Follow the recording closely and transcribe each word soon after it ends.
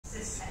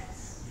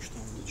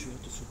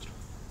sutra.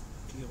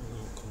 Ti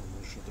ono kao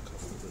možeš da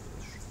kasno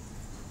gledaš.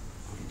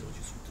 Ali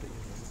dođi sutra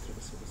jer ono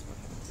treba se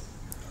razvarjati.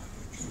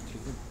 Sutra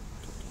idem,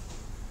 to.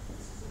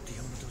 Ti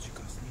ono dođi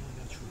kasnije,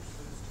 ja ću...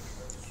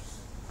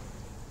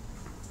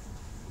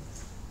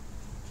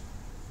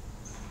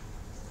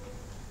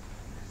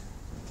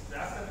 Good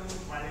afternoon,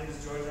 my name is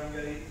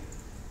Angeli,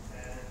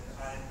 and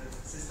I'm the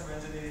System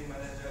Engineering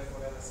Manager for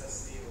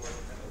LSST, or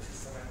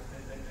System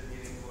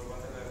Engineering, or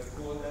whatever we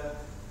call that.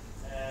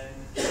 And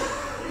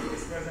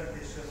this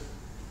presentation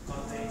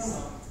contains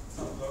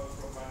some work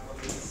from my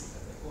colleagues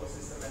at the core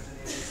System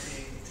Engineering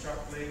team. Chuck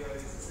Flavor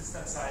is a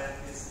system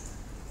scientist,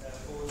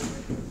 Paul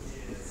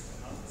is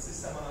a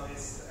system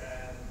analyst,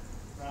 and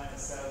Ryan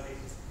Selby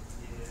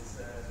is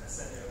a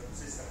senior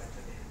system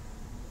engineer.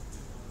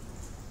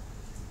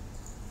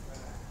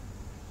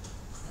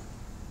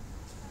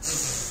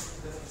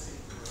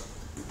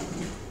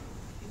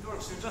 It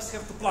works, you just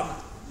have to plug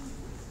it.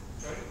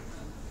 Sorry?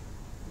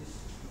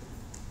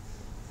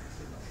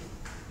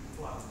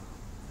 Plug.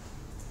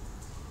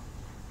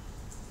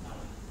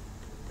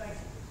 Thank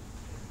you.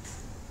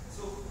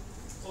 So,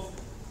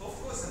 of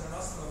course, at an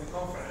astronomical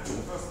conference,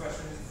 the first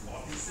question is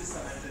what is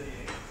system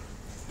engineering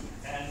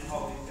and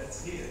how it gets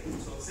here.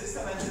 So,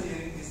 system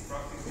engineering is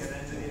practically an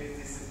engineering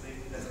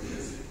discipline that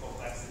deals with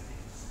complexity.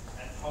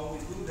 And how we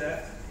do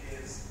that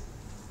is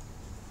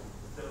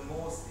the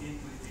most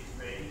intuitive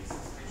way,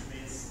 which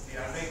means we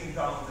are breaking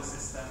down the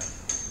system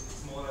into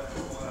smaller and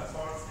smaller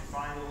parts,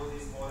 define all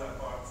these smaller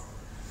parts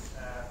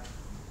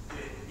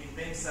in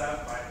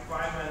themselves by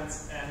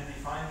requirements, and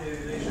define their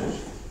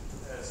relationship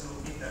through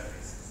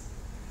interfaces.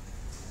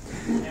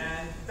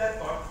 And that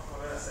part for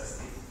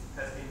LSST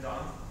has been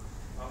done.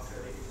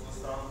 Actually, it was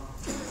done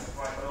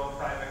quite a long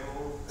time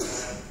ago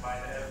by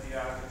the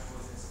FDR, which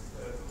was in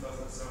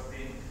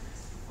 2013.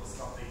 It was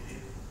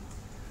completed.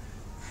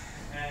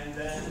 And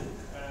then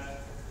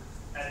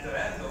at the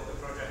end of the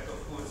project, of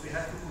course, we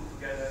had to put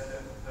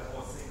together the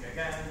whole thing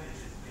again,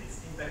 which means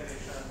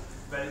integration,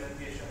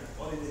 verification, and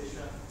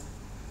validation.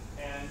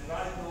 And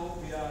right now,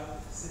 we are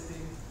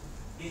sitting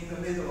in the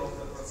middle of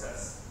the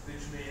process,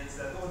 which means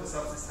that all the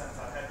subsystems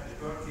are happily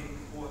working,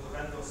 all the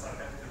vendors are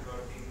happily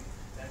working,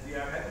 and we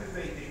are happily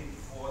waiting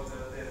for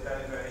the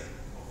delivery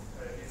of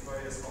these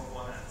various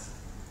components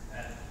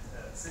and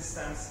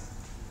systems.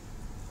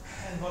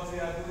 And what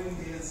we are doing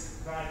is,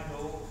 right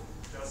now,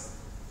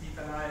 just keep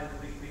an eye on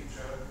the big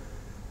picture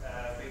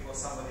because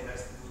somebody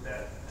has to do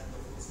that, and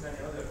of course many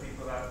other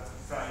people are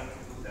trying to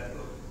do that,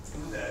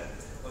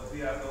 but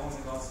we are the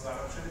only ones who are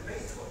actually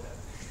paid for that.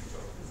 So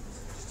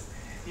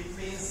it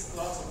means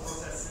lots of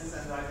processes,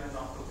 and I will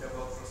not talk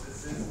about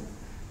processes,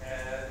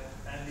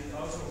 and it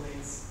also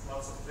means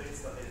lots of trade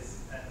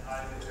studies, and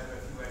I will have a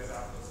few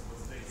examples for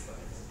trade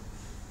studies.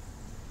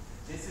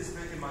 This is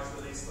pretty much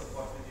the list of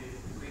what we did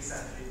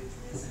recently, which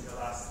means in the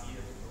last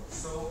year or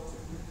so.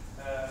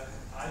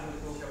 I will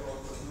talk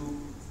about the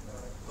two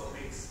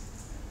topics.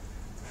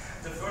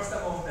 The first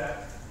among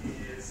that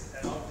is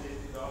an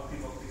update to the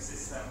optic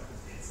system.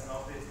 It's an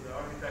update to the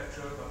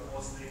architecture, but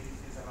mostly it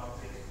is an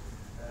update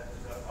to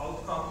the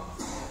outcome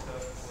of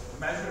the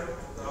measure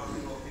of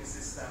the optic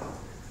system,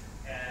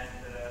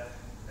 and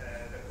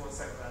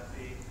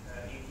consequently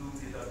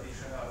included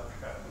additional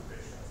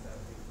calculations that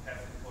we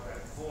have to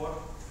correct for.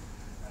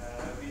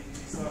 We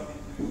started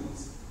to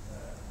use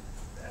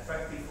the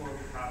effective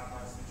orbit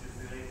half-mass, which is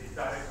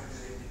directly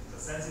related to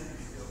the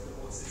sensitivity of the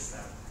whole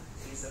system,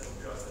 instead of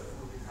just the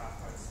orbit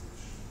half-mass,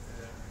 which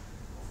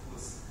of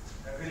course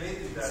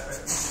related to the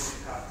effective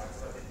orbit half-mass,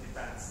 but it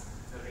depends.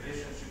 The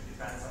relationship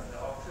depends on the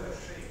ocular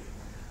shape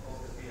of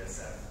the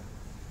PSF.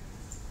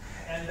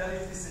 And the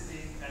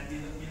electricity, and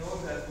in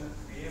order to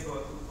be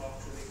able to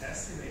actually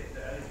estimate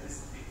the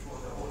electricity for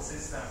the whole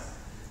system,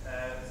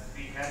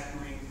 we had to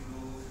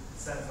include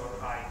sensor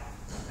height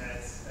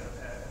as a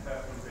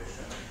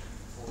perturbation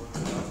for the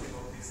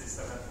optic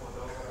system and for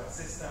the overall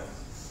system.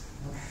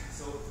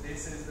 So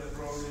this is the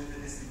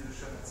probability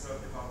distribution at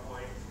 31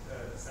 point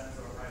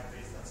sensor height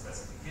based on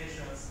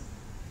specifications,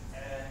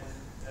 and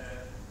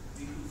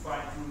we could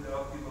find through the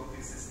optical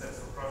system.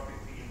 So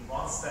practically in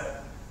one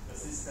step, the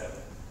system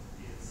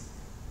is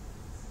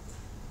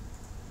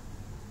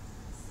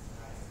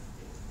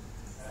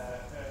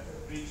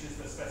reaches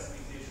the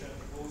specification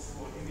both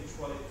for image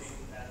quality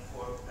and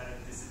for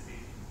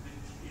electricity,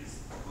 which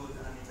is good.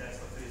 I mean,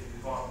 that's what really we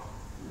want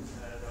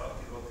the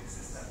optical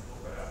system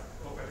to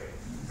operate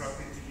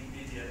practically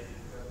immediately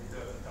when we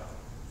turn it on.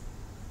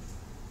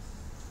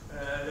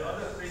 The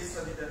other case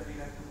study that we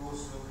have to go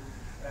through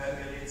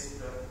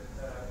relates to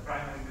the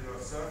primary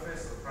mirror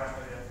surface, or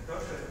primary and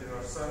tertiary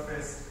mirror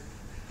surface.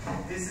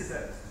 This is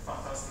a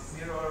fantastic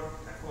mirror.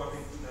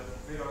 According to the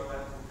mirror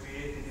lab who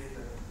created it,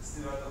 the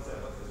steward of the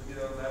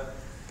mirror lab,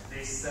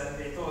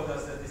 they told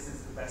us that this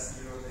is the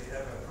best mirror they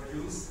ever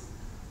produced.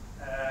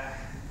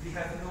 We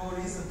have no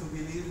reason to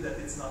believe that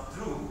it's not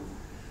true,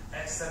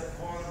 except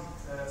one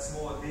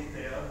small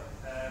detail,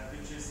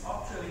 which is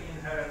actually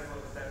inherent for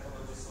the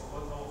technology. So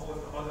all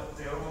the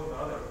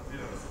other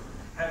mirrors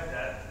have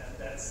that, and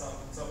that's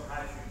some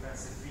high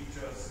frequency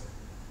features,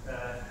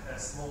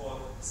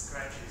 small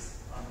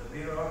scratches on the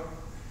mirror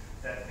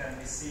that can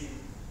be seen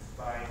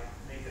by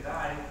naked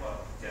eye,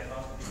 but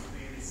cannot be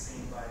really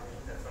seen by the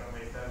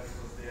interferometer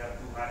because they are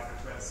too high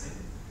frequency.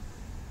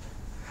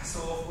 So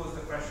of course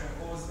the question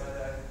goes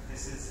whether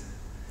this is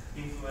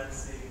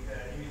influencing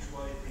image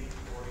quality,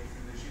 or if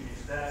you wish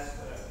image depth,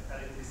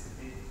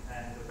 electricity,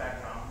 and the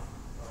background.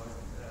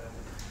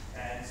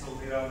 And so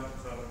we run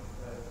some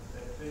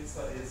field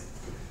studies.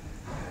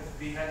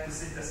 We had to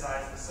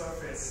synthesize the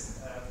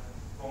surface,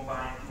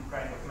 combine two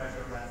kinds of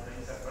measurements, the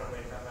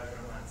interferometer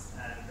measurements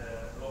and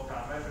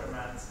local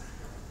measurements.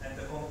 And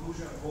the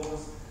conclusion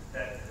was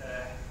that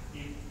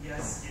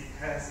yes, it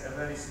has a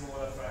very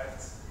small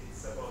effect.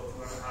 It's about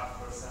 2.5%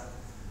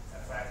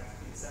 effect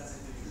in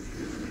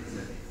sensitivity, which means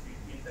that if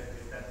we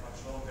integrate that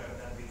much longer,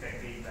 then we can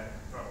gain back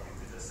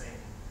practically the same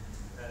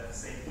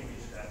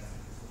image depth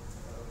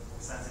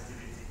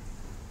sensitivity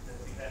that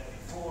we had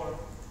before.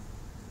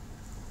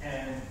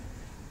 And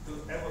to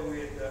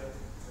evaluate the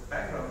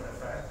background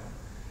effect,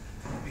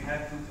 we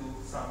had to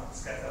do some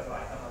scattered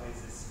light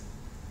analysis.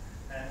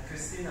 And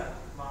Cristina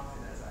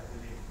Martinez, I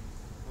believe,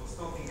 was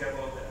talking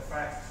about the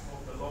effect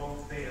of the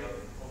long tail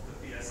of the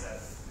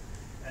PSF.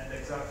 And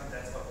exactly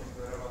that's what we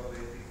were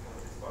evaluating for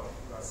this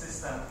particular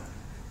system.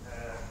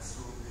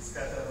 Through the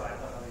scattered light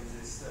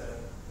analysis,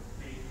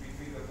 we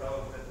figured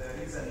out that there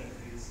is an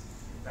increase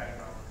in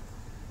background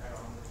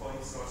around the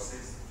point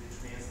sources, which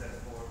means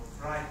that for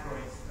bright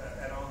points,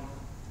 around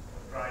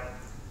bright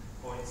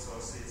point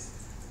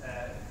sources,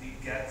 we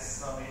get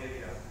some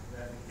area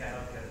where we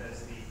cannot get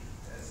as deep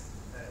as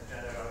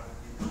general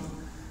we do.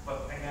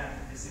 But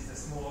again, this is a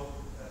small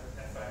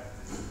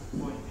effect, this is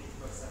 0.8%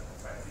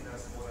 effect, even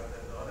smaller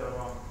than the other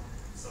one.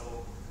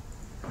 So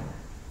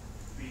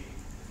we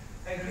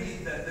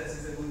agreed that this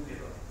is a good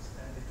mirror,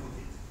 and we took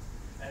it.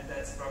 And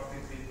that's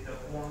practically the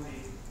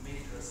only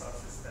major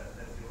subsystem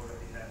that we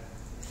already have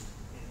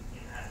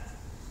in hand.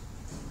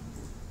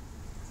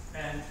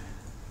 And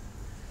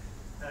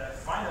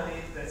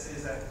finally, this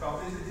is a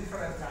completely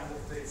different kind of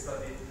plate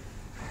study.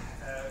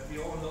 We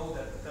all know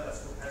that the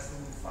telescope has to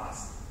move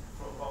fast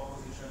from one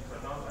position to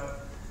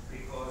another,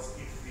 because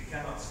if we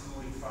cannot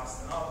slew it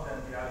fast enough, then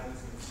we are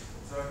losing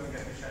observing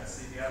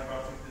efficiency, we are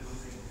practically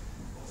losing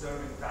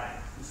observing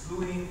time to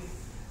slewing.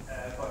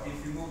 But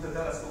if you move the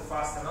telescope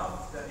fast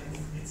enough, then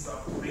it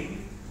starts to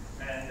ring.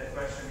 And the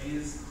question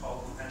is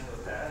how to handle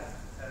that.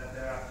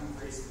 There are two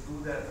ways to do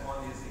that.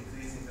 One is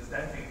increasing the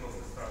damping of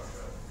the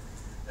structure.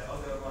 The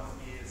other one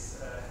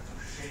is to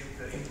shape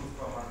the input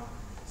command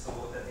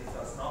so that it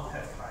does not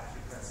have high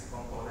frequency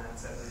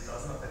components and it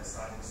does not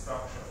excite the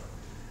structure.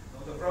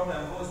 Now the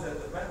problem was that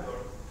the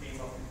vendor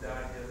came up with the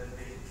idea that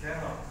they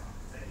cannot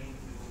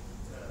include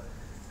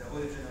the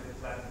originally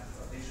planned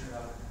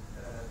additional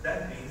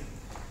damping,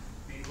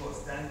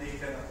 because then they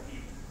cannot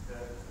keep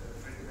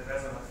the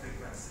resonant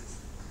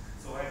frequencies.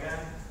 So again,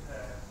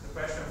 the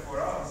question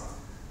for us,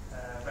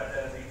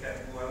 whether we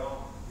can go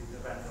along with the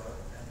vendor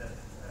and that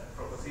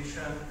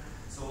proposition.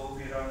 So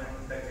we run an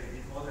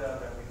integrated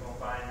model where we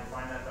combine the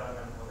finite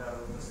element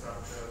model of the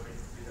structure with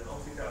an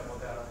optical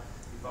model.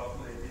 We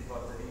calculated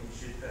what the image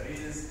jitter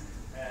is,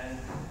 and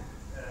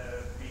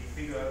we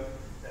figured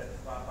that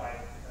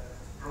by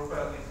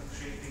properly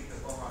shaping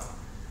the command,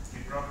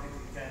 we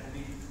practically can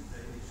meet the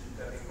image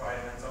jitter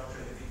requirements.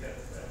 Actually, we can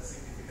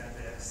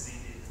significantly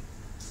exceed it.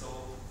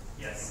 So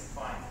yes,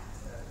 fine,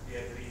 we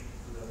agree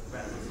to the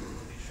vendor's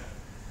proposition.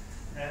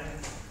 And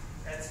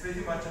it's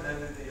pretty much an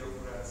everyday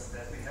occurrence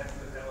that we have to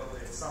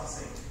evaluate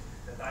something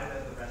that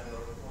either the vendor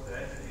or the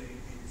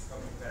engineering team is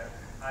coming back,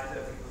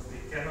 either because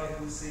they cannot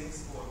do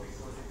things or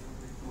because it would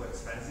be too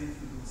expensive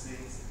to do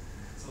things.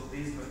 So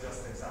these were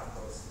just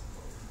examples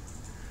of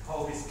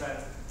how we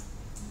spend,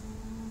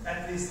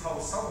 at least how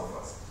some of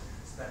us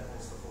spend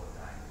most of our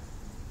time.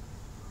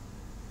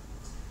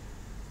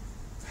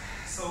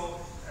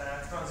 So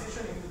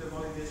transitioning to the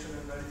validation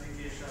and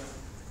verification,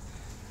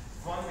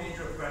 one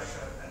major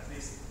question, at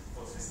least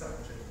for system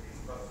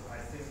engineering, but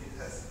I think it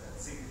has a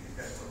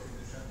significant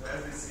contribution to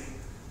everything,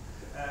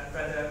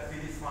 whether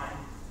we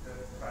define the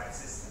right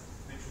system,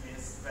 which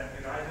means when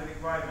we write the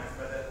requirements,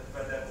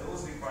 whether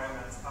those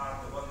requirements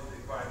are the valid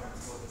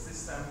requirements for the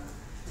system.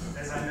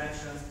 As I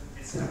mentioned,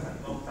 this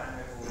happened a long time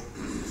ago.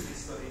 This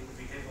is history.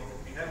 We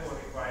have our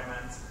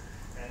requirements,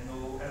 and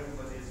know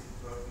everybody is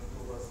working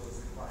towards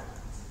those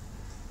requirements.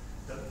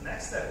 The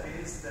next step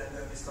is that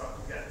when we start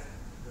to get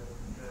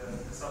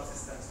the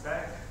subsystems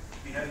back,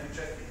 we have to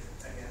check it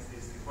against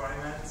these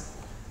requirements,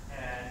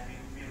 and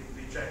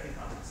we check it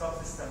on the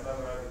subsystem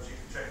level, we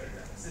check it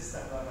at the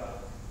system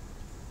level.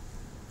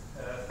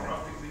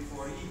 Practically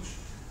for each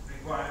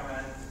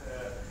requirement,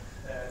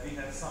 we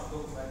have some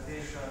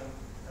documentation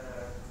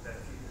that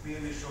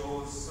clearly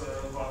shows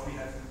what we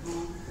have to do,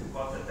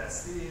 what the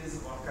test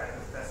is, what kind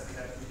of test we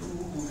have to do,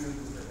 who will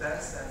do the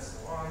test, and so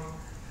on.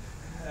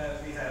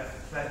 We have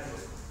plenty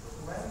of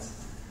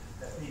documents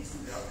that needs to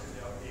be actually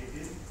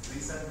updated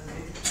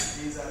recently.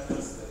 These are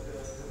just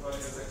the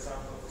various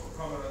examples for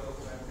camera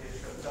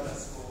documentation,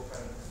 telescope,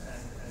 and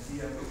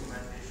DM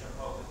documentation,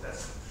 how the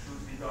test should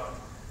be done.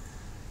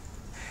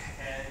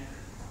 And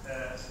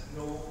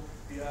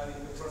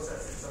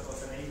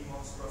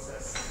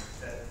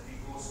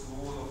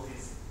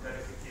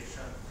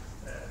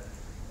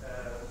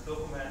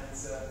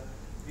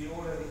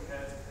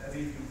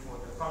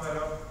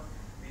camera.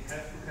 We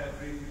have to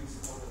have reviews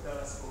for the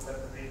telescope and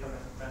the data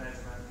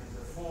management in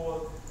the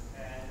fall,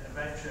 and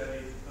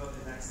eventually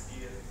early next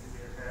year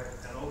we will have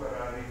an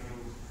overall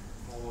review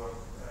for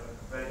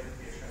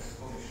verification and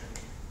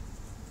commissioning.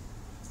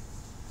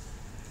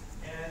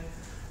 And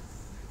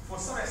for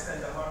some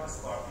extent the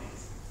hardest part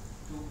is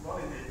to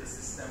validate the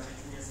system,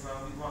 which means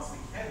once we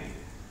have it,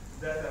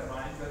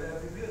 determine whether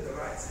we build the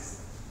right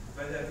system,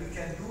 whether we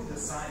can do the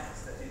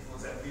science that it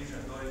was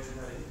envisioned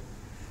originally.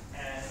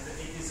 And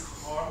it is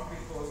hard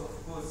because, of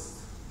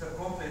course, the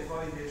complete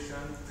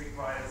validation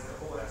requires the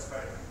whole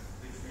experiment,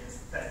 which means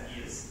 10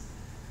 years.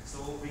 So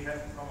we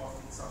have to come up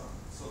with some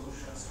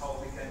solutions how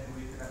we can do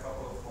it in a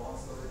couple of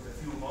months or in a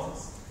few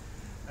months.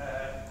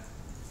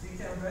 We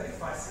can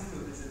verify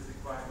single visit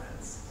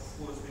requirements, of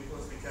course,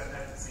 because we can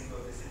have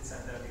single visits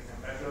and then we can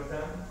measure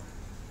them.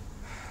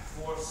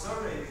 For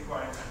survey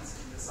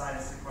requirements in the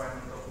science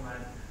requirement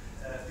document,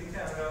 we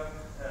can run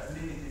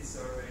limited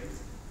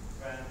surveys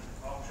when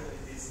actually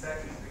the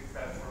stacking peak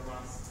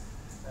performance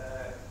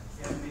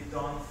can be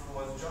done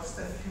for just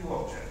a few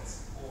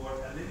objects or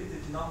a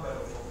limited number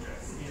of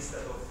objects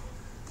instead of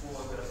for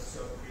the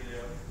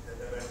sub-billion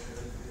that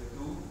eventually we will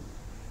do.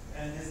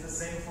 And it's the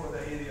same for the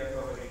area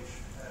coverage.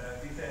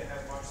 We can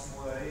have much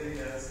smaller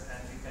areas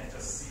and we can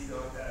just see the,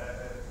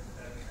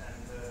 and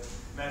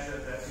measure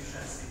the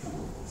efficiency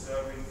of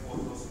observing for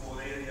those small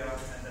areas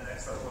and then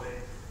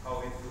extrapolate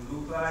how it will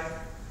look like.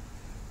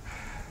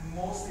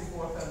 Most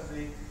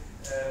importantly,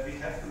 we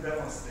have to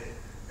demonstrate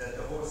that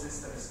the whole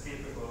system is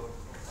capable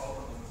of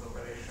autonomous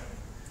operation,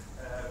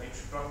 which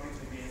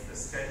practically means the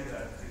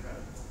scheduler-driven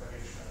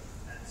operation.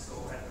 And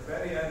so at the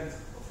very end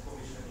of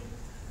commissioning,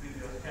 we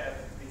will have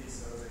mini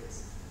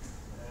surveys,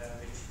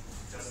 which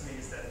just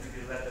means that we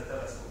will let the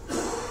telescope go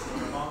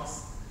for a month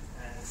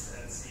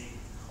and see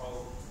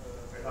how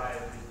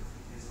reliably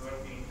it is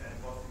working and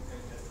what we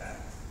can get back.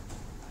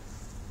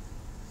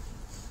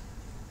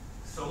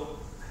 So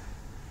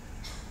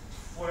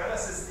for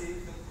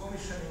LSST, the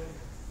commissioning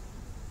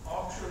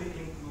actually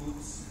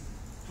includes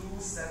two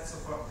sets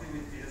of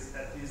activities.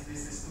 At least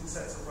this is two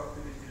sets of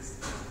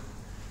activities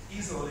in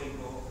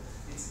Isolingo.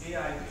 It's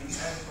AIB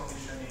and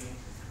commissioning,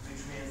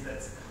 which means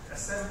that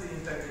assembly,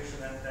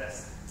 integration, and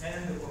test,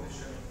 and the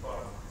commissioning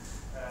part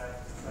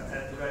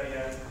at the very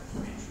end,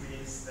 which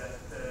means that,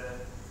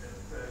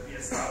 we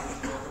establish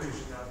the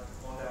operational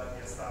model,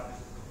 we establish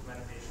the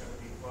documentation,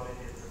 we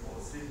validate the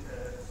whole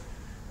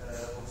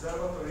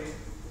observatory.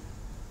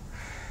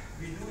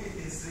 We do it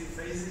in 3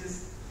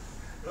 phases: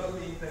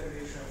 early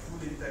integration,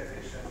 full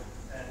integration,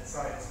 and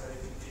science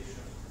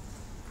verification.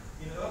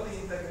 In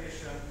early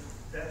integration,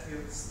 that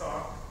will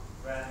start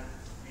when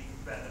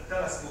the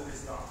telescope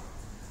is done.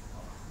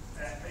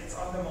 It's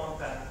on the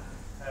mountain,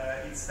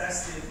 it's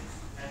tested,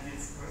 and it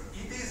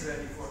is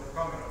ready for the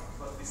camera,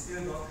 but we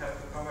still don't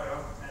have the camera,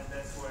 and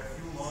that's for a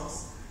few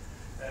months.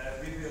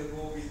 We will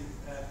go with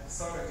a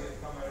surrogate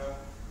camera,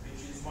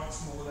 which is much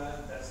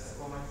smaller. That's a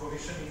common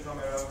commissioning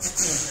camera. It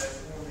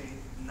has only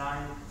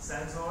 9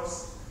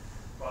 sensors,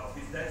 but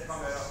with that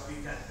camera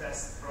we can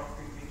test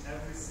practically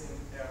everything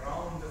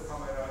around the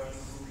camera,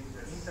 including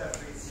the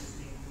interfaces,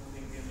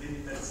 including in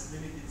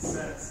limited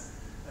sense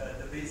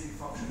the basic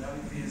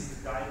functionalities, the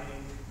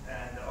guiding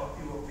and the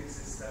active optic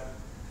system,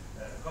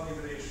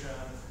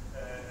 calibration,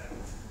 and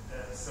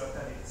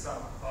certainly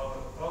some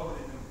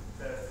algorithm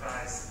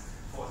tries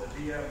for the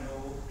DM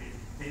node with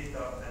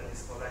data that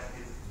is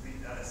collected with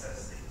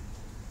LSST.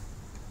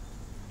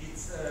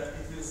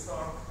 It will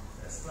start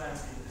as planned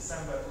in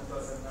December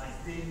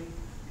 2019.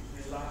 It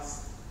will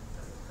last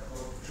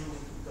about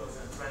June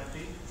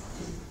 2020.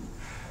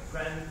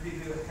 When we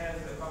will have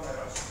the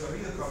cameras, the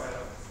real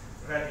camera,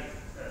 ready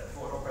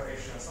for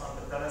operations on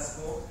the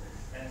telescope,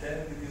 and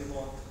then we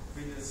will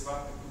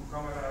swap the 2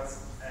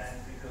 cameras, and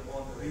we will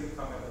want the real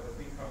camera, the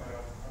big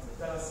camera on the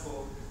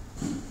telescope,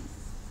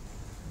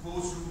 go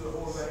through the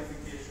whole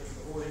verification,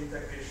 the whole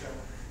integration,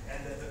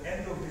 and at the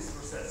end of this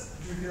process,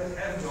 we will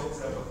have the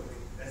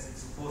observatory as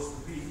it's supposed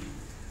to be.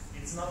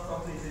 It's not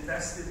completely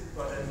tested,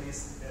 but at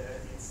least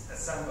it's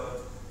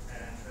assembled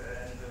and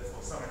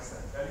for some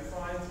extent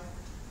verified.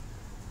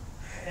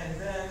 And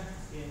then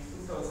in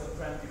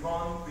 2021,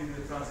 we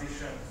will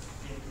transition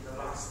into the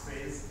last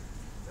phase,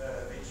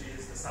 which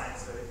is the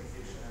science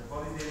verification and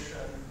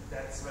validation.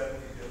 That's where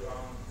we will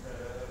run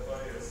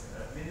various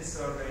mini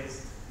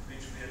surveys,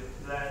 which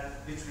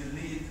will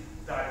lead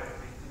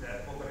directly to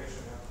that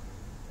operational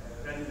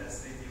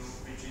readiness review,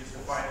 which is the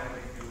final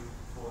review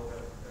for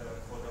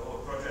the whole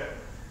project.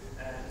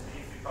 And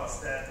if we pass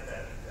that,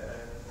 then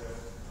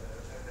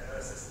the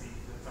LSST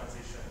will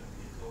transition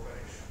into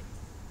operation.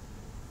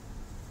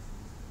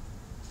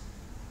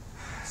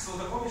 So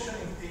the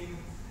commissioning team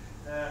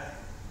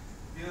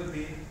will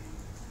be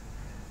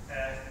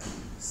a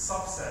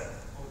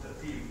subset of the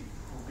team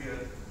who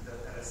built the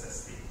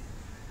LSST.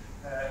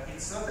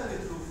 It's certainly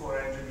true for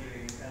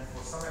engineering, and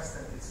for some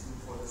extent it's true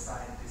for the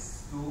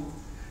scientists too.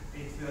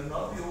 It will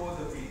not be all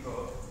the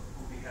people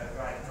who we have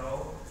right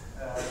now,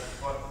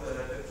 but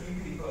the key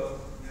people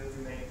will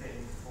be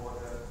maintained for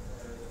the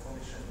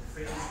commissioning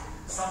phase.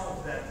 Some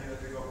of them will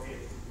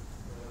relocate to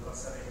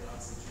Las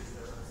Arenas, which is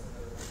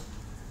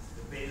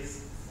the base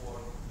for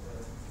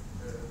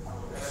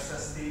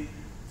LSST.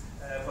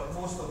 But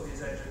most of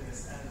these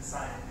engineers and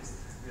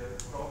scientists will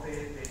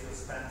rotate. They will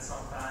spend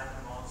some time,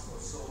 a month or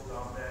so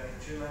down there in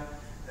Chile.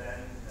 Then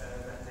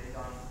when they're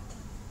done,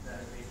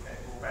 then we can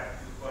go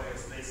back to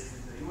various places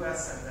in the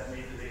US, and then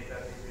maybe later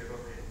they will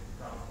rotate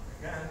down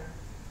again.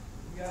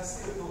 We are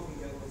still talking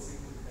about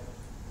significant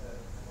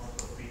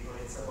amount of people.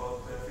 It's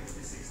about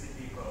 50-60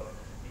 people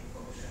in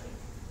commissioning,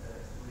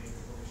 during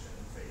the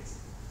commissioning phase.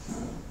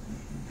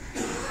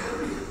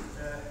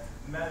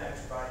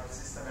 Managed by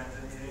system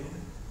engineering.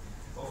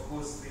 Of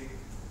course, we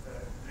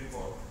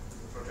report to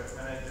the project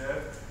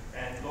manager,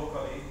 and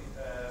locally,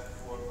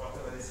 for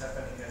whatever is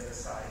happening at the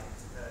site,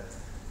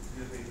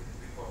 will be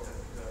reported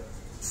to the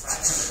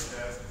site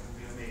manager, who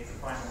will make the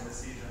final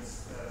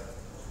decisions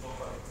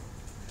locally.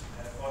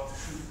 What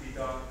should be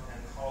done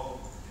and how,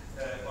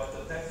 but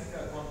the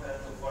technical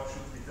content of what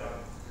should be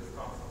done will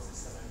come from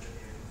system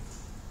engineering.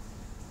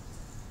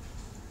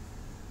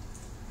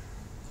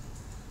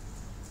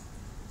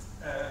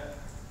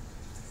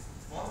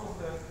 One of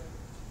the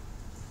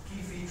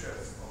key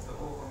features of the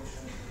whole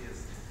commissioning is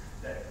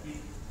that it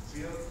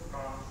will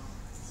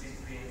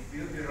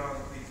be run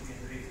between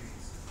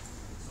reviews.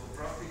 So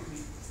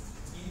practically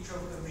each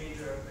of the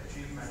major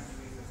achievements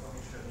during the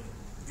commissioning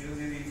will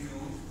be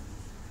reviewed,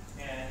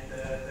 and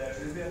there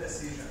will be a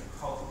decision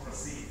how to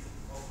proceed.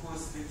 Of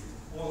course, we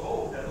all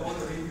hope that all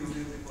the reviews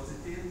will be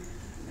positive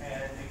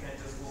and we can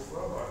just go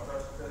forward,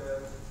 but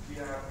we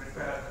are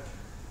prepared to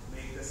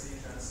make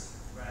decisions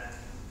when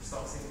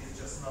something is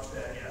just not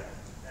there yet,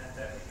 and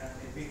that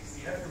we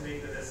have to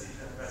make the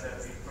decision whether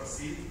we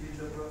proceed with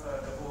the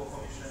whole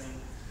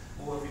commissioning,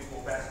 or we go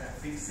back and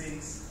fix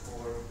things,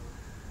 or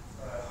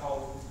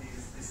how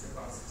these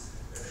discrepancies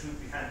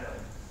should be handled.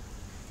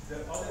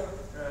 The other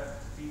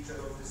feature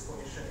of this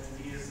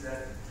commissioning is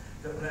that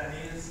the plan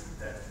is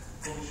that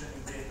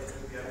commissioning data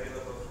will be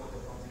available for the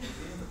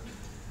community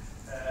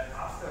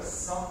after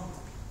some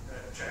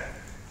check,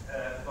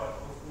 but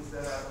of course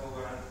there are no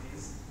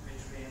guarantees,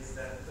 which means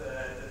that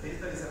the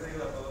data is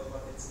available,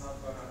 but it's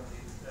not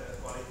guaranteed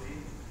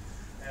quality,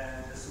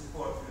 and the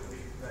support will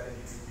be very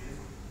limited.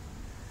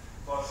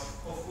 But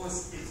of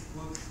course, it's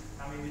good. I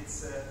mean,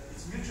 it's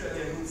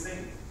mutually a good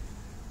thing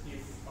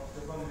if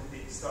the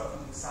community start to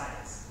do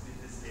science with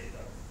this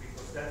data,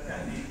 because that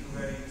can lead to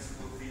very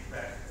useful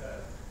feedback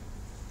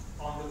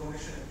on the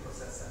commissioning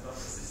process and on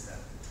the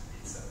system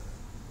itself.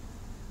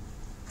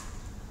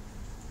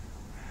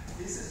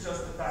 This is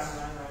just the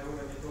timeline. I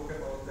already talked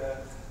about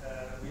that.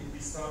 We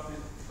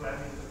started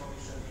planning the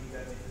commissioning,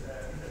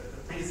 and the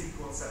basic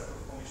concept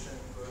of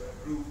commissioning were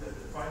approved at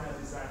the final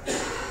design in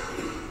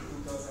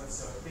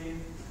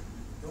 2013.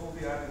 Now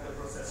we are in the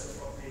process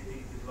of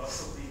updating with lots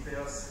of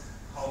details,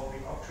 how we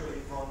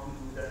actually want to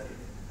do that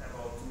in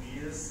about 2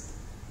 years,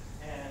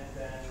 and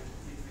then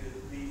it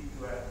will lead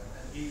to an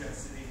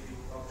agency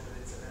review.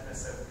 Actually, it's an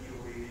NSF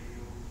DOE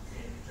review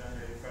in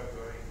January,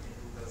 February in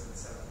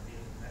 2017,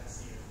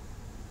 next year.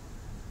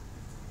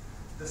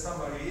 The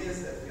summary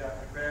is that we are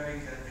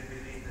preparing, and we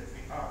believe that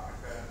we are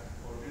prepared,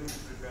 or will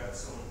be prepared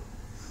soon,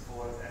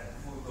 for a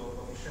full-blown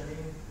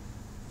commissioning.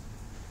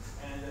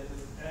 And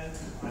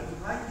I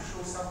would like to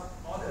show some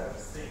other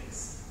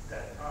things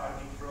that are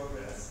in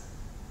progress.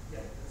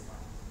 Yeah, that's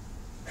fine.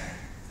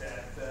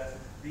 That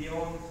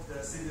beyond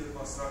the civil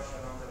construction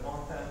on the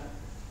mountain,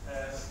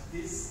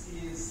 this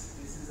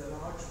is a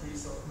large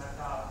piece of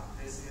metal.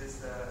 This is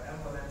the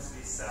ambulance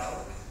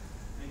cell,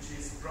 which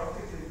is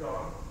practically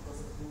done. It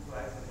doesn't look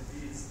like it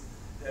is.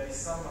 There is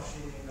some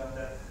machining on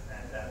that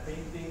and then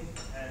painting,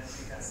 and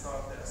we can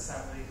start the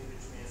assembly,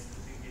 which means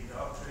putting in the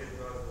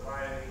actuator, the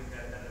wiring,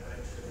 and then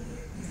eventually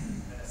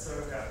the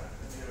circuit,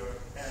 the mirror,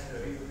 and the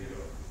rear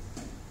mirror.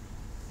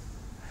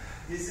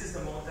 This is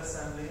the mount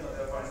assembly,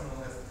 otherwise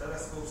known as the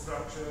telescope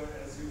structure.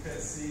 As you can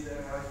see,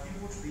 there are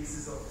huge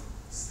pieces of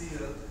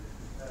steel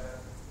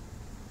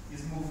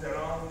is moved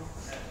around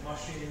and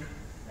machined,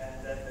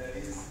 and then there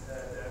is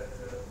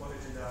the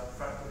original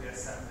factory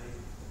assembly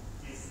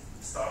is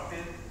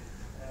started.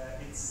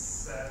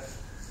 It's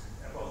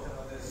about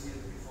another year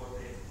before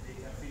they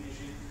can finish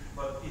it,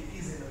 but it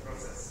is in the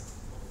process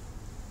of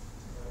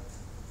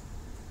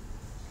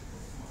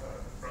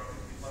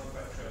practically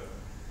manufacture.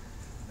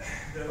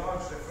 The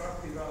large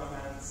refractive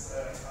elements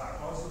are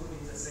also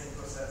in the same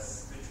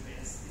process, which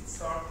means it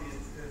started,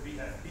 we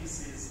have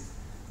pieces,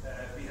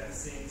 we have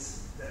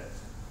things that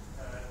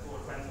our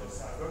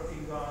vendors are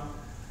working on,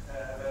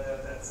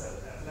 whether that's a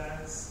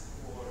lens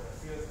or a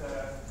filter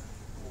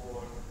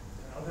or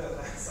another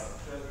lens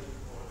actually,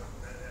 or a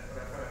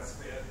reference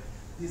field.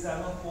 These are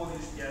not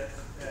polished yet,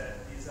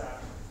 these are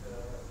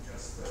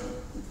just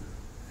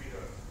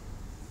figured.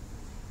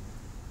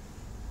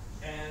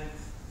 And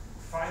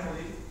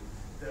finally,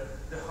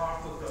 the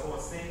heart of the whole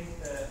thing,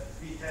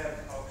 we have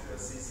actual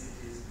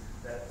CCTs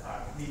that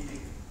are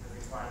meeting the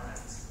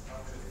requirements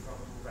actually from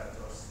 2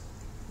 vendors.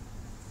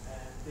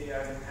 And they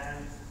are in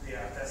hand, they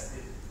are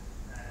tested,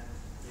 and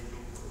they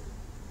look good.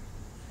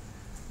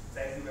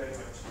 Thank you very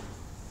much.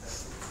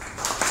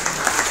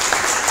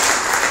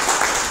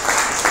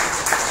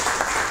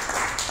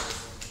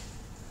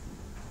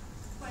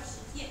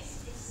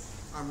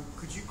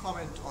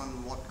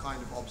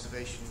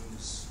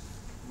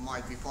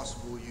 might be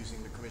possible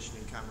using the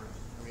commissioning camera?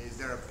 I mean, is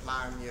there a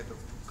plan yet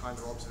of kind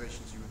of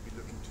observations you would be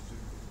looking to do?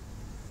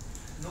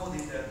 No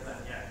detailed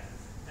plan yet.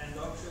 And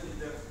actually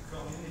the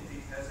community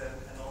has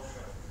an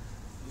option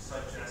to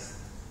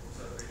suggest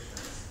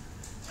observations.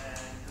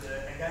 And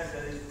again,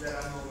 there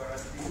are no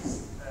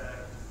guarantees.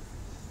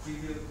 We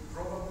will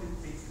probably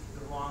pick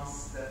the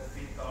ones that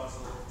fit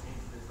also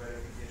into the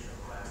verification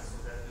plan,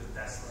 so that will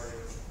test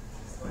various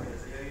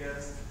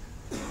areas.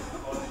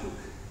 But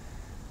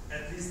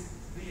at least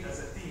we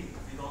as a team,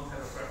 we don't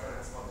have a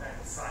preference what kind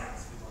of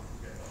science we want to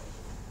get out.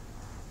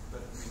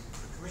 But the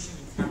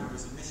commissioning camera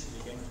is initially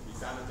going to be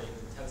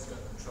validating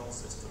telescope control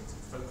systems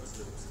and focus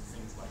loops and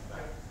things like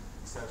that.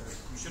 So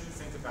we shouldn't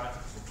think about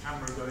the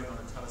camera going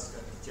on a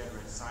telescope to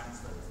generate science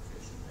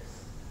verification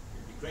data.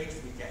 It'd be great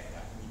if we get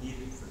that, and we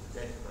need it for the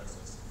data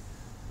process.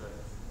 But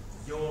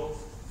you're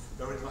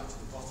very much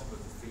at the bottom of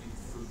the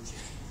food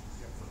chain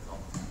for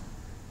content.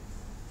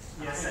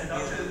 Yes, and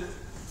actually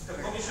the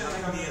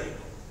commissioning camera.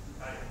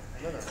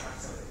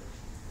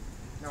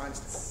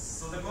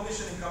 So the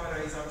commissioning camera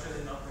is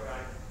actually not the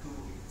right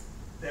tool.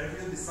 There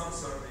will be some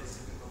surveys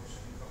with the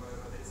commissioning camera,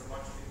 but it's a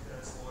much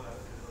smaller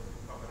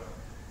camera.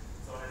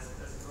 So as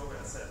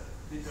Robert said,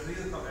 with the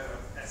real camera,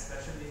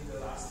 especially in the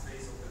last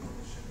phase of the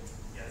commissioning,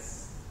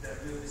 yes, there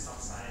will be some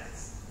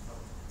science.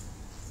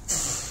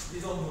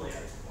 We don't know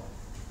yet what.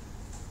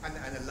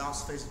 And the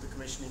last phase of the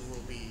commissioning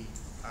will be,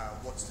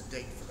 what's the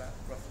date for that,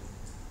 roughly?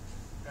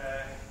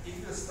 It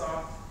will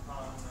start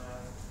on,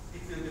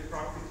 it will be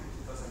practically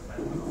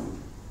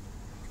 2021.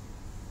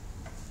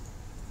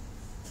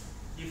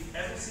 If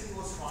everything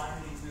was fine,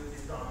 it will be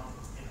done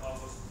in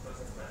August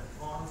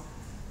 2021.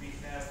 We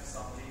have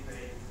some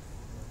leeway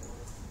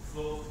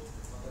float,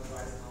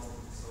 otherwise no.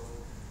 So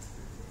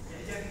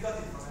yeah, we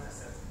got it from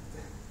NSF.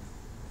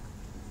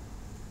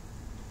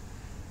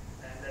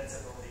 And that's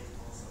about 8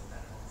 months or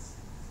 10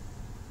 months.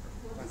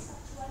 What is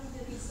actually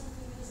the reason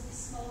to use this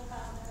small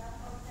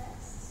camera for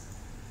tests?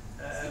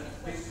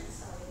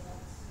 Sorry,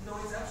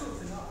 no, it's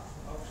absolutely not.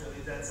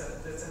 Actually, that's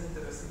an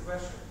interesting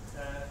question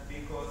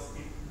because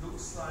it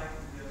looks like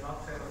we will not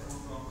have a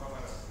full-blown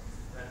camera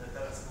when the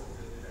telescope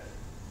will be ready.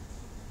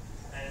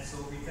 And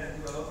so we can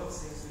do a lot of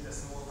things with a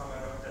small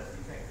camera that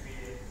we can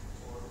create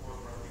or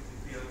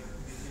practically build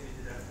with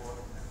limited effort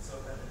and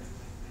certainly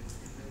with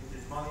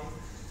limited money.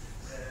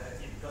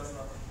 It does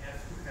not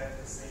have to have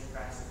the same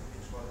kinds of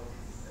image quality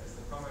as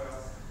the camera,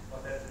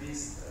 but at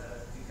least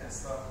we can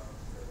start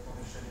the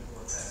commissioning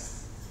or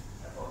test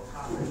about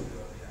half a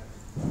year earlier.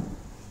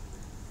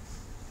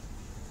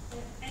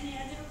 Any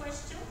other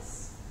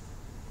questions?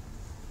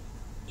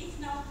 If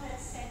not,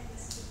 let's send the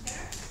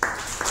speaker.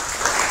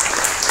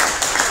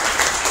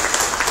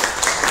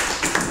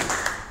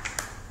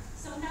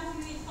 So now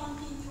we will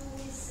continue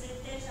with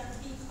Dejan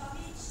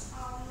Vinkovic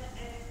on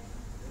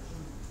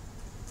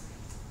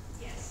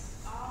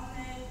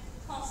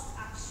cost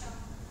action,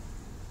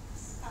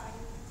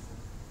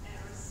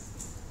 BigSkyEarth,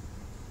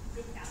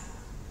 big data.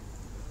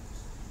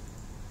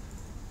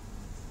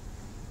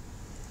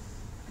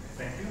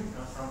 Thank you.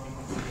 Now something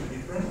completely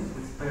different.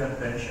 Please pay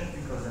attention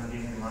because I'm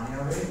giving money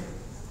away.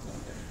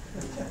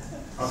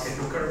 Okay,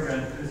 to curb your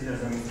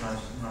enthusiasm is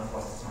not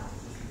what's money.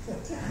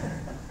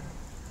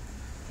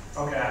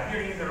 Okay, I'm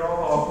here in the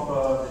role of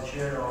the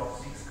chair of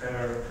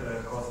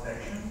BigSkyEarth cost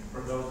action.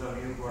 For those of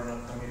you who are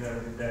not familiar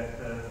with that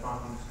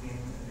funding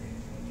scheme in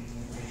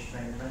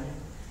H2020,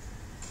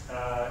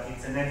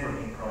 it's a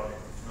networking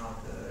project. It's not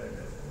a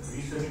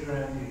research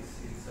grant.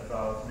 It's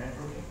about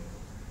networking.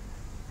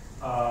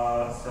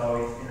 So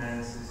it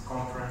finances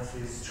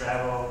conferences,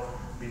 travel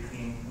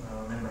between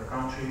member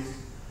countries,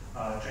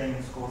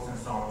 training schools, and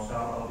so on. So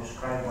I'll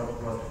describe what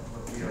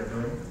we are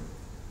doing.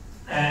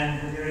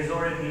 And there is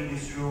already in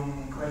this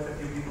room quite a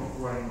few people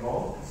who are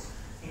involved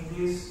in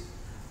this.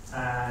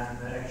 And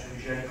actually,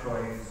 Darko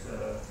is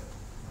a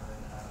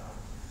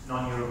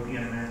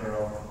non-European member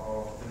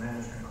of the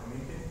management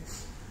committee.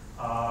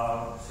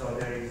 So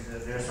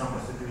there are some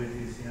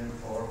possibilities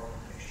for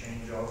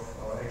exchange of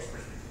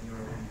experts between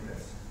Europe and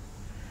US.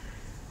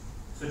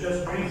 So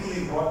just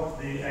briefly what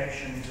the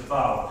action is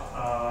about.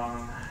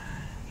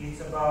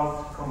 It's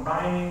about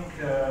combining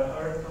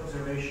Earth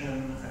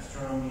observation,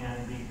 astronomy,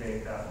 and big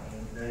data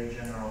in very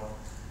general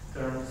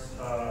terms.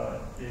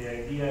 The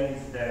idea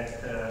is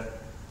that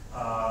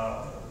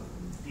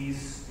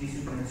these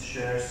disciplines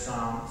share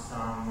some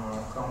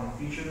common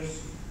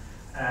features,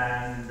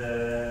 and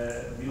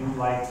we would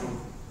like to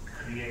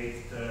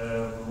create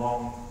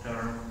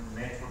long-term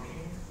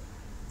networking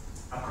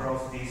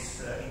across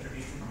this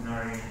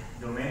interdisciplinary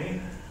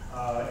domain.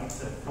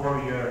 It's a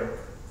 4-year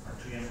or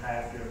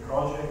 3.5-year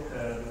project.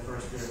 The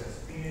first year has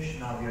finished.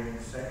 Now we are in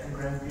the second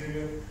grant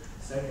period,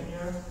 second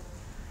year.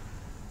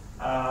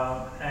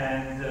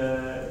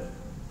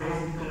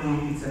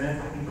 Basically, it's a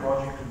networking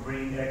project to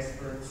bring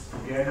experts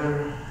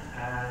together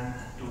and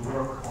to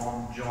work on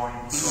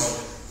joint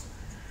projects.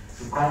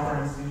 To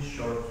conferences,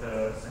 short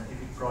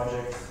scientific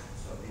projects,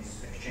 so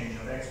this exchange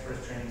of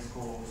experts, training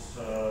schools,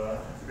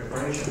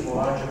 preparation for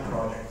larger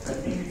projects. I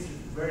think it's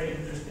very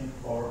interesting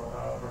for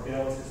the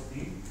LSST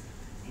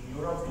in in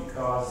Europe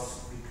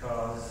because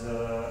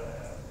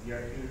we are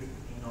here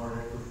in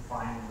order to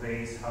find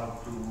ways how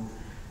to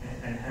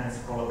enhance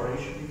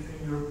collaboration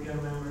between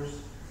European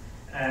members.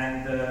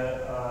 And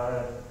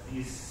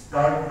these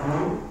dark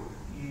blue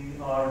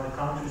are the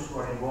countries who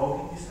are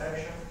involved in this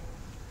action.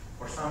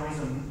 For some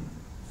reason,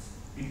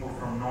 people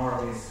from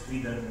Norway,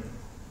 Sweden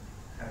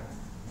have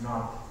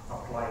not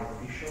applied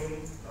officially,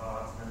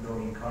 and though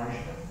we encourage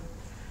them.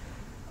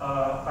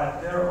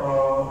 But there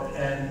are,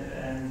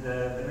 and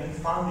the main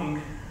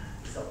funding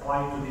is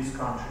applied to these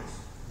countries,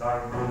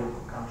 dark blue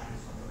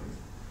countries on the list,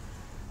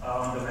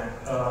 on the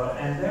map.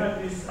 And there are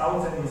these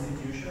outside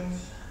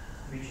institutions,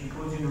 which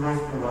includes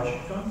University of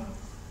Washington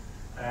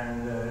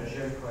and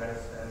Jevremovic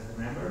as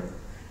the member.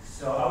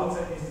 So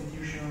outside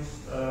institutions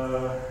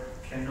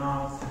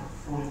cannot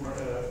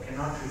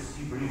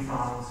receive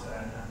refunds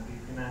and be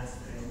financed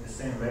in the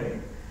same way.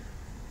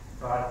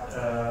 But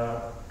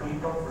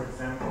people, for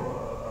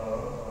example,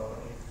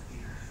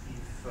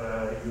 if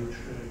you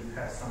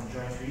have some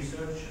joint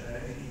research,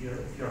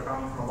 if you're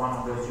coming from one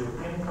of those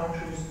European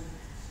countries,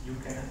 you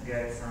can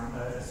get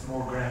a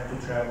small grant to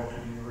travel to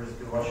the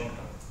University of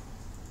Washington.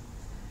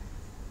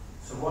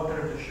 So what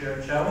are the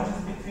shared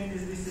challenges between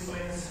these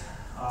disciplines?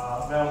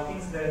 Well,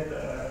 things that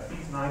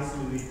fit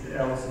nicely with the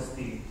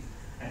LSST.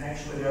 And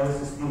actually, the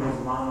LSST was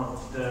one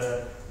of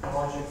the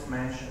projects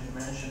mentioned in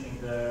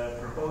the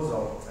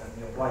proposal that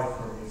we applied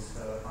for this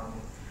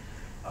funding.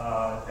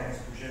 Thanks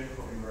to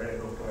Darko, we were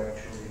able to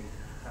actually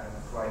have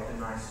quite a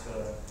nice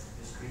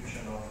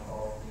description of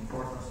the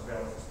importance of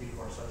LSST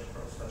for such a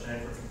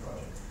networking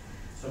project.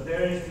 So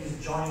there is these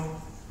joint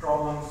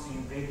problems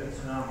in data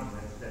tsunami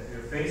that we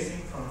are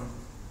facing from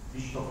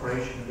digital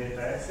operation and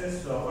data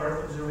access. So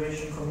Earth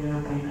observation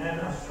community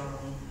and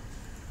astronomy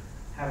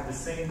have the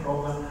same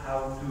problem,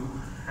 how to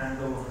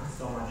handle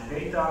so much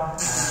data,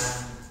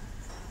 and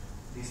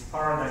this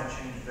paradigm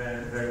change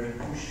where we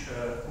push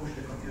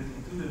the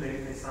computing to the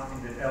data is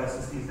something that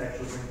LSST is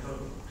actually going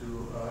to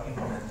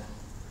implement.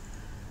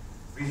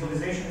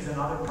 Visualization is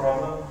another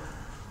problem.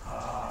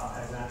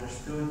 As I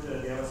understood,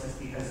 the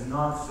LSST has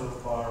not so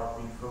far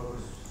been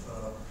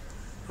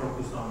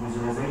focused on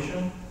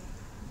visualization,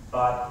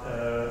 but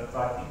it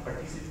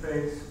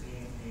participates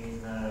in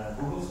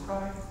Google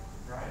Sky,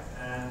 right?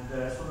 And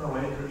sooner or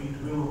later it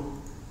will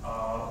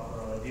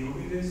deal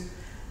with this.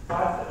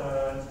 But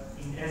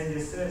in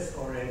SDSS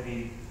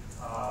already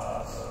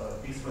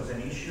this was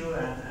an issue,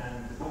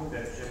 and the book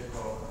that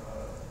Darko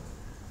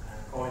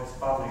colleagues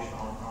published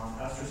on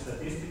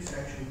astrostatistics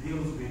actually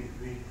deals with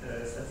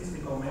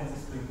statistical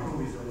methods to improve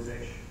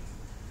visualization.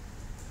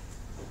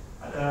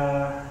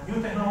 New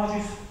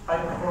technologies,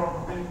 high-performance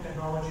computing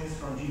technologies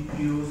from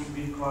GPUs,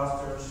 big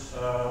clusters,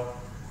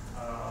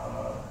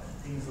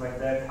 things like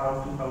that.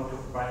 How to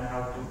combine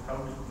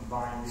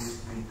this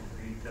with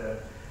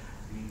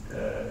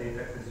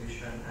data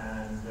acquisition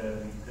and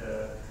with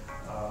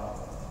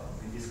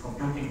this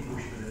computing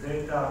push to the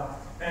data,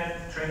 and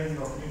training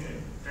of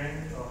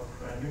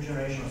new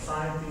generation of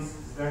scientists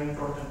is a very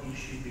important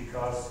issue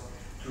because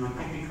through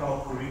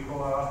typical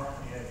curricula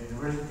at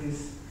universities,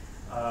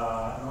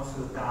 most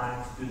of the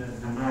time students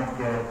do not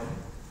get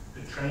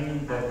the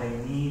training that they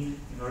need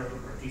in order to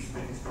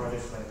participate in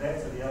projects like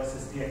that. So the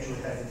LSST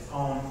actually has its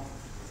own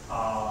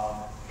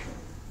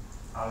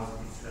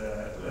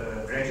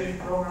graduate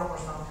program or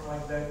something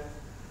like that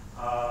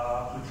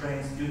to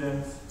train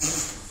students.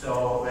 So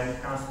when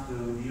it comes to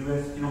the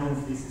US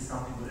students, this is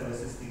something that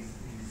LSST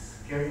is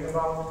caring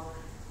about,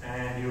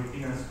 and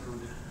Europeans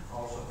could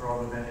also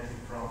probably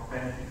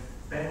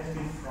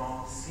benefit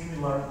from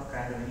similar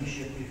kind of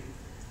initiative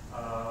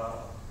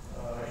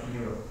in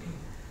Europe.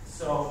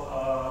 So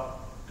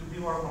to be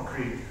more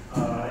concrete,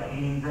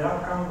 in the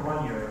upcoming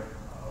 1 year,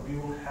 we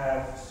will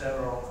have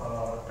several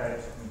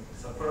types of meetings.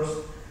 So first,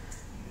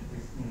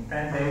 in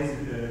 10 days,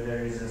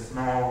 there is a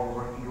small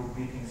working group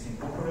meetings in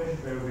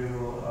Bucharest where we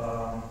will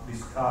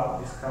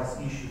discuss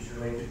issues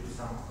related to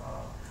some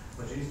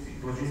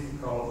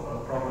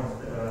logistical problems.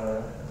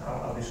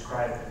 I'll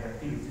describe the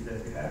activities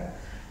that we have.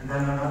 And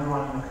then another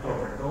one in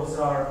October. Those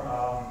are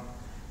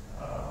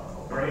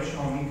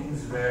operational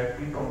meetings where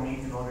people meet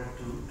in order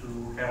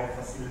to help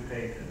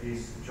facilitate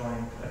these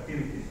joint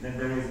activities. Then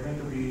there is going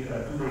to be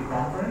a 2-day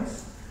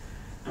conference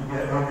to be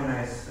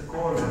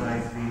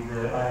co-organized with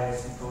the IIS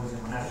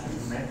Symposium on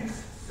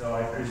Astronomatics. So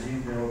I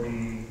presume there will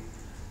be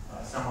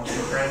some of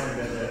you present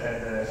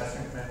at the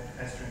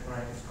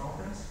Astronomatics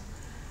conference.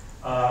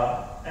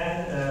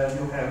 And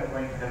we're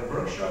going to have a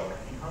workshop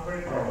in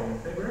Hungary, probably in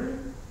February.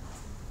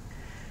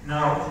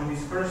 Now, through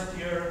this first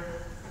year,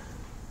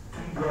 2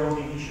 broad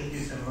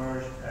initiatives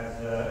emerged as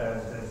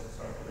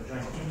sort of a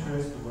joint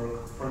interest to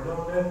work further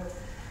on that.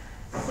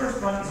 The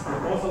first one is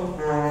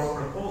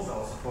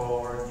proposals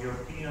for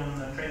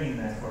European training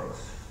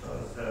networks.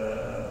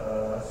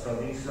 So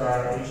these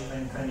are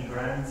H2020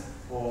 grants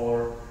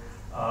for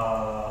a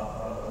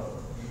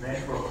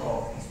network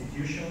of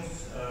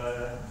institutions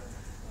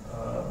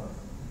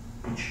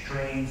which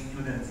train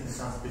students in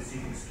some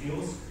specific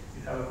skills.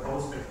 You have a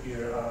poster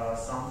here,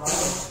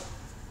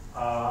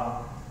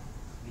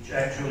 which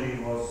actually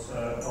was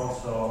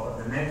also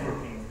the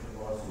networking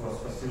was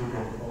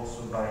facilitated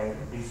also by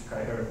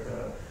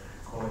BigSkyEarth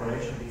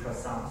collaboration, because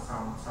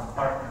some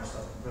partners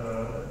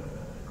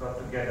got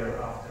together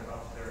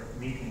after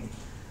meeting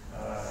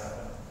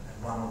at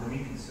one of the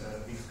meetings,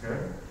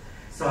 BigSkyEarth.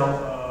 So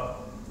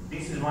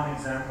this is one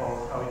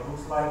example how it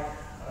looks like.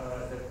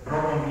 The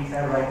problem we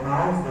have right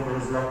now is that there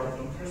is a lot of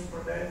interest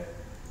for that,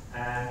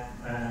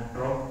 and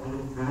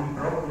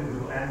probably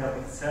will end up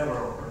with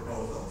several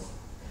proposals,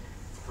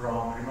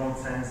 from remote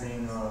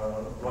sensing,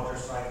 water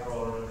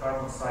cycle,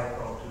 carbon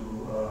cycle, to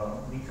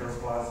meter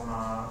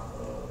plasma,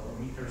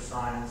 meter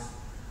science,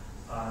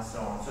 and so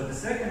on. So the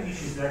second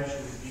issue is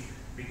actually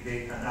big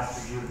data and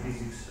after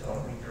geophysics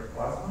of meter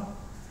plasma,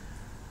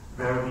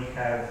 where we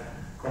have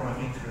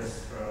common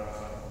interests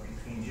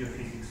between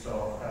geophysics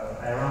of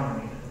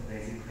aeronomy,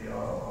 basically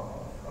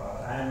of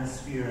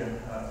ionosphere and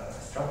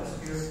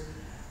stratosphere,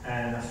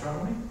 and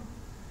astronomy.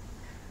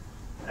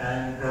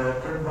 And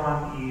the third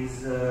one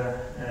is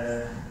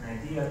an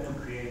idea to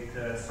create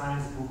a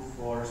science book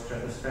for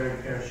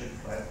stratospheric airship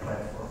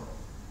platform.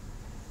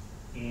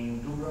 In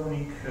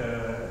Dubrovnik,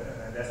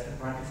 at the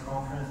Astronomical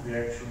conference, we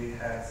actually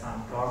had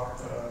some talk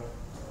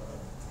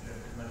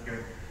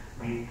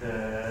with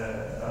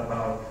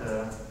about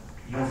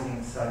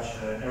using such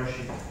an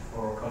airship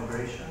for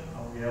calibration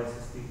of the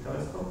LSST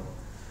telescope.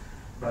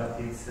 But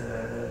it's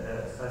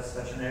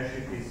such an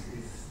airship is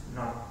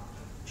not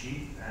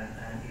cheap,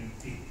 and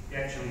it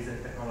actually is a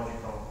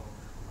technological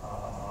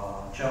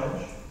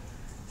challenge.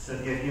 So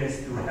the idea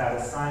is to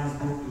have a science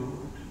book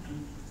to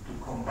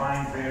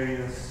combine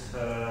various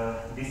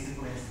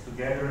disciplines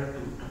together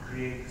to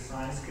create a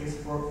science case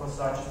for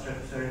such a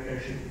stratospheric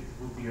airship.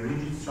 It would be a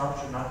rigid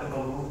structure, not a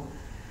balloon.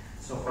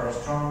 So for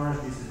astronomers,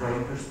 this is very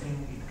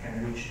interesting. It can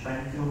reach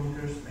 20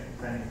 kilometers, maybe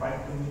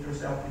 25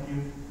 kilometers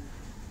altitude.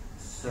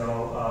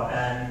 So,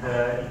 and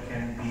it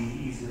can be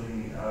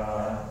easily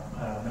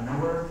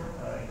maneuvered,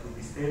 it will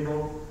be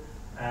stable,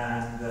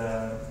 and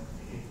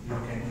you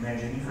can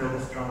imagine infrared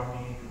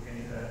astronomy, you can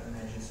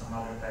imagine some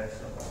other types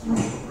of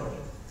astronomical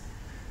projects.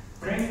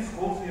 Training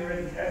schools, we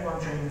already had one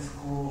training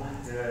school,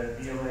 the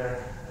DLR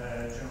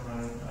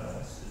German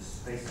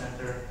Space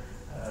Center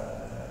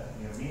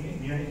near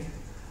Munich.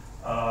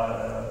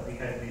 We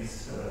had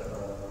this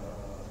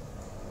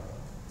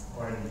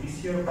already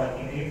this year, but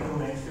in April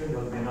next year there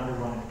will be another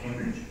one at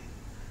Cambridge.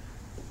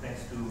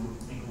 Thanks to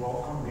Nick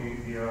Walton,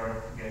 we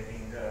are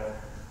getting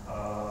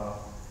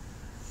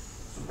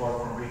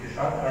support from British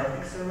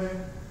Arctic Survey.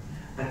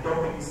 The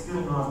topic is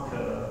still not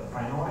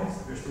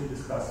finalized. We're still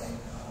discussing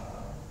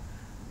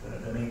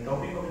the main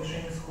topic of the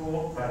training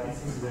school, but it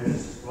seems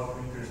there's a lot of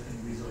interest in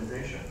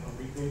visualization of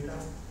big data.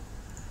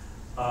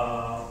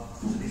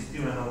 So it's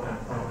still an open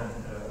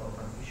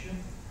issue.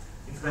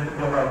 It's going to be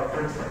about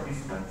 30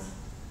 participants.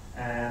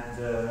 And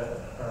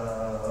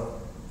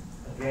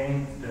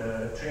again,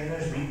 the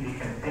trainers, we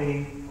can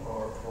pay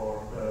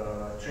for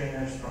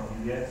trainers from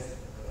the US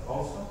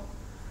also.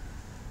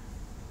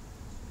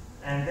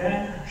 And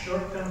then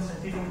short-term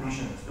scientific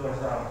missions. Those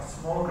are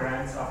small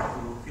grants up to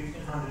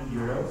 1,500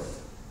 euros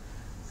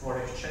for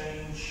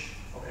exchange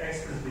of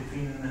experts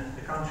between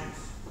the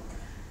countries.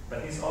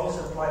 But this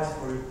also applies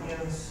for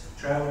Europeans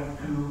traveling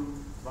to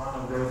one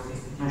of those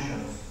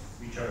institutions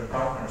which are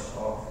partners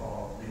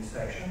of this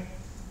action,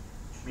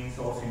 which means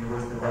also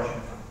University of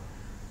Washington.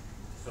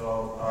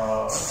 So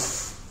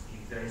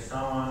if there is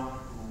someone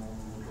who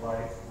would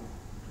like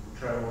to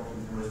travel to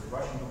the University of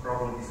Washington,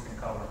 probably this can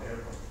cover the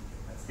airport ticket.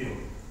 But still, if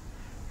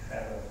you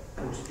have a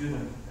poor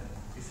student,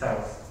 this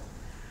helps.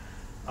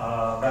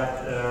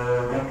 But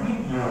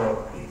within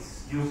Europe,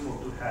 it's useful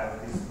to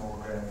have this small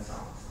grant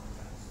sometimes.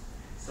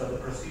 So the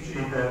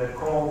procedure, the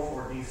call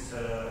for these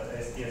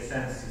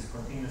STSMs is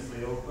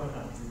continuously open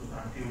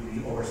until we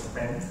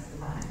overspend the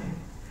money.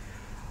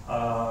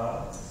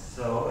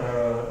 So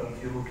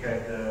if you look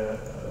at the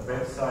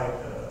website,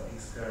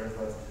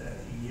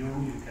 BigSkyEarth.eu,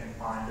 you can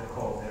find the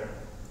call there.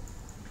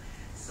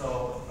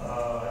 So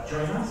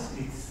join us.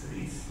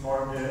 It's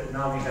more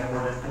now we have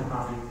more than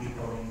 200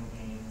 people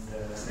in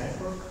the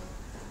network,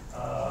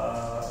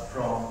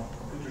 from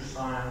computer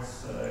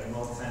science,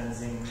 remote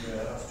sensing,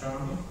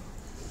 astronomy,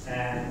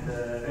 and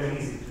very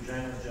easy to join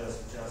us.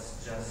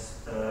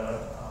 Just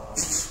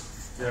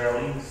there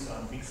are links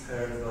on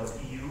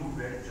BigSkyEarth.eu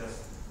where just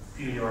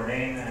fill your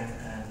name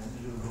and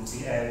you will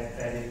be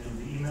added to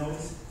the email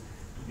list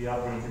to be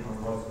updated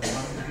on what's going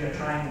on. We are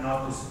trying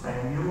not to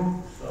spam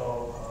you, so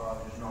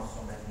there's not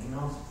so many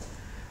emails.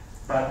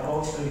 But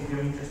also, if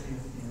you're interested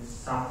in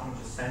something,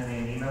 just send me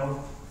an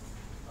email.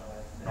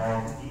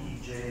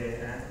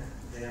 Dejan,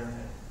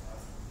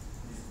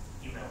 this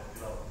email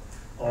below,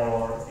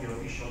 or the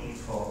official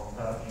info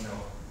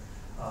email.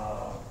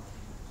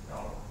 No,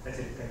 that's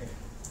it. Thank you.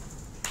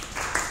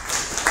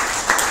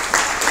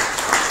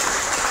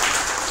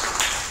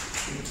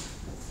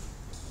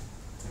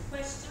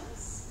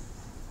 Questions?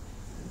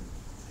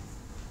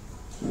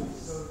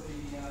 So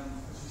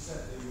as you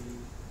said,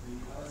 the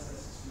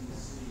LSST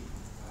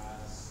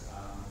has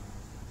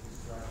its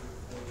graduate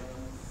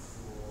program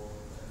for,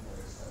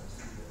 it's like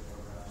 2-year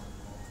program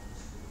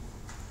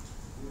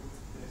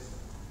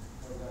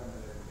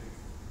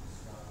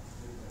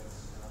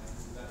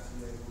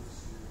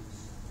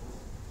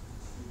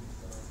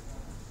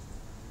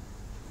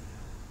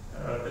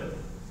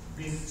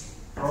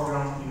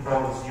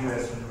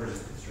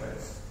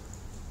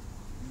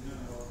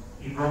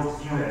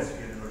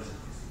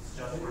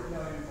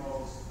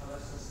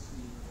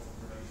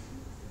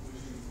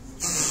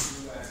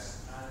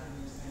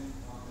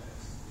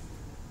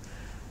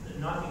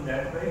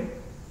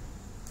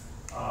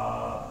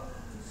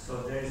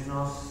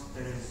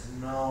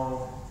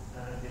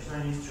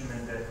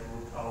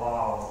would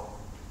allow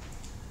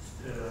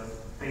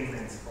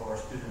payments for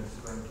students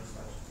going to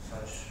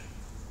such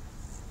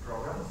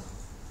programs.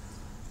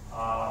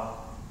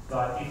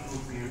 But it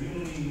would be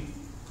really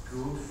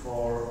good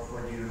for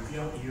the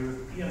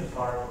European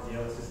part of the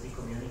LSST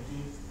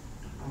community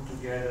to put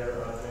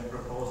together a joint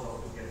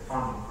proposal to get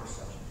funding for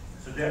such.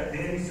 So there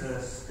is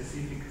a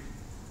specific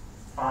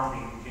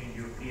funding within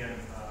European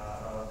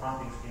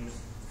funding schemes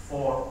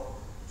for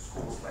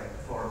schools, like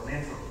for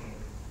networking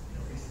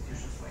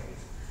institutions like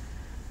this.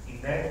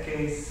 In that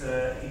case,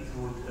 it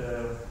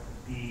would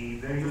be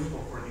very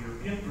useful for the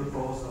European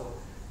proposal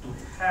to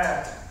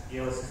have the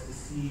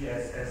LSSTC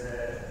as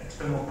an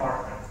external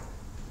partner,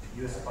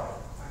 US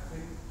partner. I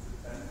think the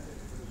benefit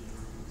for the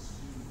European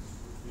students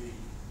would be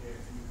if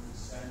you could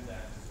send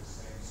that to the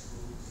same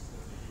schools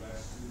that the US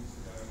students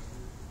are going to.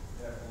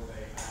 Therefore,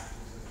 they act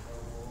as a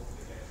cohort,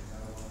 they get to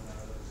know one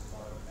another, there's a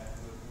lot of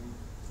networking,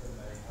 then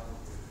they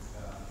help with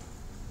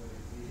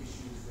the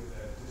issues with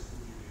a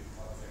distributed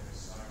project of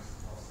science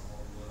across the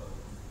whole world.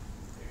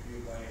 If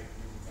you like,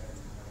 you can get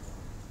to know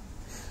one.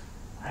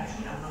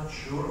 Actually, I'm not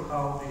sure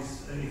how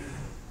this, if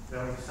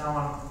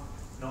someone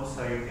knows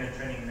how European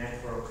training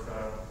network,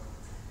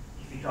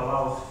 if it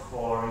allows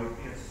for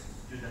European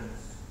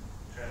students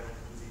traveling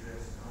to the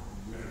US.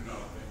 I don't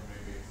know,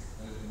 maybe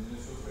an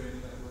initial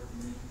training network,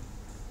 you mean?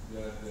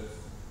 Yeah, that's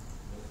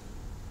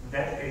in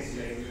that case,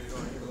 yeah. We have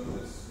on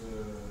this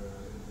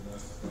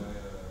international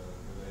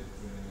related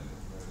training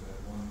network, where that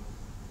one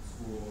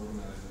school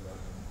organized that.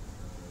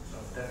 So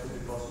that would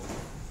be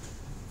possible.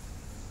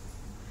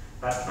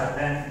 But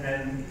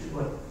then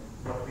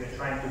what we are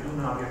trying to do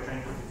now, we are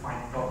trying to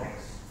define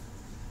topics.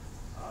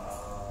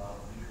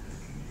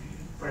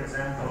 For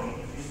example,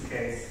 in this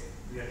case,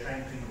 we are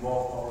trying to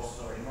involve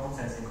also remote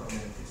sensing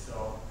community.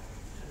 So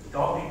a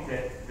topic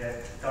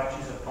that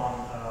touches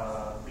upon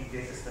big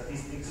data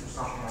statistics or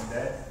something like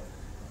that,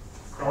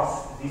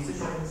 cross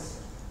disciplines.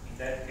 In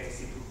that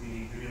case, it would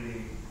be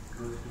really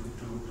good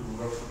to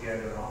work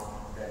together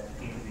on that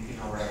within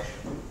our action.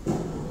 I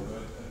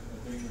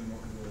think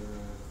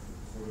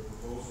for the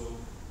proposal,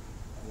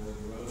 the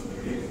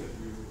relevant is that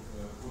you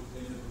put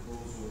in the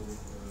proposal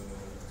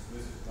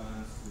explicit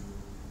plans to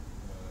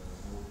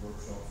hold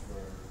workshops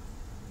where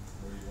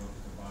you want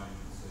to combine,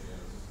 say,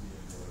 LSST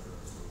and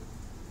whatever. So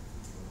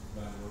you want to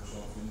plan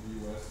workshops in the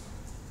US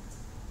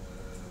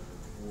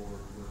or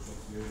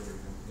workshops here where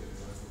you want to get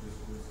US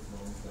participants, as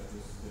long as that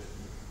is put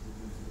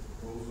into the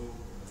proposal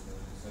and then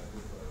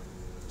accepted by the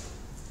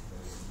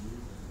EU,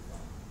 then you're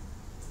fine.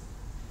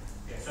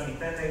 Yeah, so in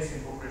 10 days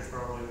in Bucharest,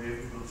 probably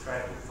we will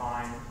try to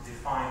define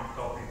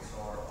topics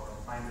or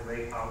find a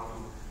way how to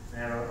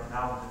narrow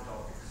down the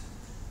topics.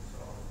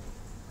 So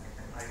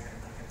I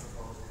can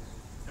propose this.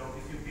 There will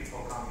be few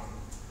people coming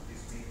to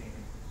this meeting,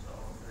 so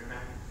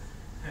remember,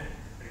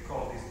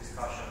 recall this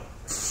discussion.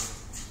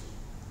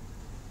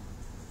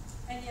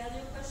 Any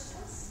other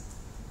questions?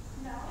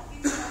 No?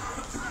 You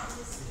have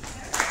the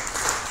speaker.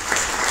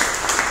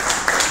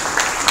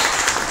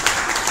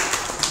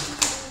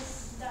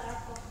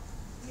 Darko,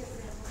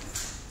 Jevremovic.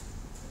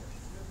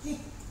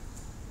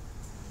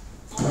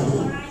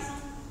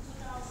 Horizon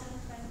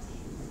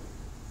 2020.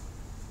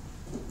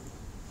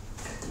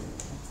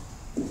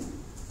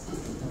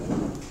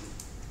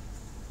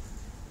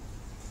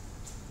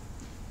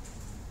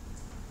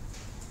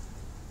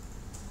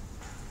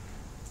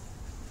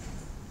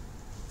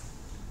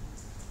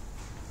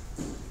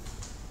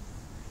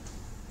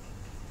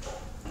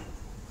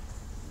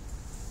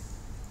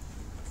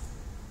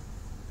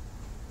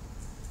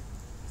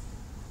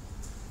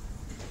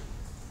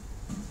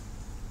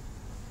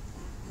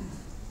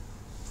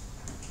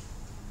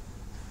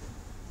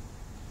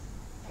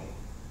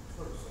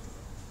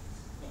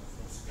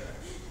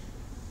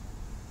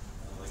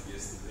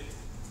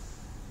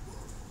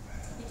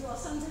 It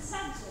was on the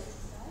subject,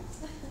 right?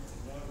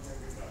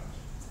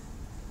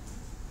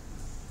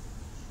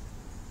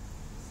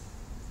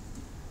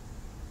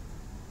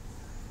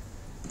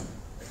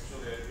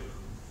 Actually, I could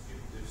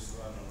keep this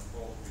one on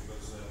hold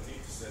because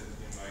Nick said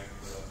he might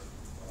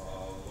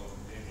log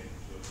in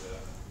into the,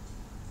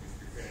 if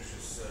he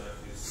finishes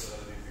his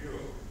review.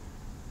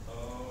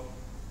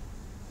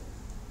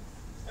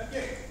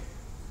 Okay.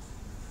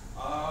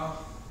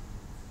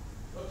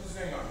 What is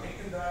going on? Nick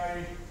and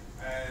I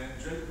and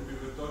Angeli, we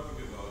were talking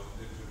about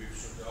that we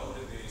should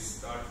already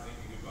start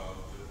thinking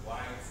about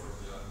applying for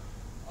the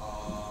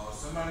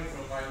some money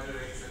from either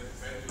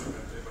H2020 or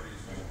whatever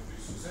is going to be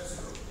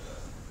successful.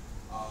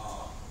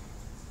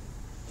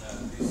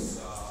 This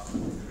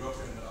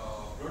European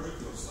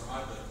project or some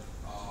other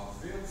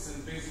fields,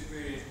 and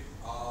basically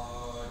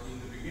in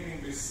the beginning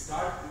we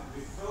thought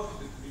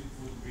that it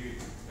would be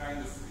kind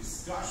of a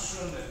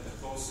discussion and the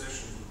whole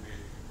session would be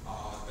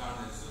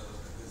done as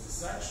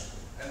such,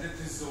 and that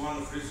is one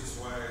of the reasons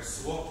why I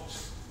swapped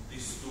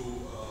these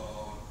two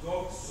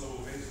talks. So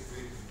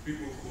basically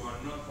people who are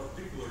not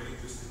particularly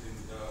interested in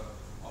the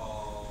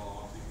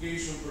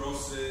application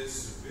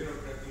process,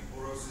 bureaucratic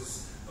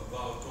process,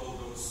 about all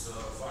those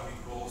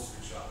funding goals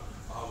which are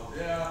out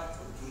there,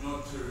 do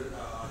not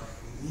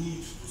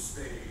need to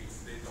stay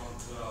if they don't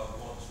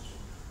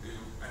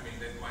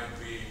that might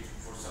be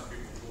for some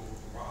people who,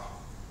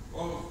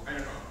 well, I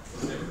don't know,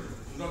 whatever,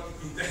 not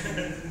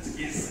intended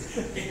is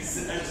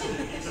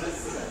actually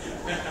interesting.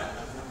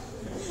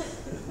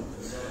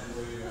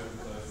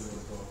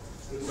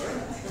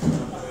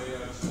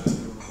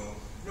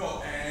 No,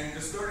 and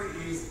the story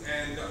is,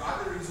 and the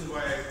other reason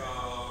why I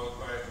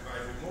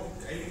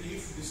removed,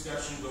 if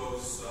discussion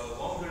goes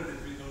longer,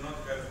 that we do not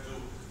have to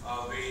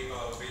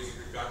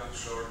basically cut it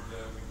short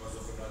because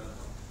of another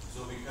one. So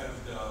we have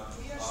the.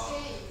 We are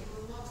staying,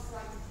 we will not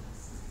frighten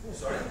us.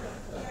 Sorry? We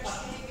are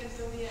staying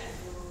until the end.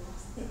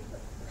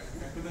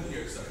 I couldn't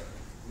hear, sorry.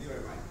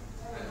 Never mind.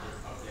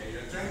 Okay,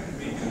 you're trying to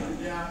make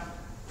it. Yeah.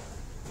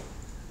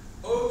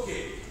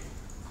 Okay.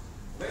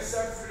 Let's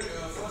start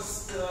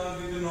first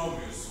with an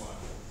obvious one.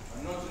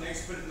 I'm not an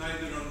expert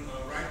neither on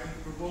writing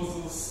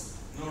proposals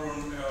nor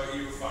on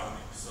EU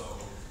funding. So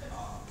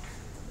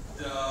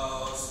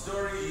the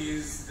story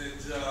is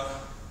that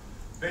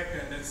back,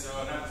 and that's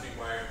another thing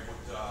why I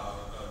put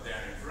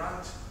Dan in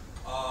front.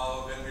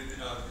 When we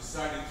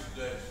decided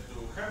to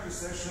have this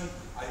session,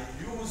 I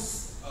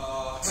used an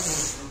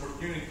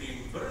opportunity in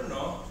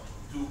Brno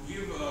to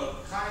give a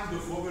kind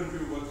of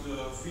overview what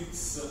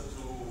fits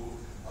to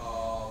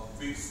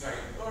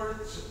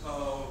BigSkyEarth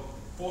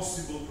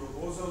possible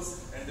proposals,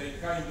 and I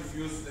kind of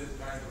used that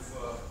kind of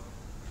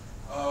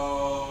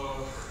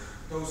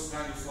those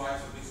kind of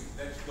slides of this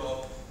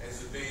desktop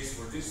as a base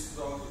for this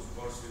talk, of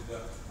course, with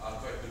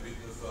quite a bit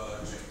of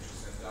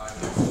changes, and I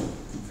was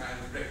kind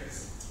of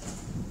practicing.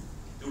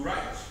 To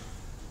write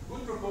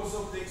good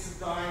proposal takes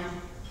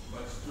time,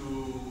 but to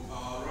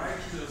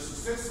write a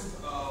successful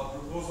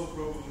proposal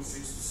probably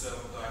 6 to 7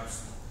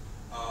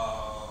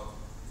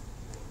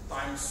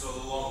 times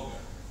longer.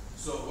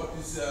 So what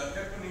is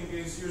happening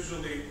is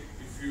usually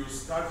if you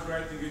start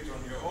writing it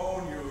on your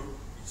own, you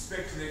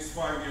expect the next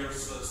 5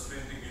 years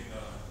spending in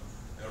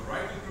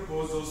writing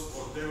proposals,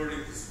 whatever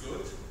it is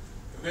good,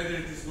 whether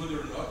it is good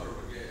or not, or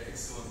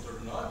excellent or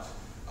not.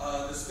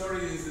 The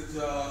story is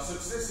that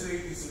success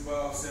rate is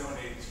about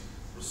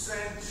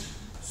 7–8%,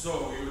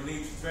 so you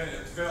need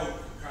 12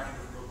 kind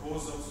of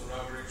proposals on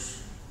average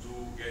to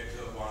get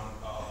one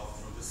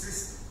through the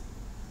system.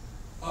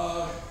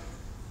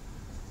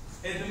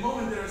 At the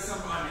moment there are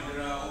some,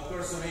 there are of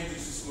course some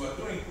agencies who are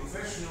doing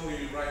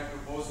professionally write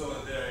proposal,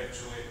 and they're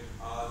actually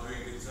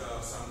doing it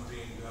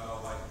something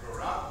like pro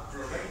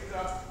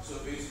rata, so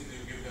basically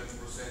you give them a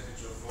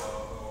percentage of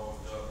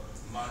the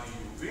money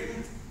you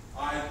win.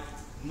 I'm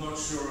not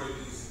sure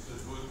it is a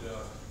good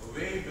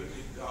way, but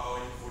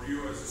for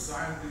you as a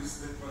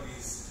scientist, that one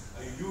is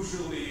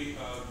usually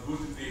a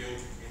good deal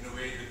in a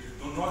way that you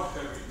do not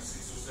have 6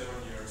 or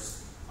 7 years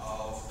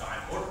of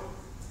time, or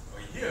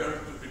a year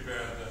to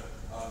prepare the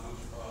good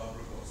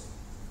proposal.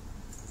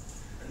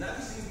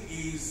 Another thing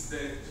is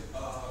that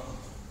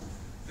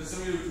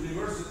some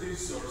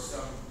universities or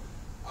some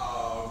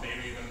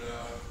maybe even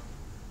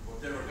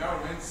whatever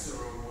governments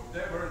or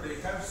whatever, they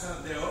have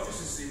their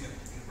offices in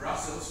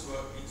Brussels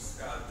where it's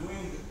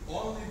doing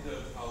only the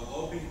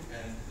lobbying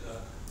and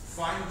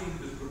finding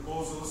the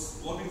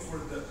proposals, lobbying for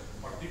the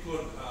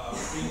particular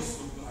things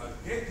to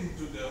get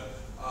into the,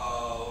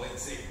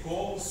 let's say,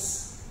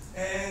 calls,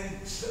 and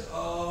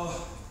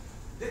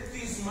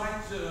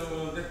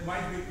that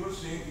might be a good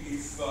thing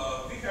if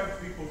we have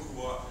people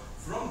who are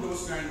from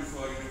those kind of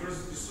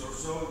universities or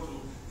so, to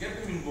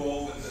get them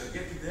involved and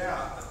get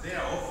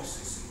their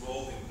offices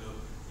involved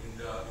in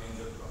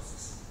the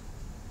process.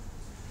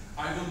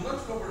 I will not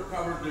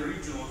cover the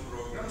regional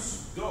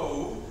programs,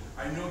 though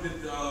I know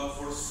that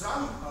for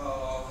some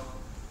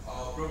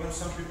programs,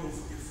 some people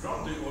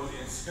from the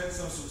audience had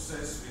some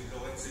success with the,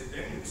 let's say,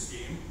 Danube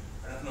scheme.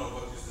 I don't know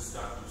what is the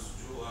status.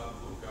 Jula,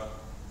 Luca,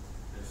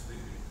 they're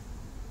sleeping.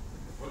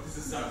 What is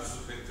the status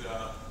of that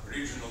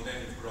regional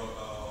Danube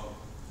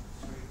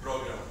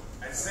program?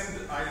 I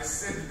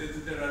said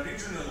that there are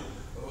regional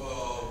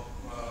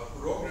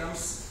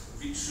programs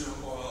which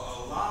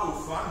allow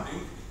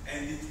funding,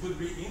 and it could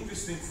be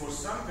interesting for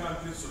some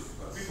countries,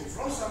 or people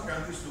from some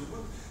countries, to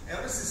put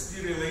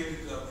LSST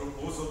related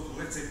proposal to,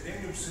 let's say,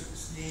 Danube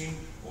scheme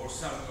or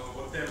some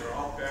whatever,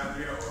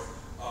 Alpandria or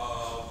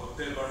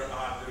whatever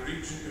are the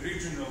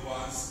regional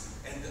ones.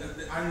 And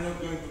I'm not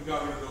going to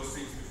cover those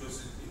things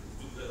because it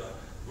would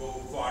go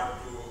far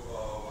too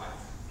wide.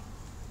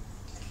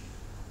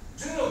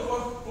 General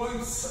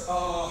points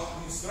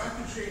in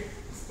strategy,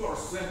 of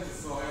course,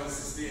 strength of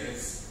LSST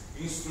as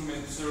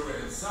instrument, survey,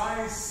 and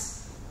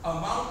size,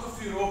 amount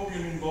of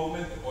European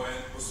involvement and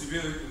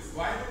possibility of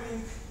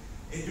widening,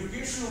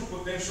 educational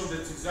potential.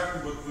 That's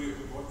exactly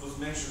what was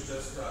mentioned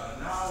just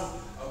now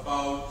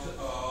about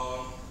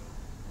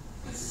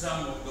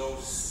some of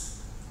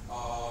those,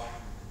 how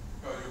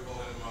you call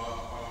them,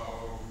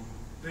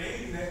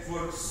 training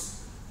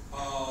networks,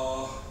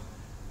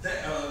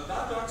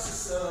 data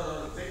access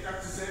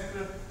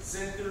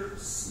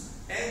centers,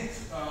 and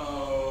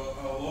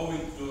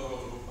allowing to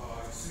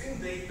swing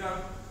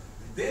data.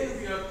 Then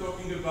we are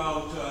talking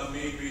about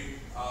maybe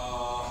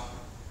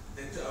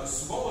that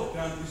smaller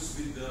countries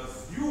with a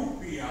few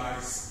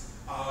PIs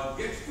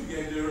get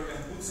together and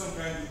put some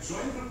kind of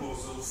joint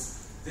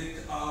proposals that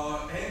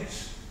and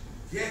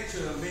get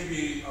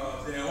maybe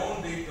their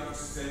own data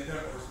access center,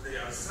 or they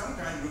are some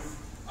kind of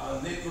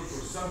network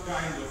or some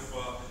kind of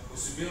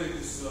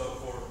possibilities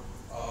for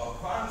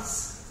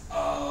funds,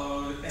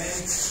 and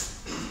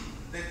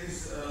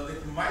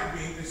that might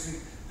be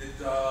interesting. That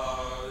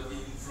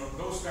from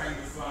those kind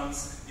of funds,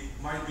 it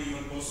might be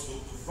even possible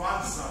to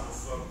fund some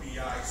of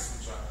PIs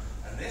which are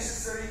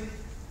necessary.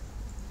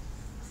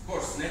 Of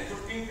course,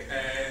 networking,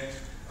 and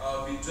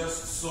we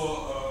just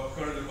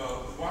heard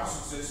about one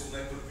successful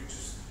network which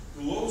is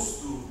close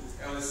to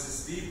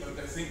LSST,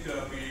 but I think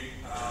we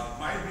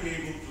might be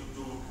able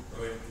to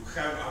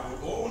have our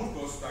own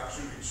cost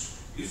action, which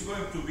is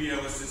going to be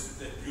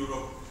LSST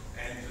Europe,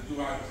 and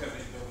do I have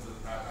it on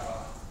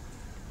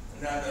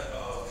another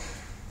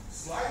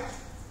slide?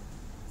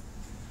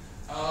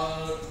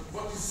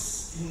 What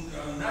is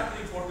another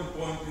important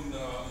point in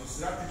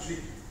strategy,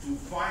 to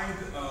find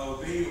a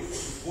way of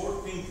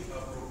supporting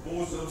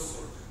proposals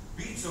or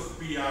bits of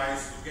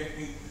PIs to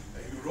getting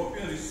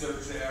European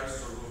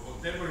researchers or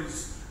whatever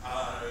is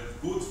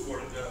good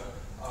for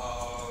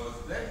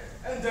that,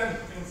 and then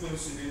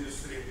influencing the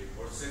industry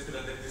or sector.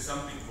 That is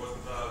something what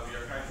we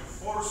are kind of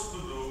forced to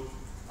do,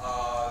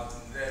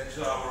 that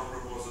our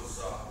proposals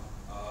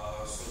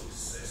are so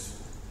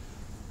successful.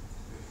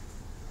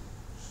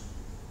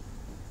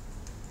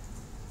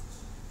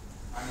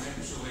 I'm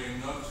actually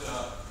not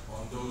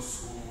on those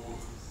who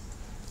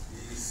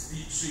is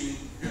teaching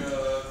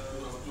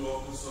to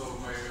open, so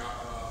my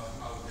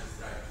mouth gets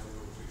dry.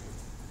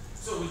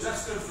 So we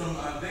just heard from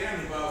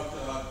Dejan about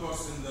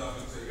cost in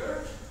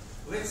BigSkyEarth.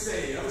 Let's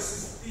say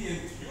LSST in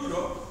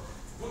Europe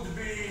would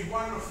be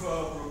one of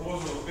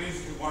proposals,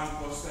 basically one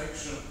cost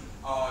action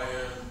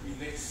in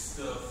next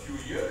few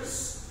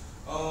years.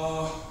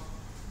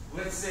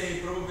 Let's say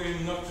probably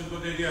not a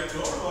good idea at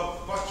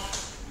all, but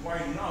why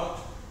not?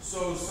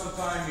 So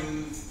sometime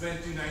in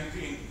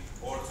 2019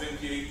 or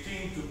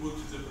 2018 to put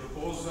the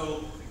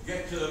proposal,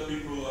 get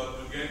people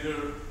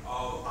together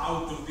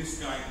out of this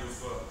kind of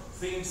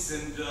things,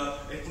 and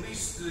at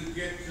least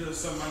get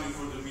some money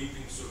for the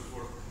meetings or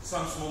for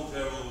some small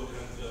travel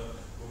and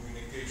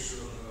communication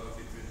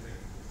between them.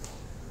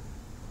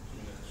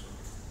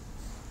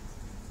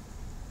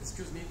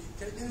 Excuse me,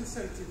 can you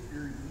say a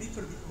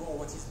little bit more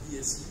what is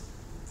BSE?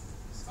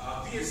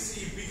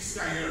 BSE,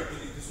 BigSkyEarth,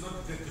 it is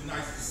not that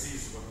nice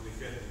disease what we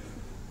had.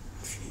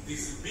 It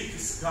is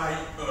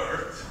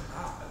BigSkyEarth.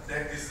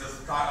 That is the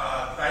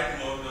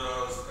title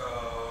of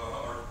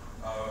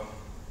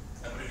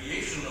the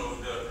abbreviation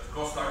of the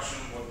cost action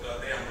what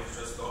Dejan was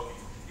just talking.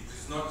 It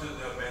is not the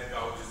mad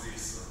cow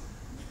disease.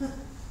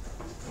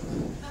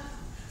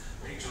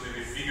 Actually,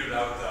 we figured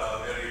out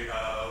very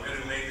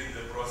late in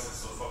the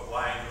process of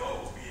applying.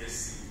 Oh,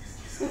 BSE,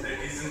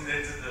 isn't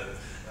that the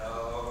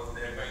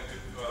they're going to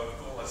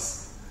call us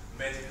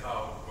mad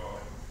cow,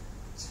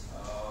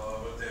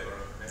 whatever,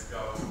 mad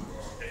cow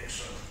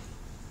action.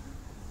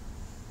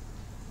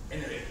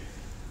 Anyway,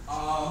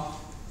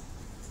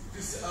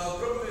 this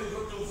probably a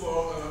good tool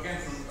for, again,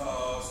 from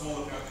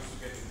smaller countries to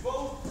get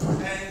involved.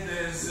 And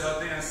as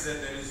Dejan said,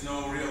 there is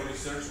no real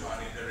research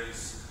money. There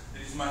is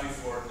money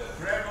for the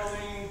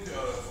traveling,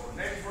 for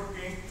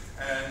networking,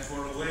 and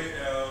for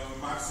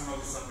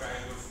maximally some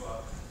kind of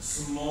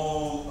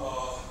small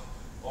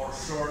or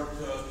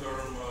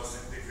short-term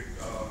scientific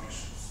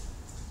missions.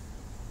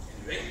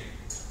 Anyway,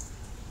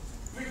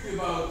 quickly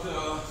about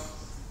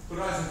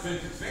Horizon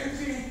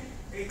 2020,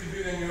 €80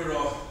 billion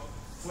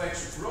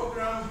flagship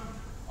program.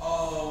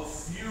 A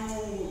few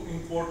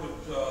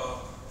important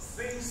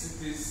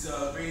things. It is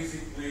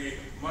basically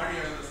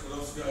Maria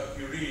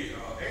Skłodowska-Curie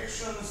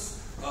actions,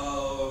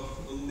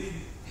 lead,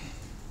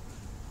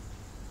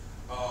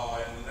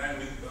 and then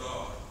with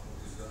what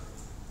is that?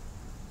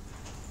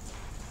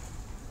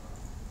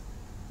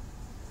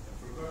 I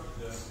forgot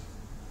the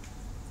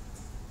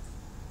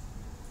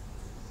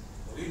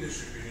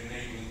leadership in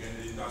enabling and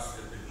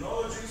industrial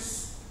technologies.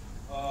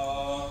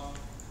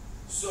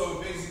 So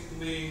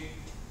basically,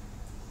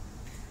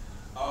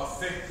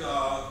 affect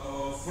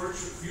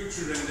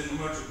future and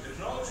emerging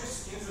technologies,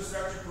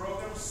 infrastructure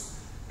programs,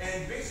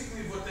 and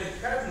basically what they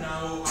have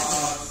now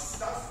are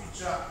stuff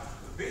which are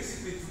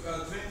basically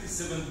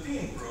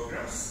 2017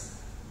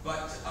 programs,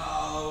 but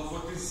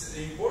what is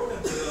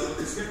important, what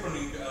is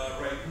happening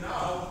right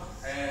now,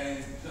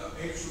 and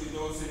actually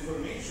those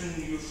information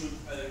you should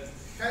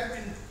have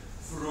in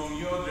from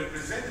your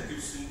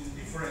representatives in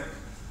different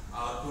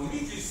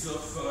committees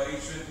of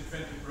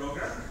H2020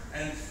 program,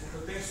 and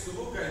thanks to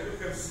Luca, I do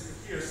have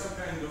here some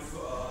kind of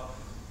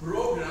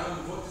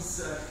program, what is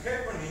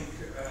happening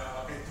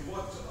at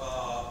what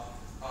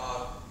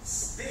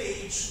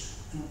stage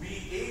to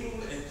be able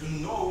and to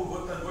know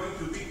what are going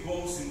to be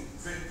goals in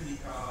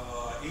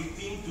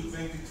 2018 to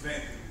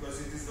 2020,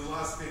 because it is the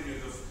last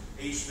period of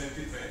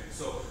H2020.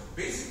 So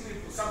basically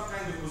some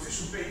kind of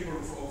position paper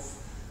of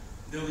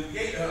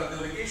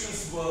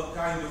delegations were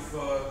kind of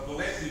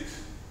collected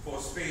for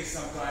space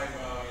sometime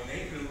in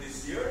April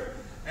this year,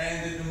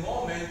 and at the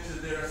moment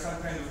there are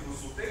some kind of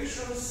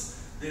consultations.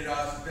 There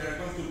are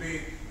going to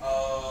be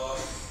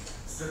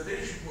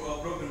strategic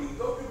programming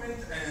document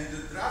and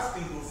the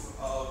drafting of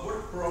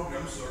work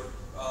programs or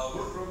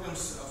work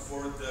programs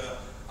for the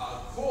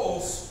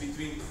calls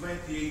between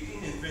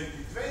 2018 and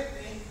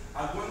 2020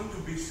 are going to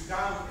be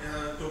done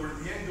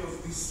toward the end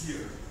of this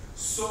year.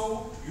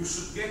 So you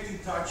should get in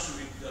touch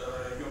with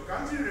your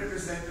country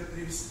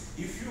representatives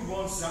if you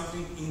want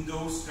something in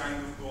those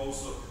kind of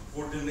calls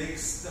for the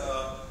next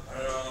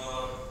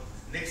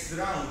next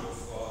round of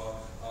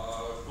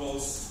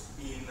calls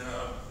in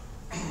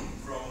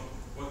from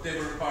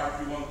whatever part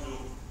you want to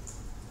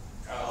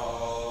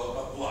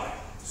apply.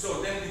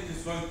 So then it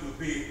is going to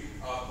be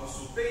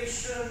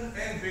consultation,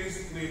 and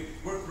basically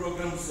work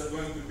programs are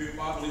going to be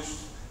published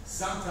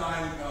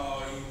sometime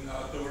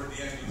toward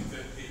the end of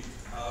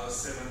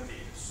 2017.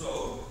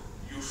 So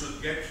you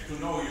should get to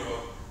know your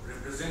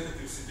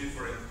representatives in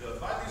different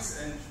bodies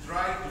and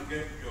try to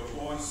get your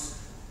voice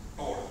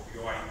or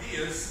your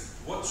ideas,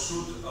 what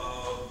should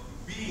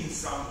be in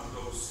some of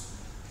those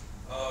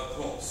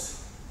calls.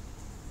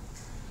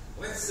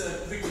 Let's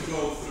quickly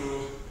go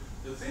through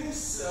the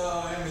things.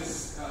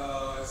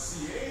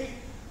 MSCA,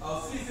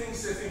 three things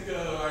I think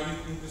are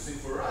interesting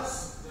for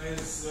us.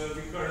 As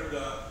we heard,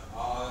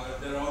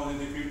 there are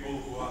already people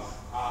who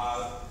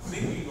are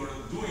thinking or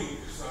doing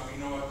some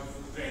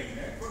innovative training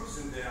networks,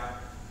 and they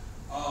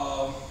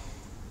are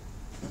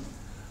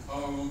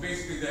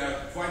basically they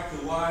are quite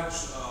a large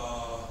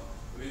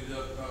with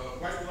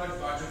quite a large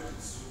budget.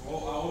 It's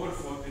over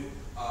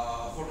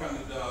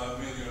 400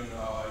 million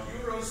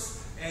euros.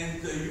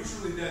 And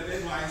usually the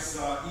deadlines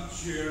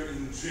each year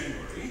in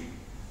January.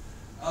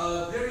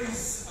 There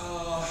is a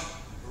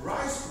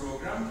RISE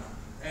program,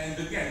 and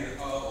again,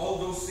 all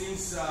those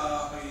things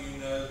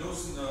in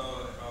those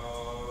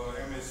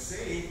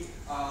MSA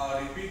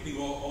are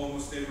repeating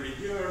almost every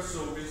year.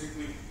 So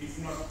basically, if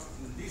not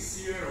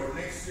this year or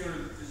next year,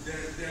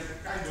 they're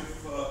kind of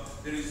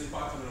there is a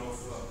pattern of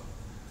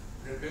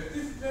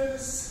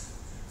repetitiveness.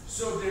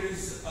 So there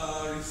is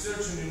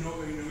research and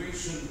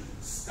innovation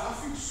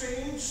staff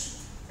exchange,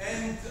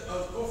 and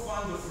a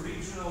co-fund of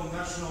regional,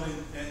 national,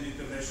 and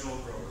international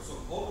programs. So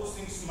all those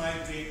things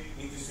might be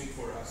interesting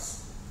for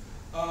us.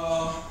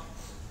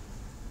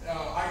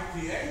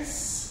 ITS,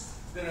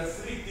 there are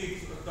three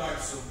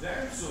types of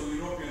them. So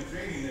European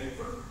Training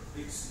Network,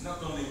 it's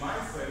not only my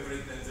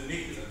favorite, and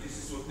this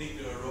is what Nick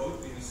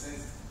wrote in a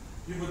sense.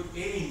 He would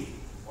aim,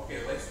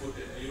 okay, let's put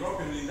it,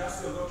 European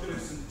industrial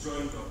doctorates and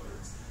joint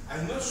doctorates.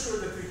 I'm not sure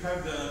that we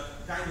have the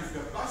kind of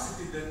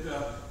capacity that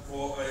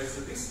as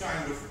this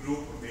kind of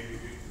group, maybe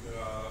we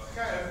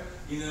have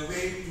in a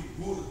way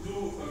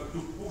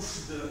to push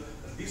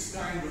this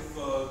kind of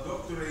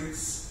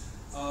doctorates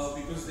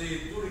because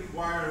they do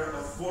require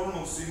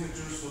formal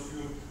signatures of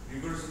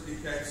university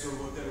heads or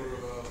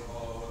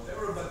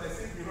whatever. But I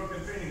think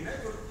European Training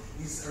Network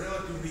is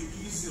relatively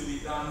easily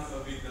done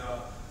with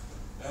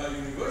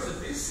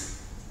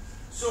universities.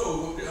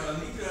 So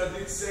Nick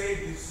did say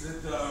this,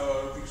 that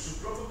we should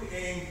probably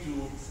aim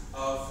to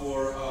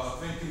for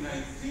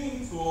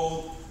 2019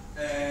 goal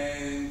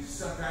and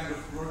some kind of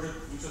project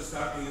which are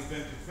starting in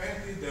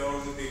 2020. There are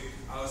already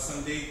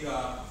some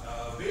data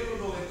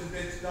available at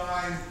that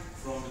time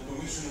from the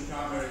Commission,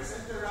 Camera,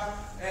 etc.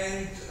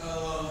 And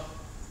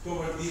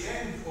toward the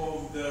end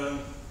of the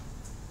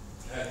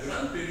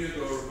grant period,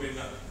 or when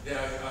they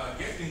are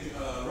getting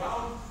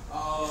around,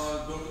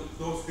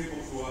 those people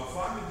who are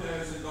funded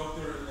as a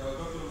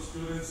doctoral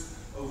students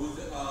would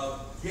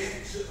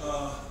get,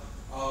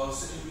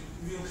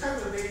 we'll have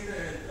the data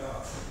and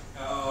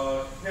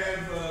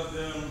have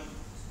the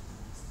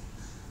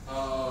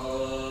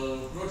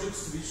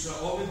projects which are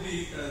already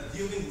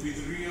dealing with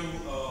real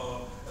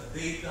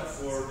data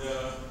for the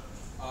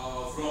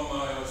from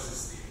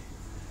LSST.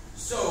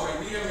 So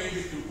idea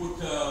maybe to put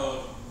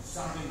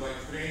something like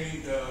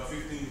training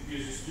 15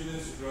 PhD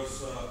students across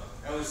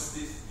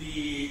LSST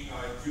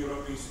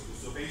Europe Institute.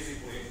 So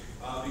basically,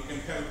 we can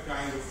have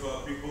kind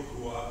of people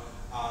who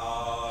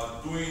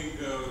are doing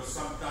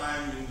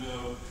sometime in the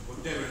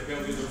whatever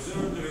Belgrade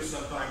Observatory,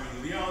 sometime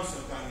in Lyon,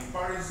 sometime in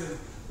Paris, and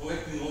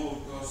collecting all of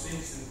those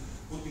things and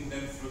putting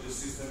them through the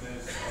system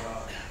as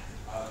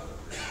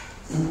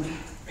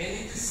and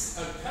it is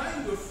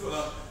kind of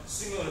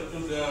similar to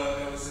the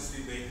LSST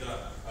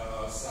data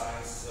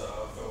science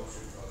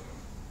fellowship program.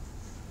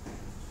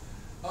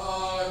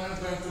 I'm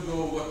not going to go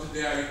what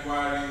they are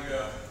requiring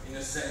in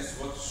a sense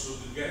what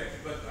should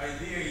get, but the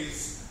idea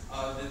is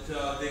that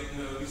they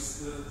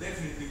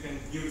definitely can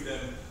give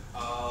them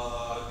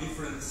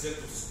different set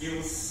of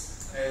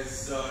skills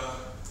as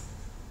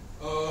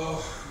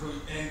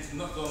and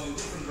not only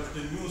different, but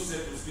the new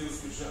set of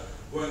skills which are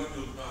going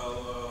to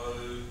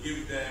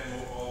give them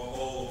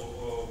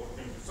all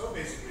working. So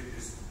basically it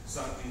is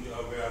something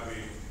where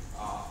we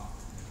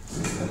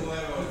system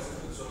level,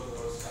 etc. So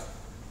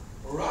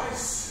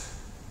RISE,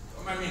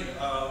 I mean,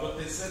 what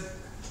they said,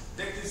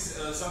 that is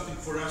something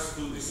for us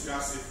to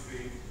discuss if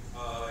we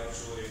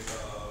actually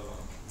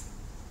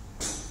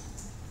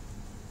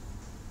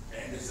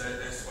and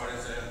as far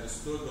as I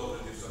understood,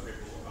 already some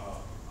people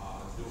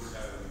do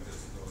have an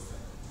interest in those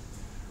things.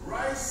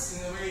 RISE,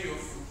 in a way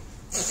of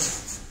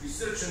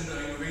research and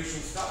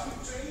innovation staff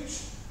will change.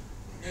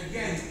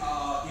 Again,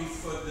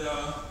 if the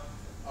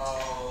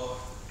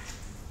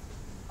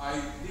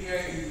idea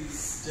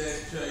is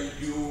that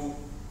you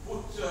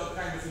put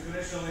kind of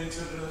international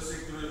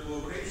intersectoral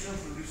collaboration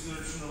for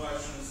research,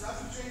 innovation, and staff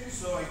changes.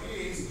 So idea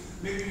is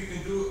maybe we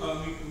can do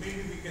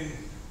maybe we can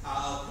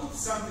put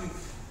something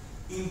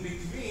in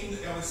between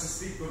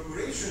LSST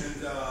Corporation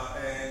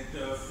and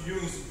few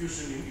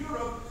institutions in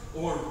Europe,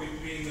 or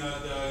between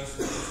the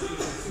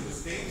institutions in the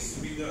States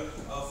with the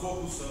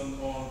focus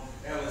on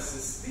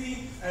LSST,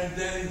 and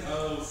then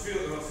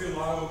fill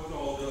out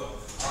all the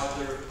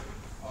other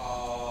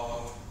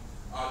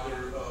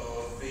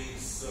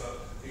things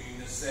in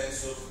the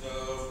sense of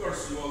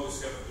course you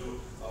always have to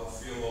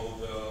fill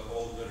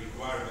all the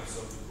requirements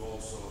of the goal,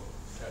 so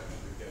have to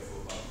be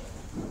careful about that.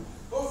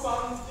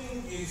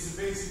 Co-funding is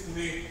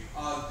basically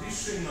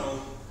additional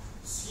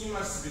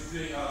schemas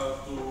between,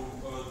 to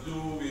do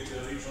with the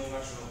regional,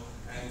 national,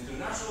 and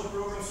international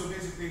programs. So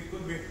basically, it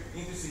could be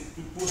interesting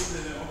to put,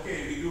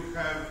 okay, we do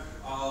have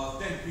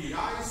 10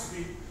 PIs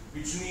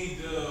which need,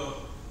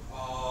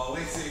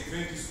 let's say,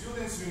 20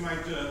 students. We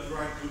might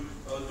try to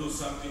do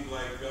something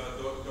like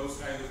those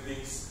kind of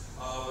things.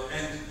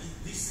 And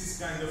this is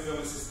kind of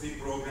LSST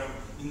program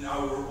in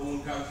our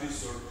own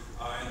countries, or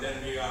and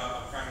then we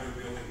are kind of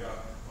building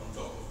up on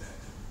top of that.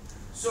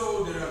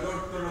 So there are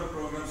doctoral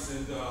programs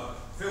and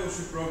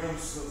fellowship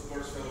programs. Of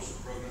course,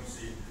 fellowship programs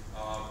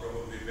are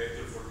probably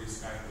better for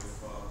this kind of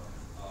work.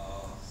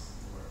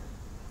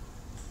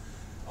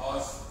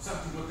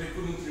 Something that I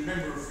couldn't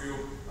remember a few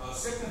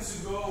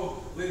seconds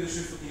ago: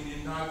 leadership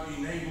in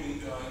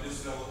enabling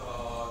industrial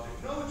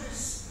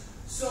technologies.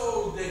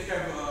 So they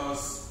have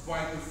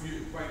quite a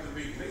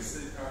big list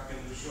that I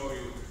can show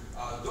you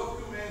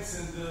documents,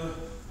 and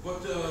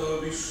what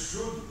we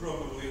should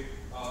probably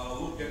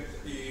look at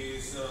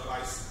is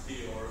ICT,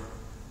 or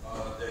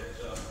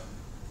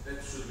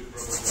that should be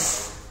probably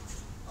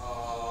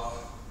our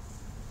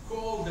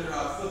call. There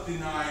are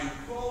 39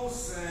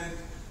 calls, and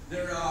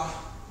there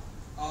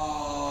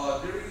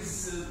is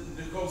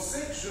the call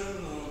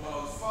section,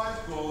 about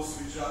 5 calls,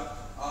 which are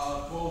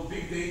called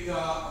Big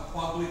Data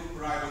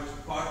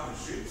Public-Private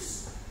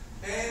Partnerships,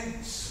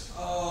 and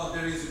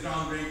there is a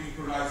groundbreaking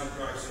Horizon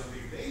Crisis on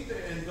Big Data,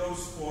 and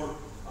those 5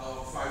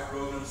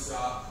 programs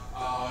are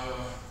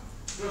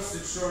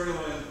cross-sectorial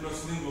and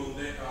cross-lingual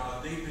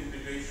data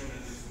integration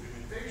and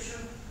implementation,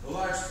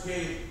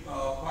 large-scale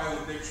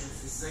pilot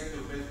actions in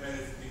sector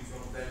benefiting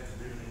from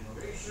data-driven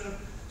innovation.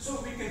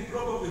 So we can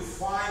probably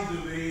find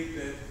a way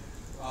that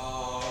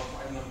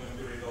I'm not going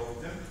to read all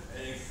of them,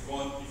 and if you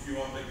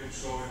want, I can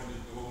show them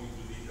and go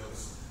into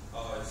details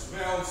as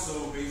well.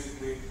 So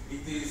basically,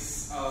 it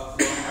is from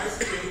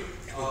ICT,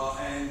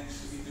 and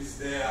it is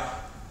there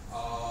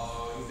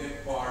in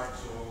that part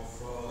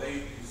of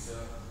lake is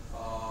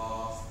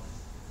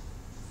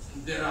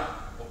there are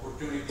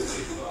opportunities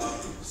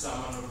if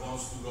someone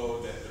wants to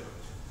go that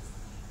route.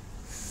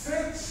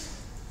 FET,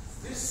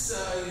 this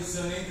is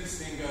an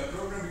interesting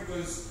program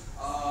because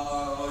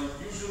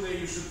usually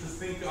you should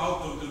think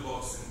out of the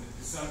box, and it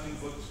is something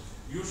that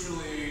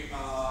usually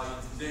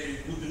they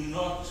would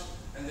not,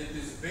 and it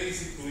is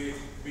basically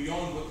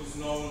beyond what is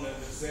known and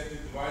accepted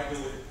widely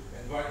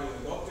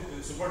adopted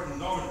and supported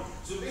knowledge.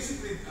 So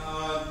basically,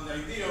 the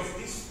idea of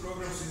these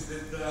programs is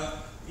that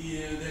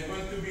they're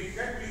going to be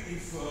happy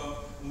if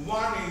 1 in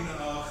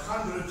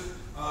 100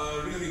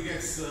 really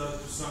gets to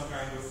some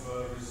kind of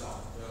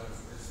result,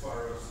 as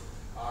far as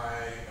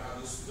I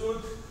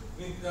understood.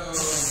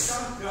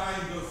 Some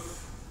kind of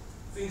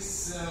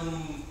things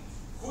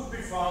could be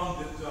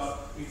found that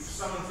if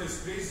someone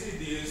has crazy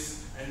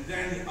ideas and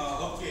then,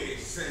 okay,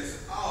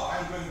 says, oh,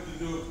 I'm going to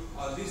do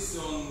this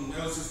on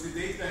LSST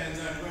data, and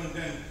I'm going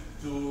then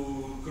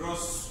to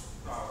cross,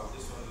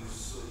 this one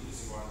is an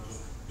easy one, to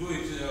do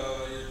it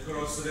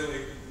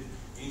cross-relate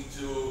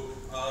into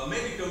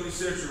medical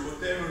research or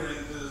whatever,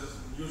 and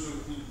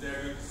usually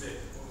they're going to say,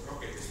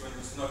 okay, this one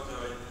is not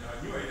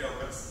a new idea,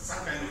 but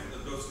some kind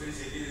of those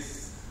crazy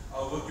ideas,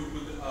 what you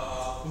could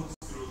put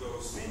through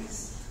those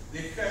things.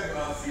 They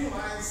have 3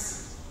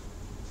 lines.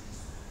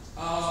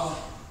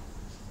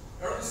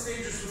 Early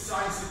stages of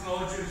science,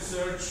 technology,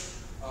 research,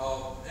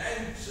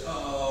 and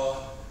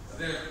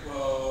their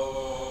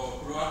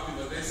proactive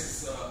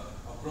analysis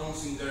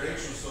promising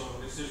directions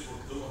of research for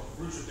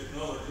future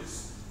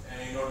technologies, and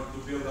in order to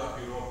build up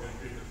European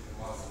critical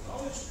mass of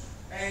knowledge,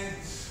 and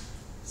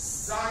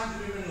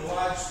science-driven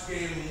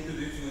large-scale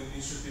interdisciplinary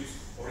initiatives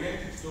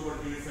oriented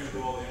toward unified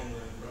goal and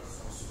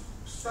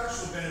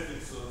substantial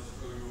benefits of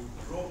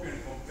European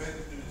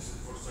competitiveness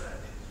for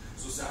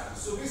society.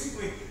 So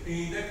basically,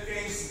 in that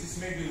case, this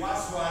may be the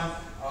last one,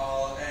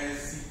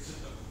 as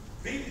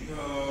it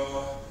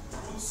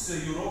puts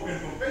European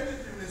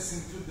competitiveness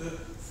into the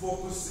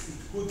focus. It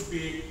could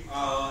be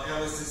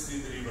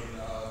LSST-driven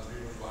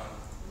one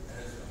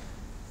as well.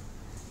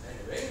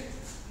 Anyway,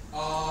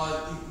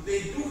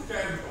 they do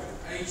have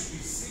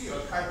HPC, or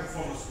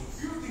high-performance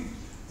computing,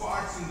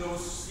 parts in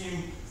those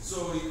schemes.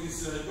 So it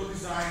is a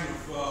co-design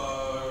of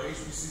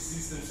HPC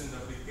systems and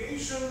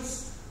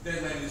applications.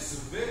 deadline is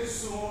very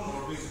soon,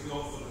 or basically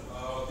often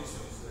this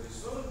one is very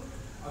soon.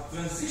 A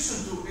transition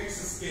to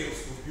exascale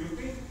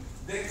computing,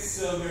 that's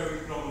where we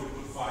probably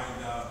could find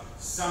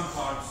some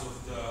parts of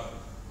the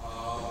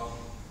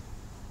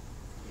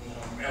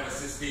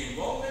LSST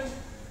involvement,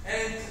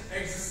 and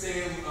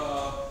exascale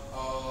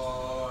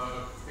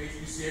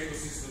HPC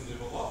ecosystem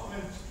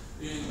development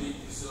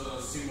is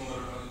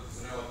similar, it's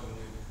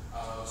relatively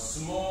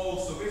small.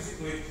 So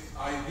basically,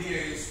 idea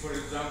is, for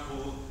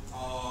example,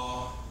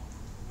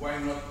 why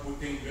not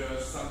putting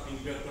something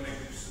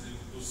connected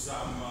to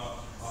some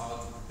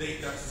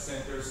data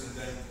centers and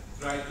then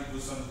try to do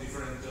some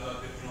different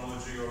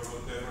technology or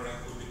whatever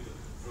and put it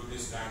through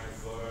this kind of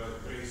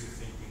crazy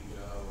thinking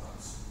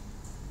once.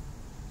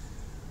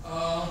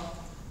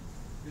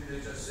 Did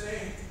I just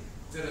say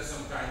there are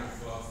some kind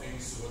of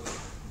things what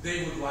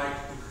they would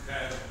like to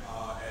have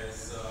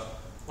as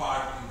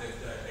part in that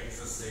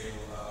exascale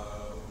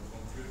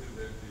computer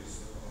that is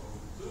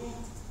too.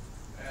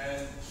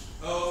 And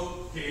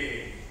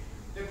okay,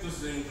 that was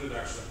the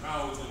introduction.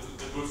 Now the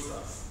good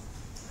stuff.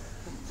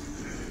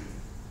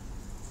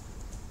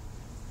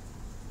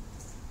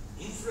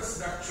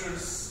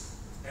 Infrastructures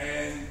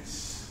and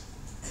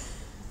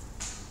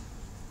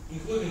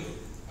including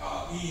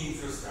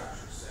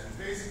e-infrastructures, and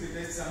basically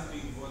that's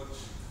something what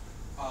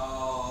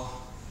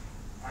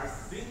I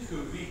think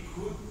we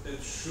could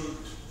and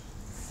should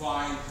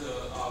find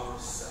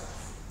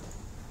ourselves.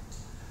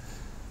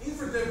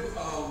 InfraDev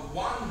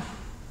 1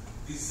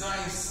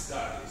 design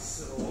study.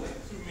 So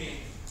let me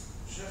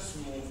just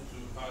move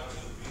to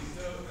other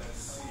window and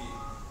see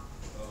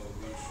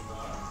which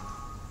one.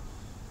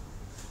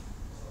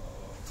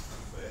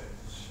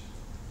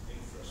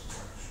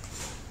 Infrastructure.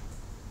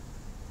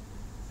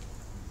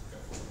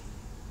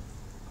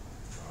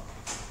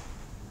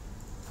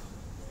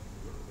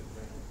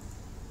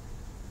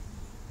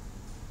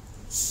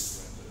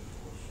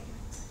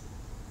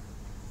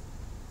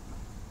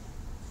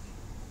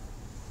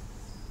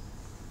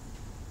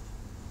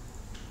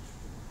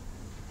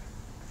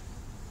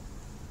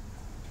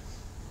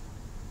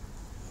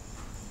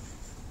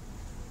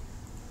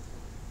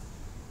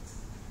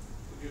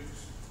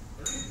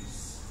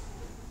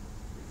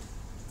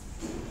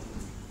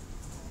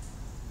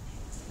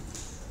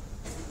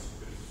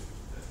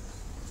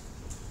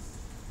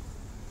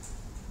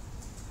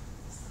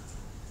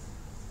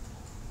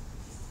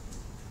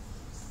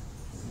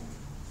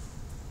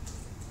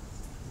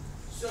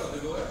 So,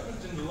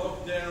 development and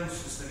long-term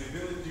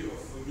sustainability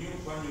of new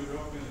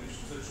pan-European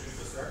research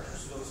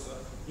infrastructures, those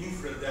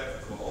InfraDev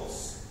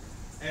calls.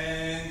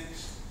 And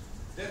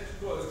that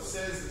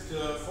says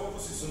that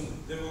focuses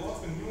on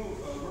developing new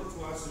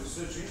world-class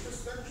research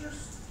infrastructures.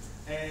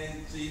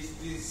 And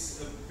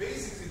this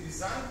basically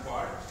design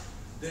part,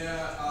 they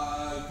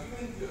are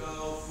giving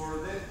for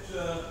that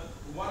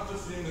 1 to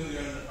 3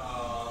 million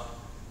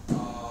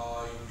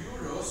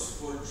euros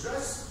for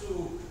just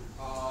to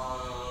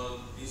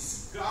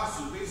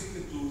discuss, or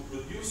basically to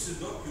produce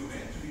a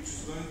document which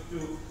is going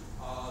to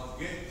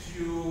get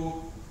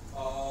you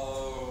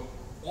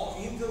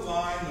in the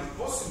line, or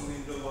possibly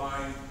in the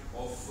line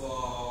of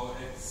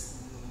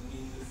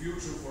in the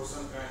future for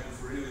some kind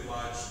of really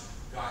large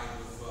kind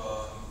of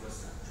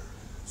infrastructure.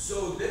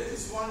 So that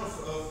is one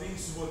of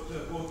things what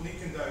both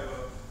Nick and I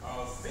were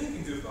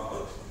thinking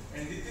about,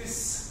 and it is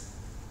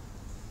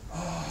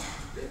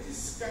that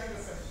is kind of,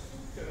 I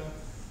think,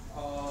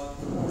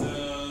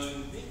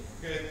 Nick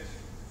had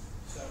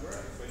somewhere,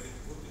 if I did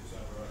put it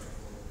somewhere,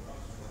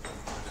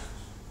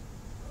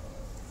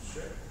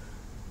 check.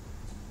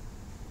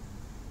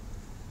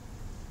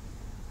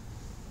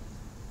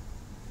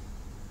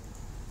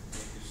 It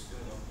is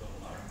still not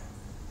online.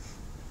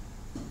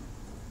 No.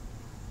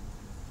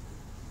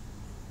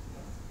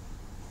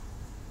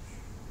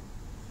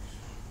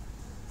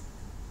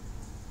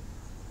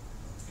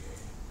 Okay.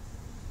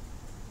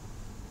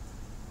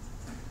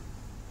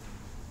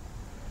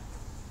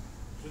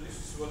 So this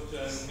is what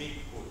Nick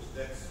put.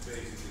 That's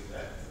basically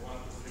that. 1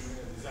 to 3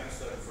 million design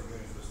study for new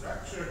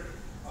infrastructure.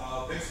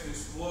 Best to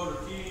explore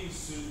key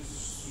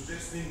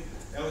suggesting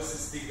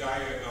LSST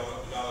Gaia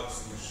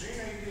Galaxy machine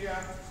idea.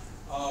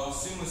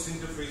 Seamless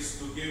interface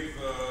to give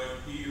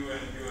EU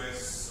and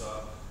US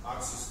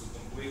access to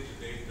complete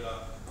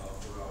data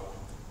for our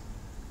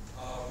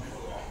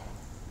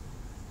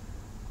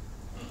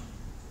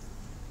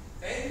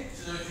and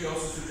he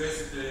also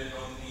suggested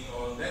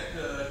on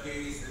that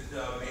case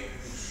that maybe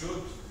we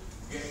should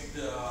get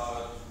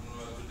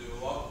to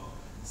develop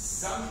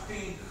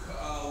something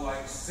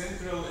like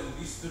Central and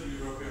Eastern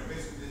European,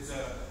 basically it's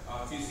a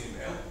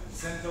FISML,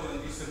 Central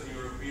and Eastern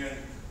European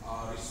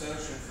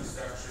research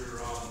infrastructure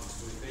around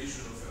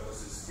exploitation of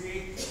LSST,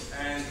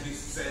 and he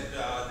said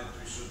that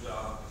we should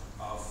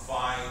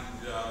find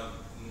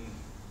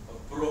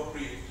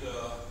appropriate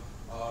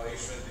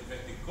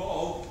H2020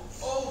 call,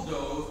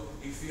 although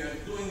if we are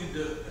doing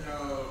the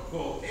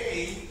call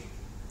A,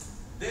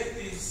 that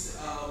is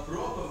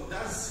problem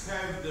does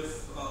have the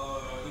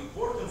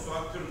important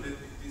factor that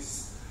it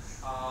is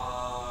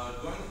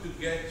going to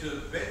get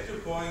better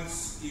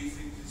points if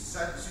it is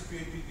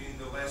situated in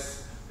the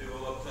less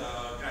developed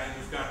kind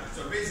of country.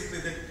 So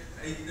basically,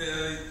 it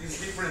is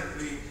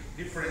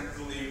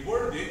differently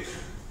worded.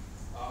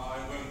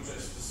 I'm going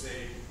just to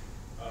say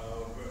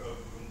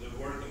the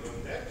wording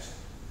on that.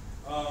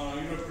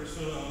 Europe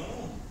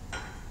personnel.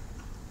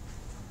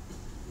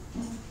 A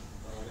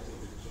little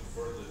bit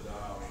further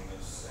down in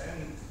the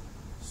sand.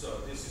 So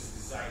this is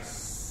design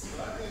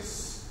studies.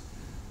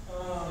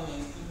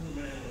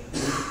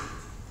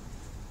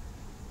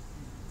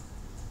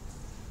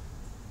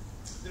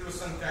 There was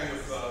some kind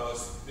of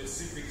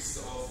specifics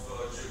of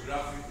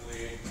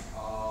geographically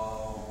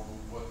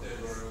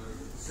whatever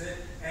say,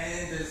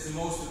 and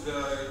most of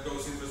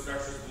those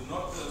infrastructures do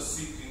not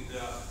sit in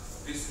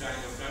this kind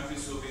of country.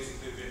 So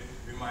basically,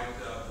 we might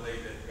play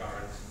that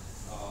card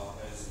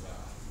as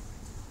well.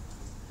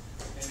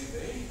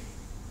 Anyway.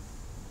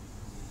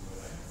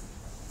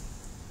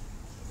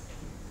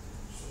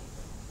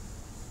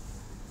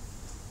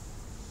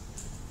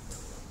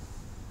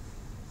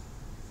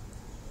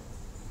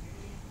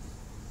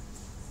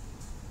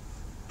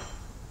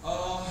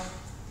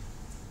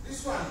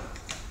 This one,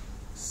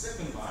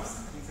 second one,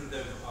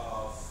 Infradev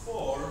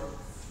 4,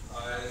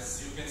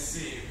 as you can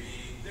see, we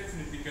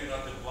definitely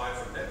cannot apply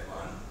for that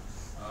one.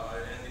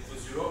 And it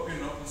was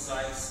European Open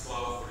Science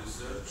Cloud for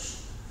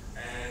Research.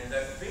 And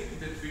I think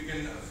that we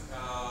can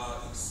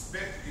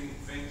expect in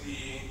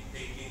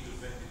 2018 to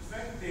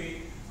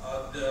 2020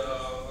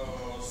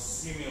 the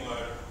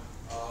similar,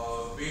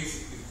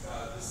 basically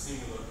the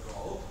similar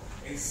goal.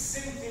 And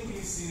same thing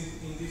is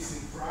in this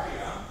in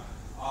Praia.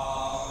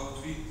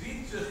 We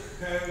did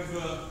have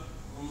a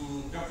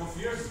couple of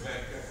years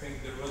back, I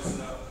think there was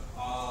a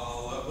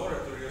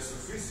laboratory of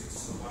physics.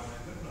 So I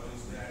don't know,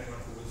 is there anyone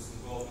who was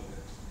involved in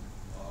that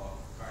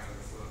kind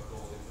of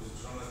goal? It was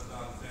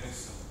Jonathan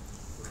Tennyson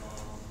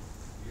from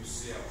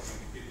UCL, I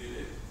think he did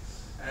it.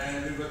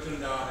 And we got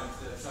turned down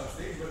at some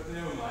stage, but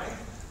never mind.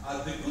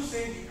 The good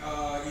thing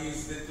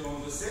is that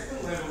on the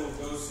second level of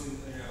those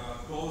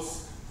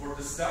calls for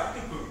the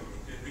starting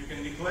community, we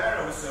can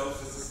declare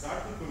ourselves as a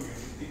starting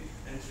community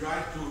and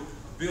try to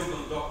build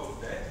on top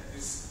of that.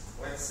 This,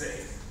 let's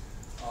say,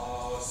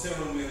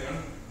 several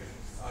million.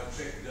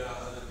 Check the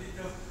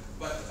detail.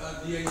 But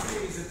the idea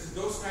is that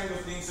those kind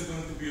of things are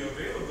going to be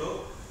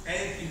available,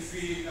 and if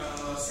we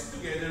sit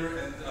together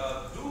and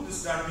do the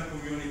starting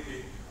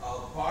community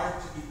part,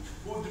 it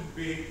could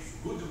be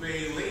a good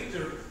way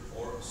later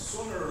or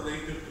sooner or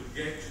later to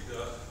get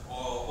the,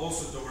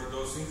 also toward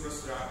those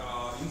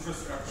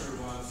infrastructure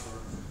ones or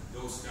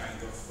those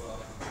kind of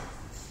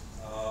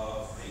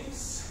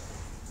things.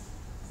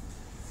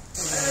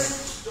 And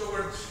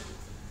toward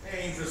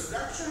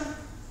infrastructure,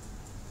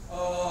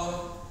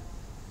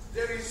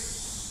 there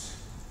is,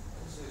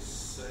 as I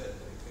said,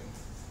 I can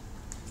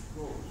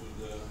go to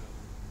the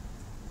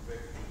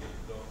back to the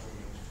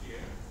document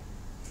here.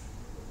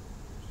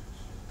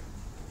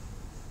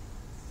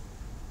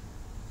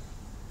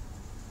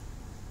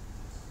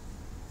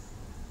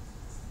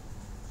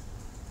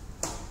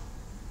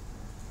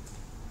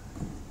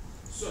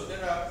 So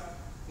there are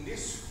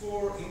these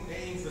four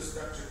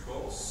infrastructure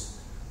goals.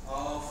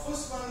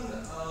 First one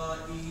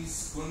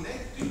is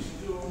connected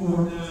to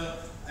the,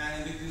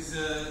 and it is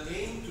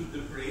aimed to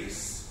the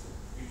BRACE,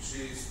 which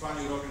is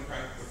Pan-European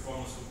High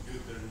Performance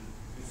Computer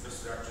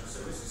Infrastructure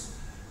Services.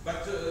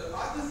 But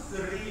other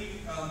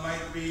three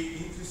might be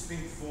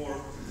interesting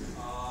for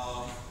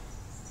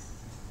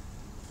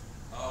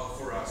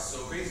us.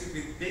 So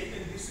basically, they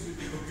can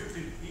distribute the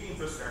computing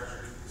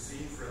infrastructure, it's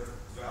Infra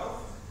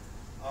 12.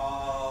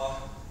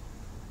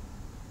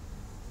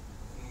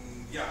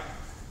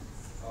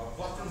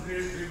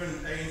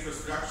 Platform-driven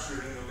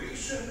infrastructure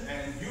innovation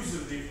and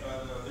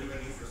user-driven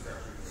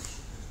infrastructure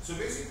innovation. So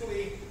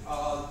basically,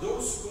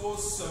 those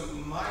goals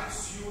might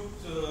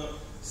suit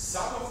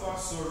some of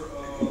us or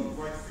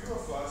quite few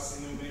of us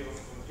in a way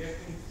of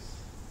getting,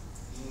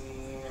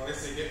 let's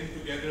say, getting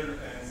together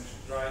and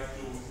try to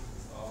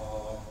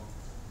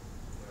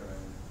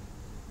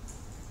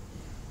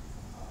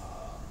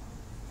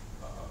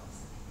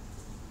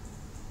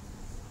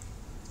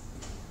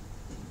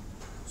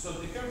so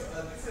they have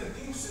different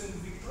things, and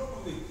we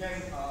probably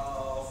can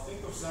think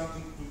of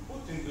something to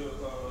put in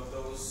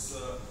those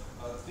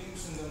things,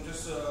 and I'm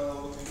just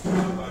looking for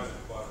the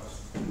budget part,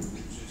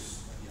 which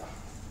is,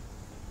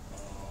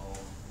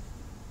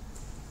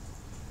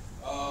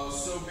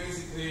 so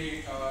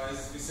basically,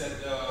 as we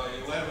said,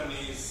 11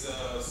 is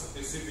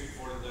specific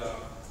for the,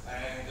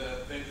 and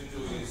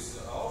 22 is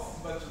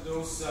off, but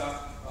those,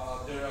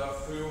 there are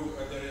few,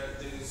 there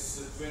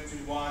is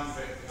 21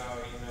 back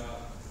in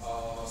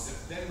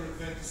September,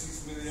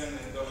 26 million,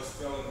 and those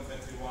fell in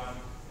 21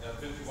 in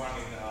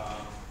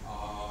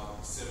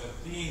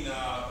 17,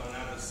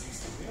 another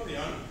 60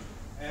 million.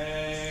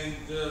 And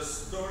the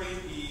story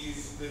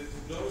is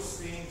that those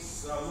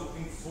things are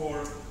looking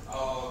for,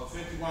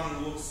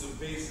 21 looks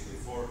basically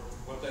for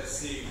what I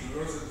see,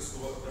 universal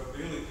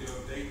discoverability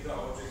of data,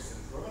 objects,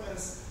 and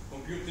provenance,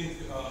 computing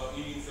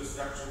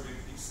infrastructure with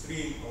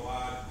extreme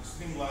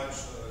large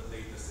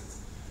data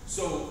sets.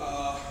 So,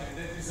 and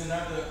that is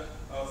another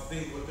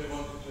thing what I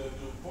wanted to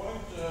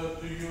point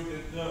to you,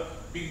 that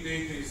big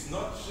data is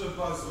not a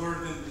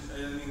buzzword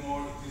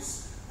anymore. It is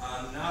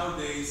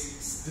nowadays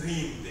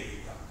extreme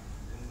data.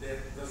 And that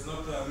does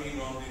not mean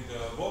only the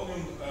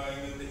volume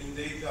in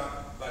data,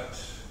 but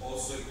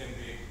also it can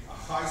be a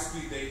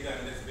high-speed data,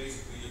 and that's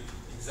basically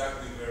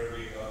exactly where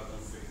we do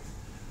fit.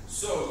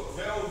 So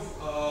 12,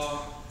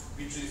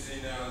 which is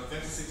in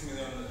 26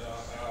 million in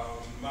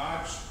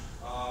March,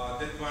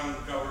 that one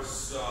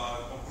covers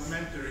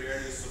complementary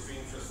areas of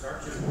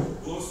infrastructure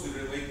closely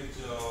related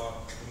to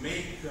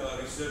make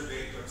research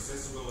data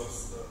accessible,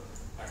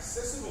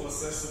 accessible,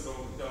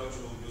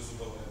 intelligible,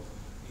 usable, and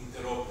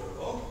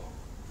interoperable.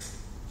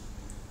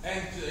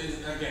 And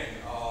again,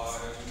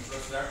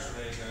 infrastructure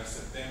in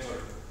September.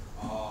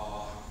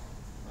 No,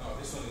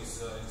 this one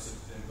is in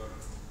September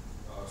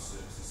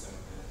 17.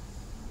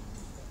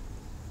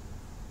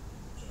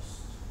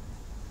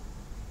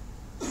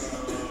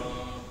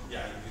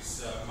 Yeah, it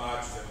is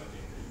March 17.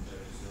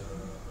 That is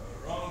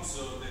wrong.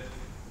 So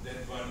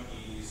that one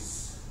is.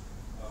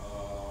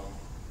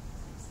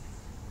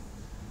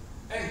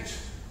 And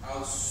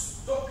I'll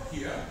stop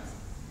here.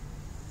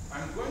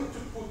 I'm going to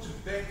put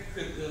back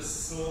the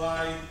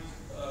slide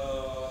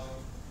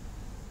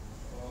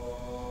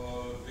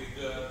with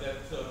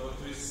that what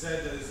we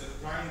said is a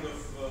kind of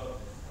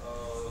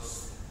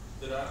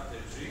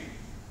strategy,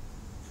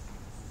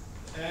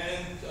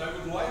 and I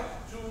would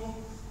like to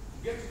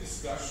get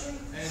discussion,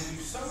 and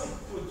if someone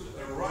could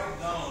write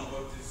down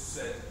what is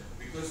said,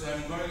 because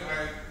I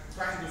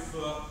kind of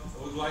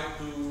would like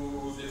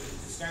to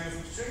this kind of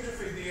exchange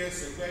of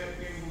ideas. I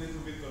gave a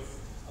little bit of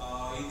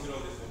intro,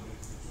 this will be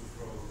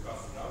probably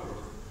half an hour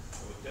or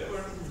whatever,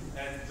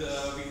 and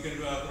we can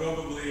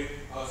probably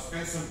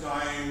spend some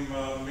time,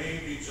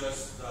 maybe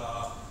just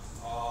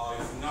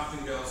if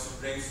nothing else,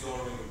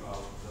 brainstorming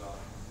about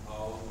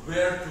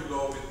where to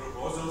go with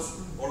proposals,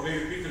 or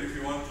maybe Peter, if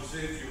you want to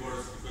say a few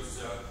words, because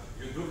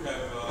you do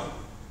have.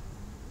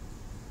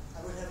 I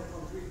would have a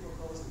concrete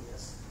proposal,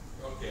 yes.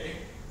 Okay.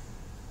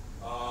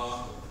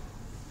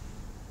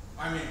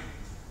 I mean,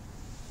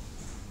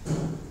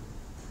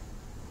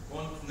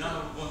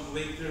 one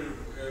later,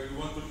 you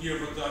want to hear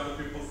what other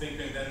people think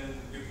and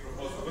then give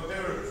proposals.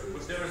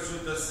 Whatever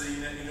suits us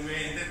in a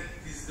way, and that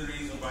is the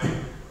reason why,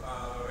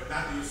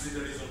 not you see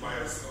the reason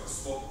why I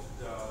swapped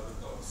the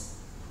talks.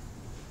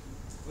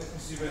 Let me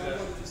see whether. I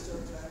don't want to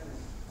disturb time.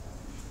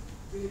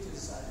 We need to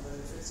decide whether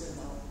it fits in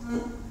now.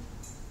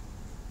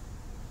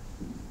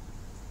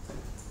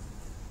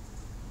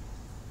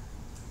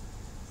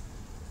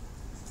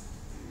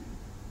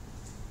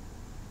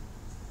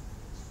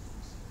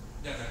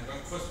 Yeah, I'm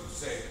going first to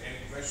say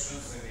any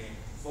questions, any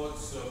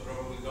thoughts.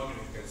 Probably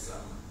Dominic has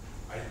some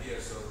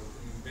ideas. So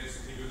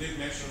basically, you did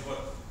mention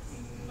what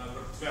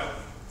number 12.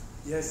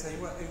 Yes, I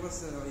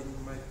was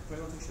in my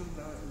presentation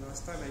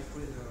last time. I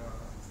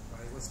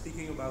was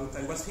thinking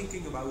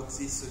about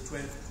this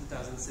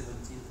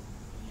 2017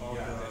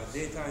 of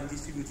data and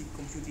distributed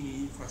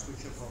computing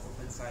infrastructure for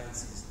open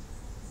sciences,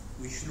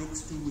 which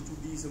looks to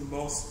be the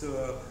most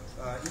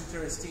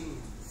interesting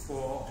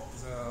for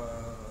the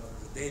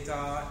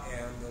data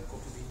and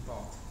computing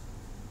part.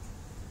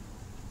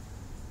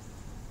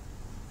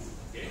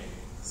 Okay.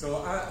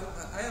 So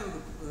I have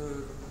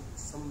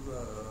some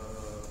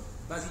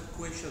basic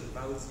question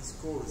about this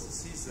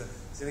course.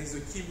 There is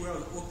a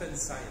keyword open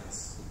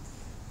science.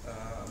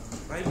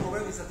 My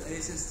problem is that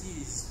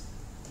LSST is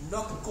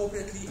not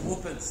completely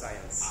open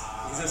science,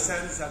 in the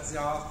sense that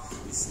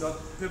it's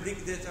not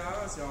public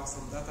data, there are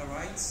some data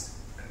rights.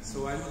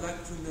 So I would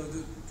like to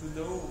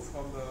know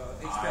from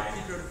expert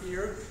people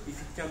here if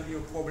it can be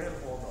a problem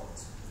or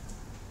not.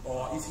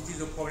 Or if it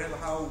is a problem,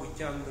 how we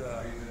can...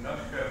 we do not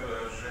have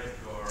a Jake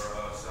or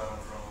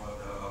someone from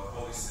the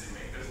policy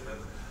makers, but...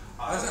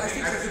 I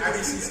think the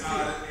policy is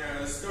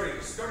clear. Story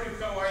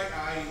how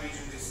I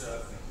imagine this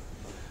thing.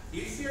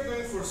 If you're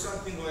going for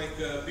something like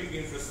big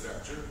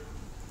infrastructure,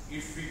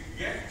 if we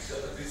get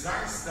a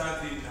design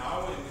study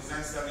now, and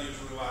design study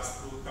usually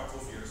lasts a couple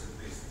of years at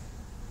least,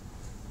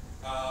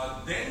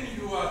 then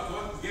you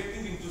are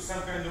getting into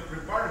some kind of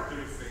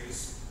preparatory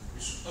phase,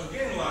 which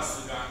again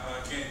lasts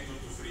again 2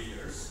 to 3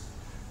 years,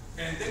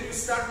 and then you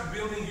start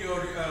building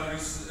your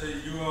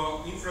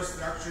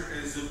infrastructure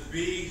as a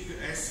big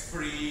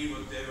S3,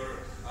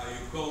 whatever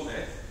you call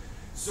that.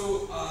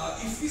 So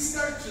if we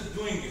start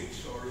doing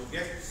it, or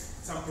get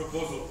some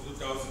proposal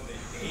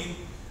 2018,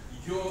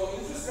 your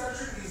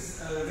infrastructure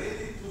is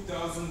ready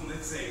 2000,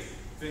 let's say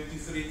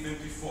 23,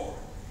 24.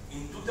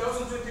 In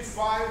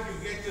 2025, you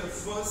get your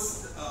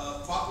first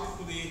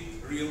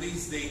publicly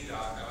released data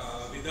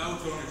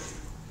without ownership,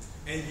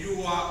 and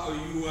you are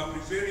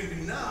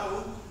preparing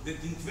now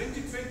that in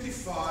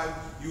 2025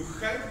 you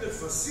have the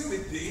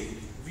facility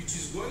which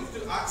is going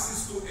to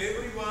access to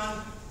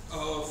everyone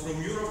from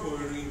Europe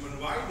or even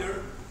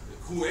wider,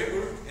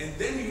 whoever, and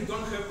then you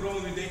don't have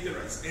problem with data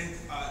rights. And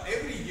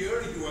every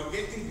year you are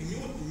getting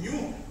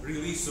new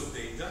release of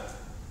data,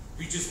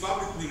 which is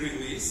publicly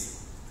released.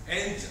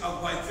 And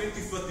by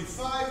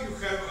 2035, you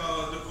have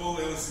the whole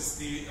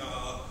LSST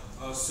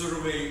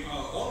survey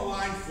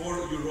online for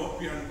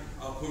European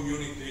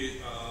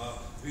community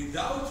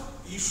without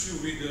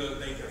issue with the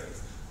data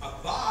rates.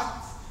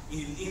 But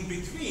in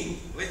between,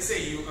 let's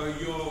say your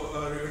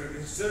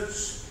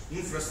research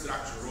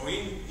infrastructure or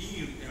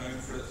EU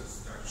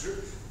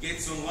infrastructure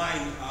gets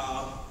online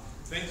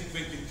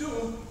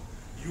 2022,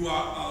 you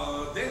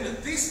are then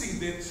testing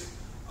that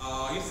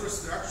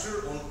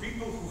infrastructure on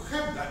people who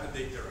have that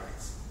data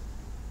rights.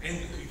 And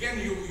again,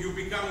 you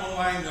become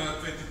online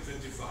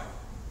 2025.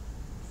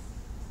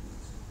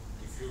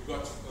 If you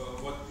got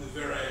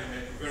where I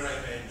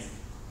mean.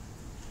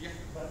 Yeah.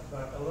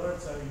 But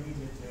alerts are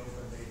immediately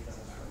open data.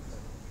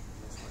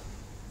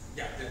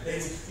 Yeah,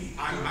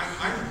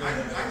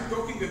 I'm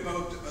talking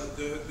about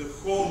the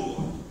whole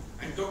lot.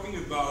 I'm talking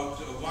about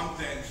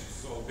 1/10,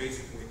 so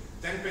basically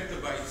 10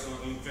 petabytes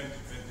in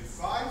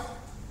 2025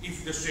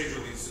 if the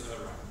schedule is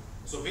right.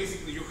 So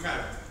basically you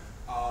have,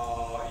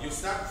 you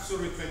start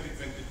survey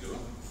 2022,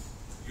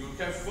 you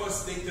have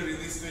first data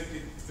release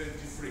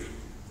 2023,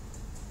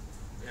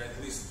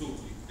 at least 2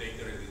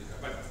 data release,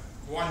 but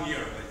 1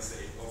 year, let's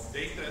say, of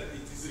data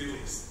it is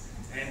released.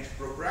 And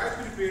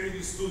proprietary period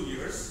is 2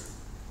 years.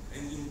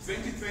 And in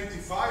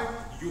 2025,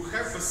 you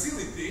have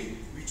facility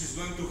which is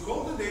going to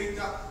hold the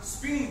data,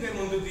 spinning them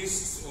on the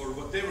disks or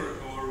whatever,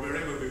 or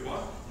wherever we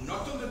want,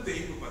 not on the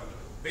tape, but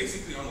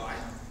basically online,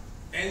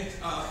 and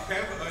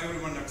have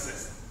everyone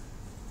access.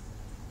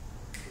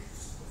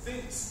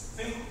 Think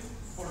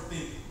for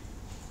thinking.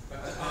 But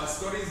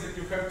story is that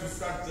you have to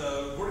start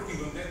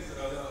working on that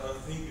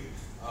thinking,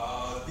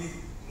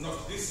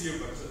 not this year,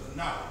 but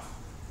now.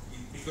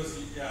 Because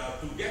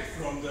to get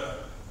from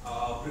the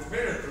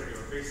preparatory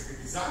or basically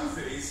design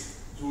phase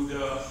to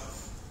the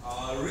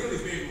really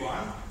big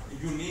one,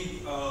 you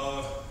need,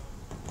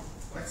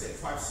 let's say,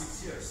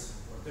 5-6 years,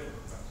 whatever.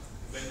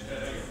 But I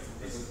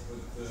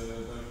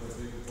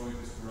think the point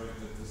is correct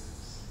that this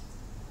is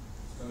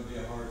going to be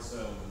a hard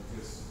sell,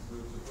 because to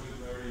put it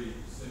very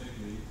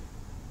cynically,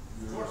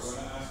 you're going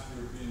to ask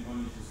European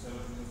money to set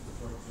up an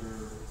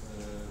infrastructure,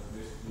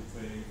 basically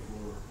paying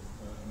for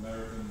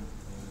American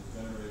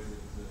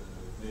generated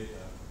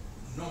data.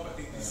 No, but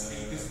it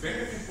is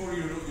benefit for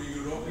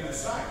European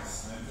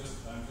science. I'm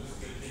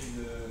just taking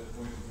the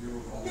point of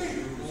view of all the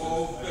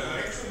Well,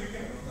 actually, you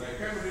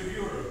can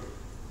review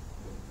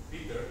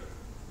Peter.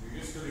 You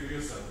used to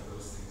review some of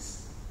those things.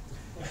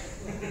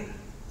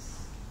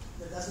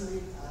 That doesn't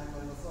mean I'm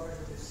an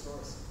authoritative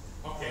source.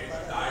 Okay,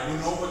 but you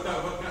know what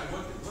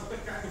the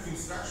kind of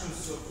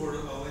instructions for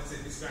let's say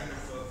this kind of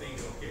thing?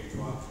 Okay,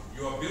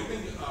 you are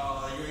building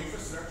your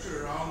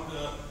infrastructure around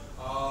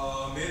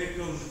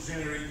American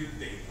generated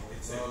data.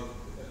 And so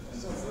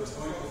the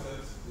point is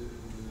that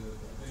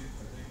I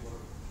think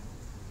what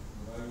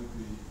I would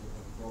be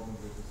a problem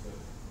with is that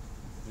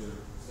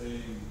they're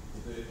saying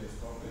the data is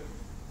public,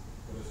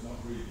 but it's not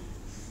really.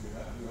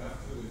 You have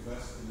to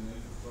invest in an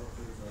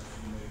infrastructure to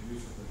actually make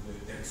use of the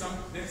data.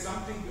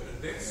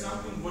 That's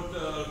something what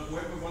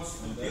whoever wants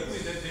to deal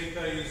with that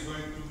data is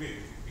going to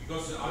be,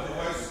 because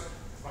otherwise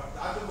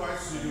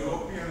the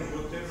European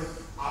whatever,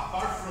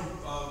 apart from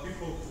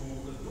people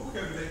who do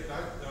have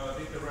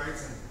data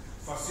rights and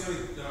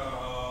facilitate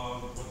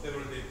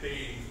whatever they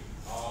pay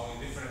in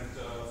different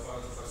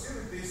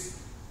facilities,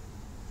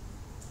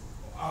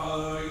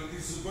 it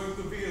is going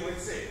to be,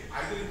 let's say,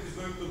 either it is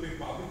going to be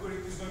public or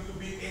it is going to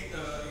be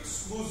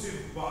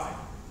exclusive by.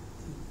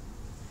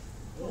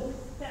 Well,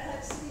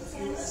 perhaps we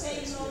can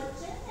say more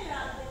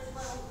general that,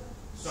 well,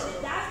 Sorry.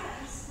 the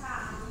data is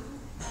coming.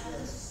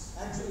 Yes,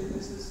 actually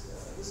this is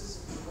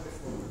a good way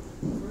forward.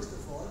 First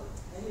of all,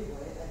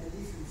 anyway, I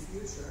believe in the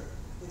future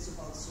it's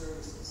about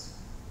services.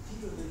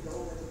 People will know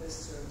where the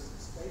best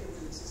services. Data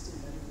will exist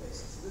in many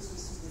places. So this we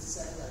see with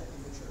satellite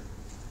imagery.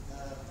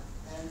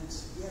 And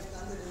we have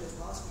done that in the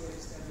past. We have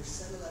established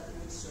satellite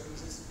image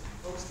services,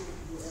 hosting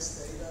US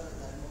data,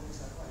 like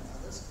Movistar and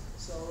others.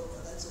 So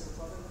that's not a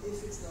problem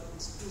if it's not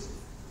exclusive.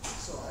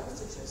 So I would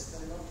suggest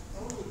that not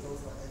only go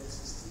for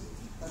LSST,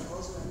 but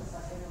also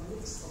have a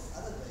mix of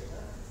other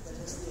data that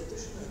has the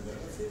additional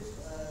benefit,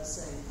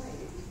 saying,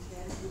 hey, we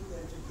can put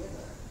them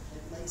together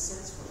and it makes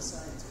sense for the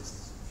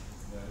scientists.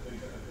 Yeah, I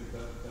think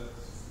that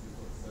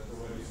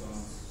already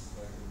sounds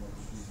like a much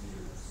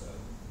easier sell.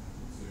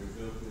 So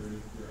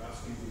you're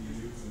asking the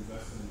EU to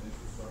invest in an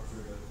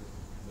infrastructure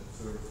that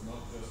serves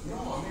not just. No,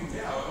 I mean,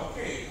 yeah,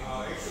 okay.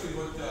 Actually,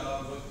 what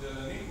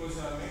Nick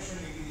was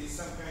mentioning is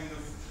some kind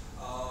of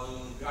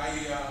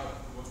Gaia,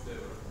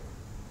 whatever.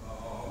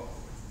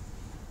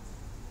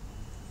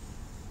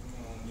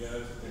 Yeah,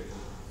 that's okay.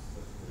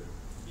 That's clear.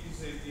 His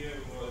idea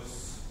was,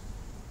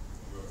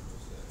 where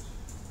was that?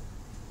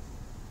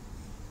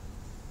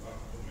 Not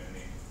too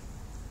many.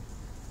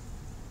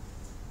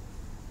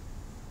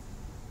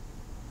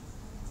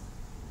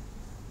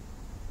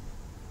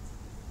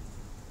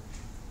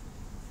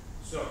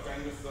 So,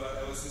 kind of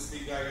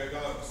LSST Gaia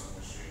Galaxy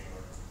machine,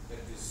 or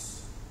that is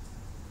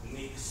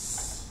Nick's.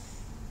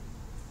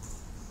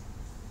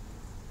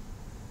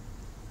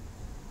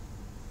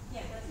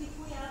 Yeah, but if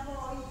we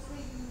avoid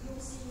really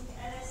using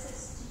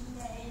LSST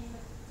name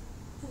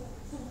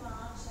too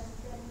much, and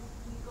then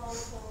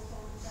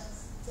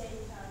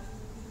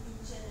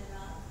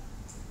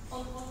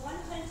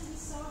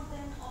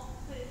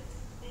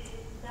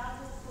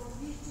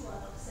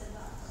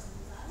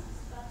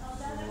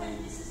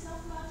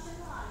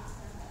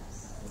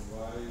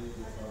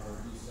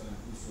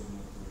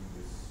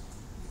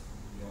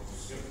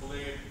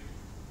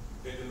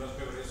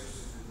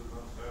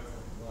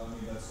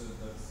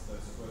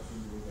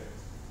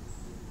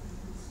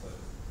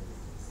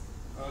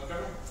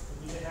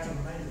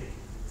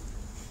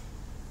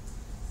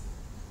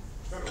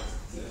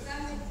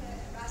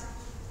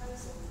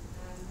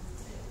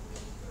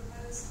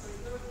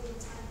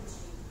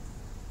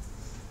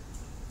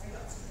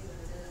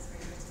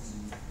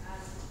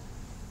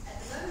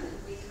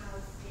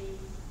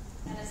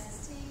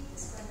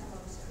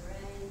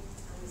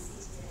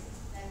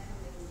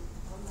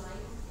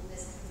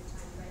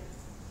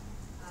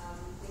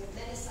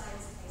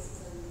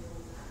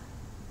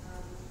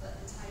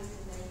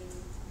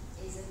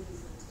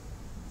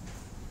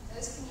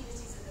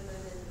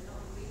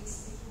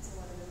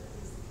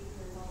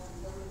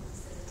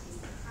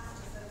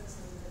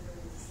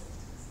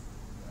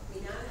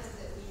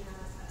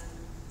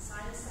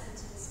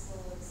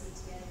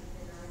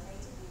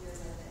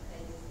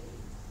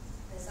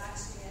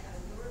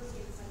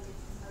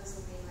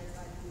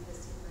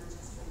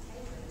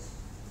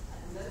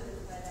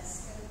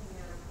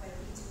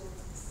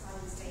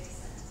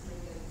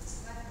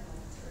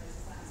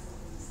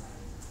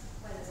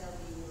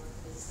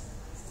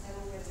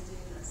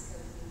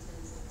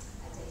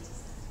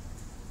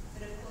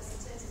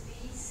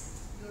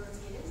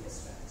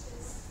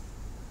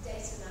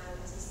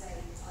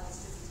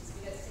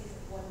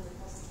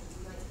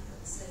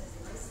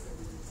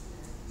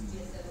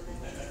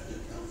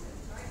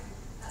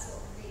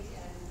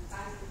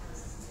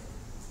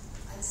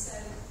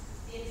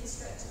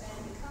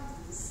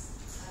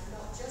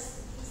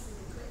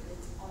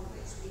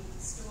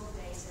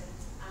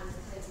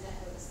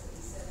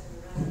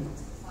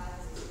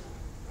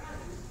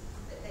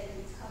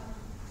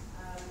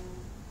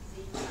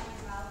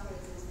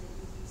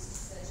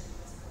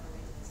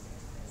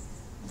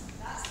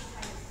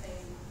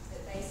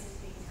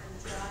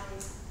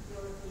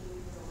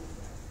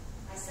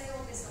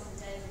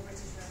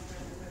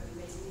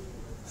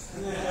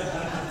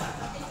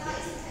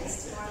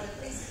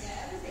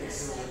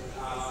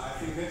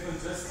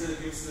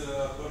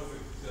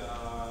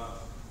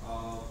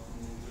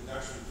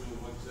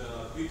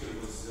Peter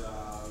was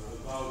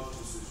about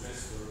to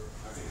suggest, or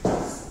I think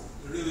that's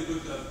a really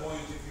good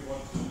point if you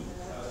want to.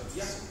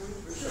 Yeah,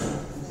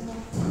 sure.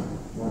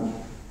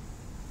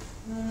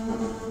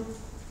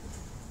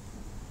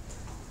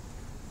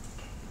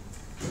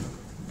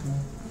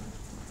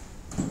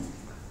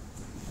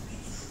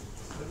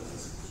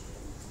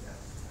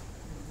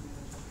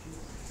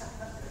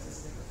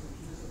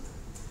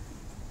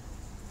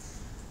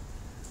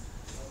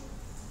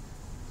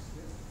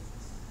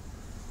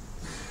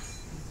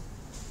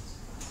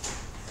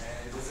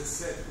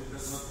 Who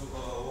does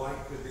not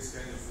like this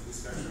kind of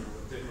discussion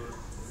or whatever,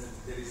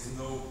 that there is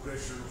no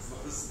pressure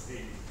of us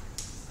staying.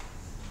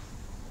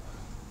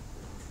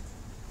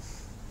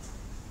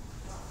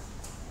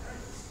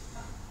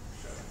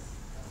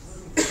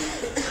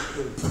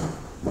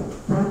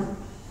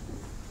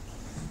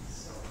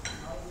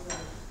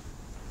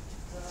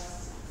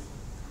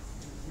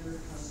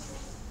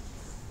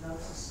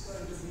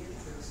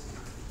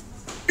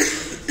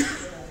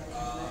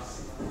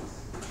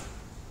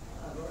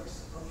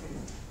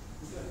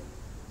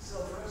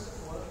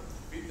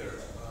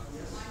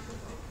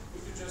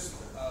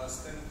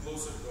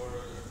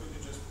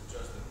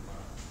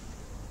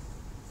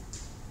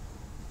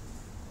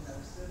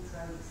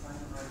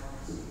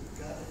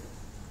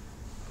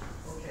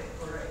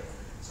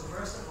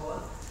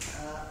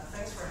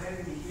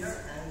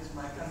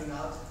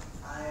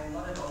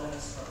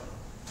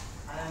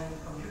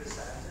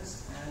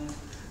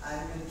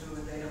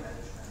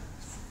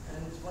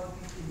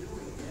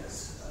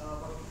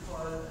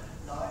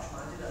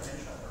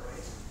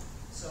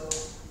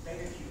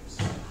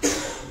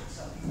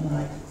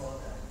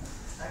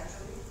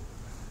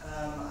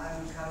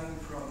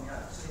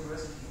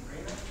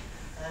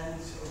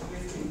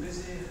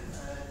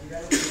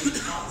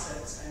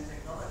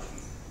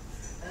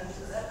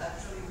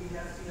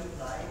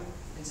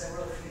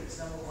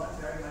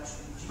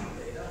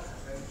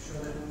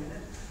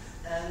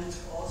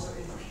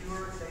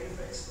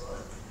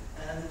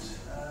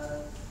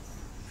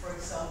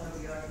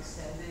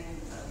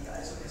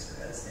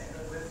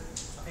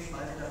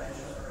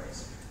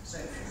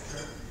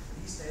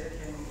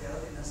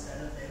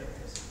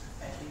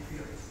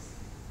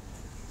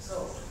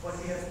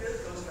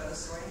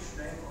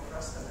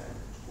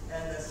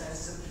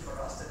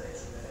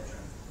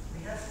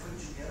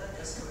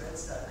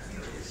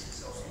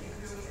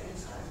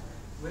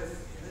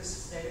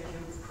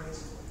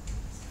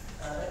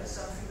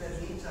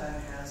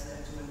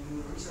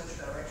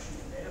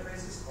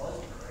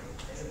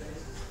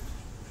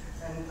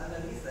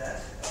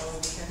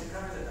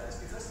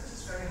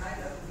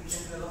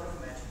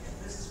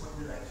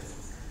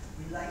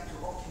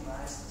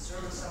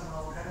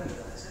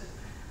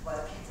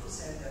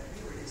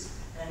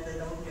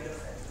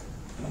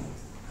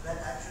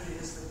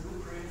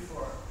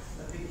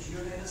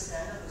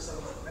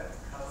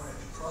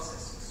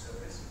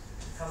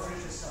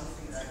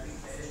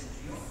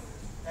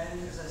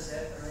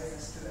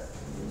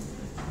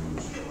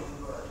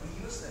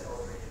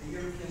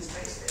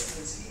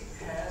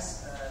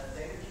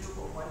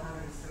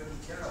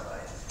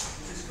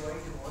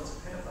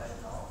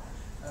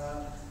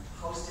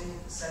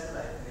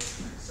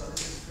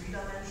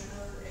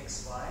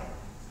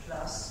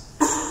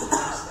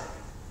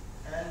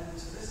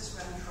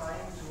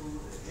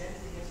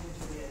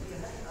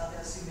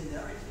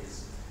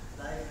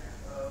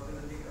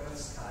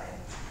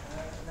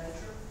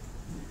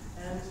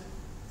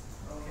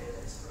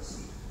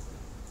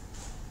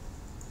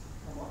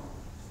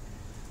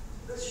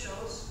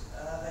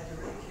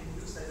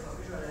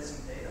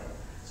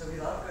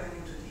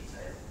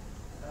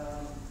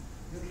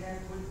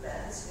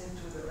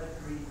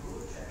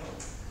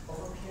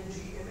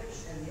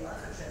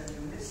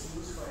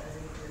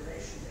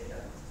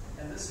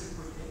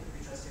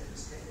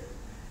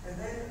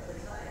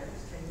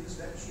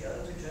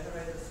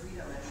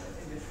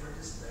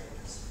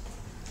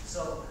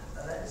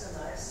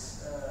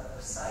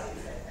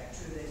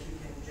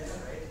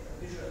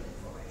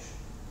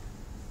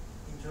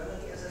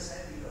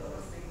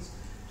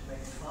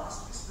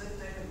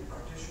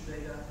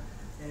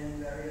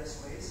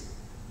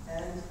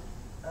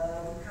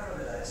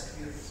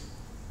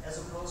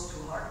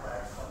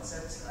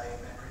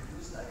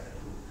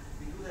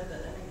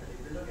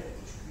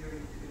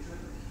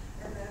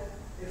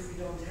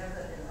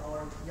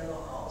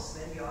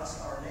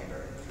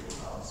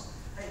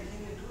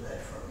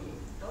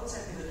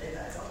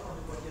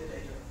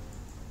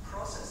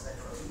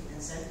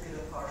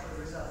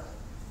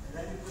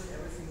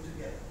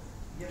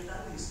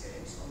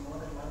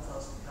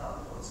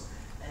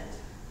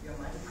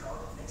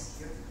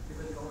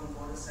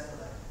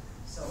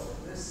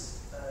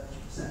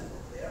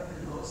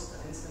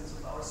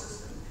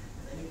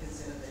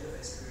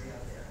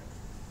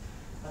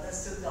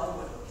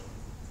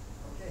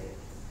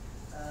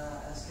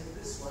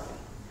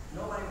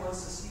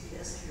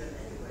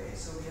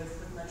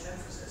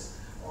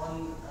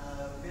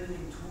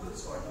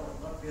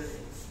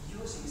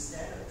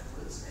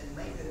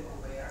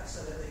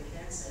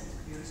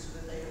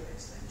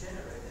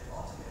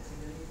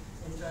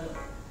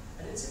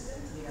 And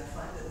incidentally, I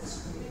find that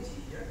this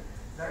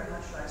very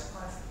much likes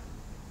Python.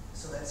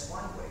 So that's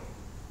one way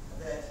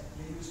that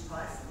you use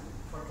Python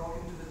for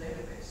talking to the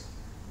database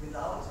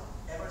without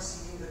ever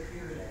seeing the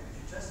query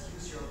language. You just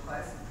use your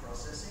Python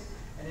processing,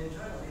 and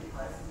internally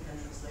Python can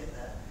translate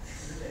that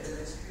into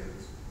database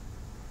queries.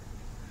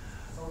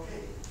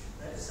 Okay,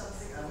 that is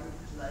something I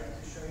would like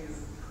to show you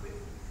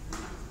quickly.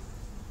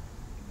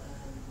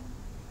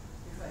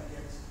 If I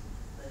get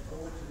that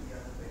over to the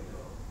other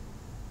window.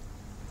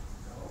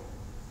 No.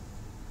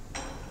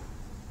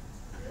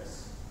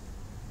 Yes.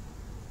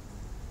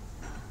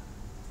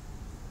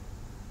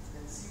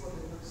 Let's see what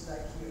it looks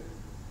like here.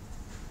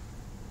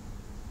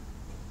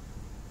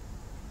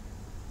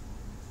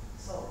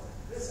 So,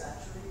 this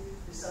actually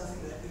is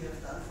something that we have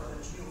done for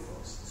the geo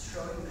folks. It's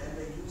showing them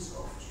the use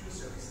of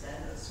geosurvey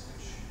standards,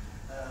 which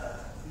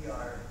we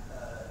are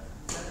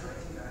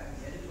generating, I'm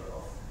the editor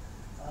of,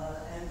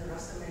 and the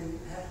rasterman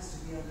happens to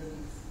be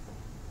underneath.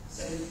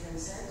 So you can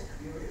send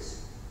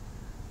queries.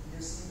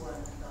 You see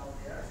one down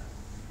there.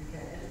 You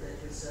can edit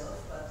that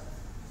yourself, but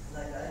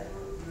like I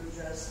do, you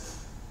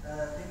just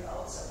pick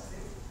out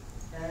something,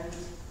 and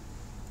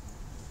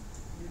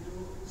you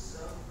do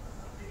some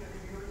pick a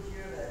query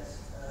here that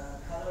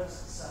colors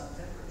some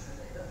temperature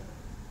data,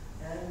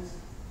 and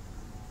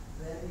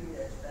then you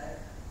get back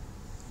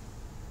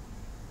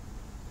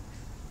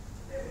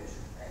the image.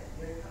 And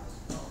here it comes.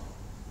 Oh.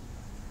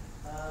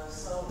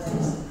 So that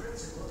is the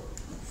principle.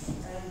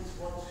 And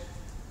what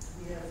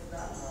we have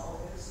done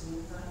now is,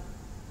 meantime,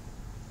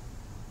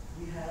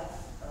 we have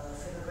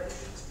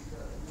federations.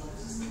 Because now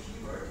this is the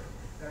keyword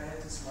where I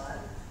have to smile,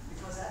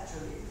 because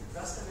actually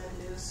rasterman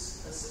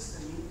is a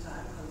system,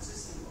 meantime,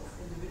 consisting of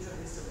individual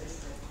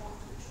installations that talk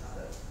to each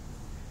other.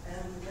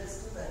 And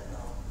let's do that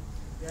now.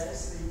 There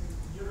is the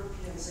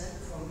European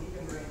Center for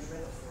Medium Range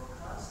Weather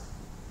Forecast,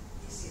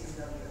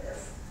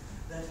 ECMWF,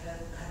 that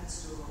happens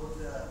to hold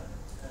the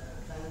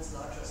planet's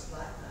largest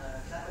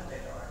climate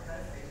data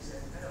archive, 87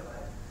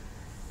 petabyte.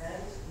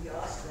 And we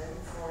asked them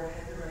for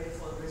heavy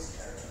rainfall risk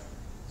area.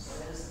 So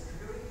that is the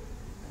query,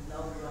 and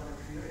now we run the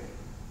query.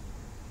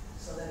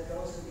 So that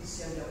goes to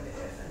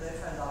ECMWF, and they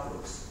find out,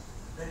 oops,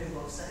 that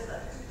involves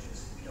satellite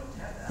images. We don't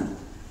have that.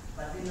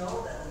 But we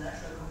know that the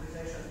National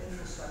Computational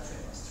Infrastructure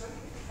in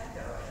Australia,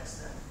 Canberra,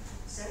 has them,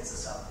 sends a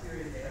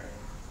sub-query there,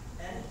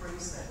 and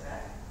brings that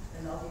back,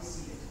 and now we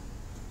see it.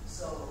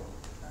 So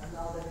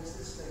now that is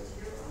displayed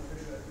here on the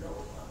visual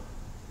globe on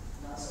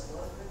NASA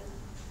Earth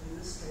in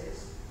this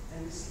case,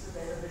 and we see the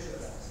data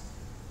visualized.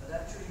 But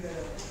actually, we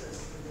have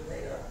interest in the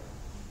data.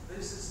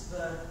 This is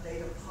the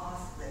data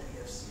path that we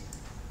have seen.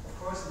 Of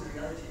course, in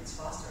reality, it's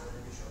faster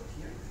than we showed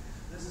here.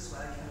 This is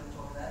why I cannot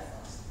talk that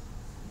fast.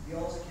 We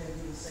also can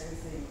do the same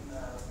thing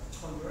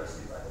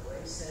conversely, by the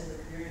way, send a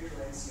query to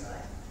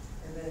NCI,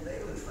 and then they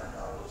will find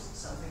out if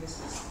something is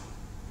missing.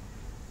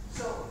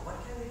 So,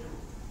 what can we do?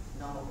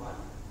 Number one,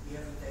 we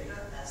have a data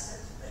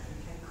asset that we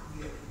can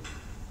query.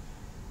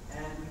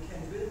 And we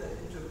can build that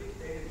into a big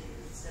data cube.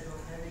 Instead of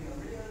having a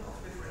million of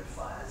different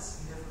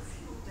files, we have a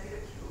few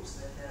data cubes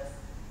that have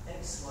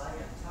X, Y,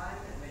 and time,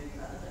 and maybe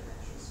other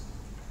dimensions.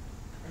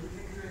 And we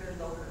can query that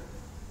locally.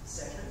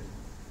 Second,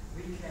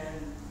 we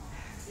can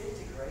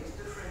integrate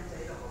different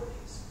data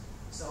holdings.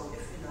 So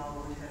if we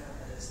now would have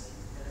an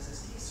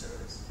LSST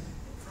service in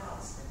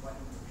France and one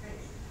in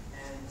UK,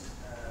 and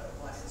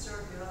one in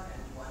Serbia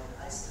and one in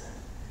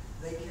Iceland,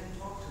 they can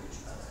talk to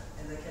each other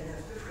and they can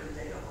have different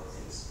data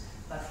holdings.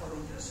 But for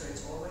the user,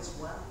 it's always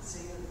one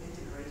single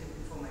integrated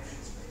information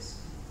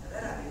space. And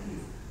that, I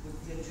believe, would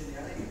be a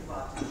generic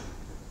advantage.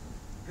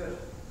 Good.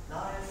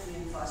 Now I have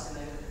been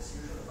fascinated as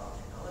usual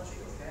about technology.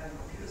 Okay, I'm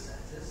a computer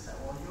scientist,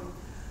 I warn you.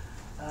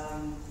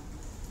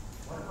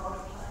 What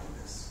about applying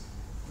this?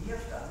 We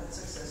have done it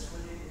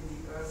successfully in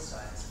the earth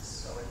sciences,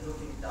 so it's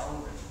looking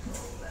downward to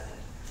our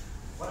planet.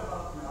 What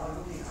about now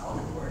looking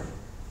outward?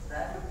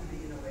 That would be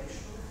the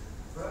innovation,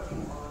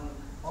 working on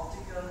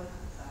optical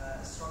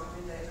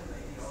astronomy data,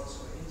 maybe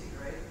also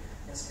integrate,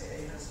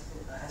 SKA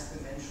has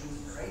been mentioned,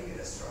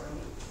 radio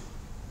astronomy,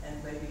 and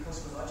maybe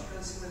cosmological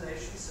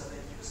simulations so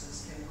that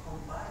users can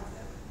combine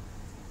them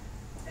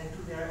and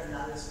do their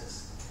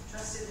analysis.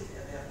 Just sitting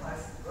at their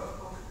Python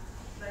workbook,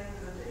 playing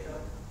with the data,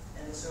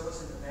 and the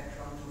servers in the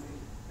background doing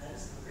it. That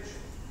is the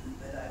vision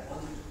that I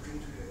wanted to bring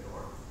to your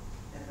door,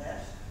 and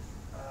that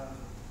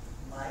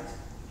might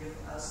give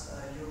us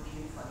a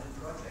European-funded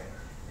project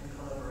in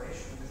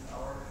collaboration with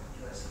our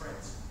US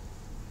friends.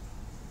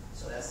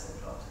 So that's the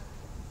plot.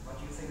 What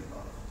do you think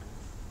about it?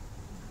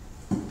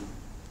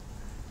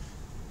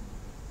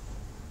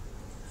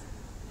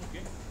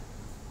 Okay.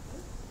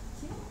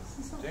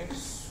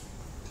 Thanks.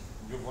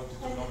 You wanted to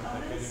comment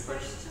on any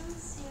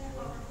questions?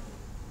 Yeah.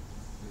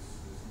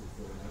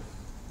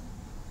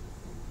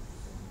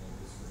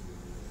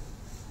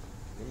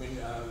 I mean,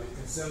 we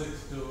can sell it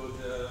to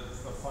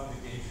the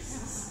funding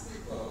agencies.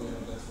 Well,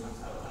 yeah, that's what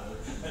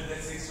and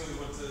that's actually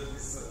what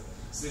this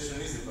session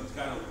is about,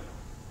 kind of.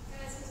 Can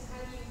I ask you how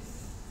you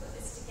put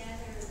this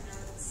together and how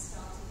it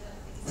started up?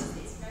 Because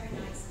it's very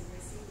nice and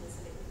very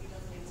seamless, and it would be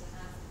lovely to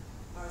have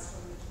our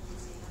astronomy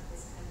community have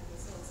this kind of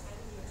resource. How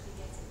did you actually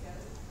get it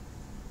going?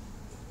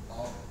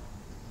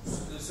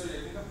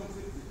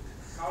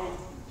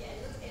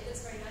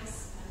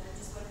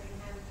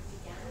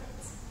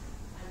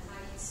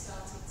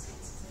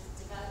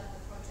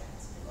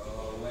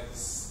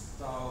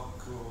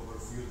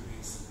 few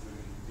drinks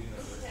during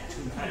dinner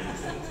tonight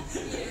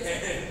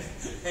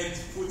and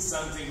put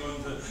something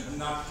on the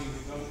napkin. We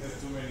don't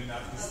have too many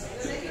napkins.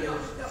 Okay, well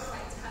maybe not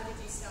quite. How did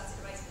you start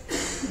it? Right,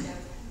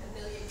 €1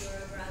 million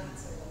grant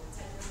or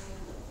 10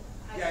 million?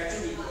 Yeah,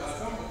 actually,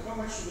 how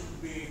much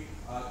would be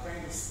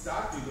kind of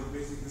started or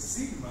basically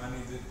seed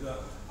money that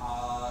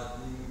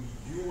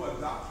you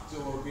adopt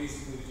or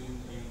basically in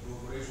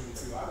cooperation with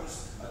few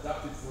others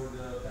adapted for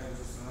the kind of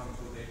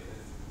astronomical data?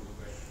 That's a good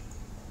question.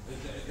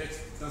 That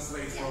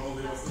translates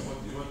probably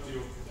what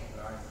you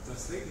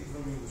translated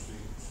from English to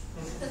English.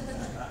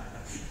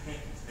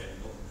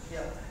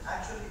 Yeah,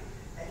 actually,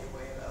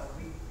 anyway,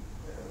 we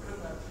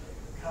could not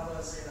cover,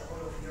 say, the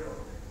whole of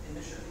Europe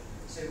initially.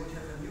 So we would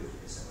have a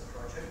nucleus of a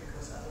project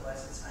because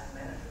otherwise it's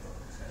unmanageable.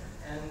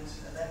 And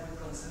that would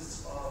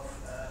consist of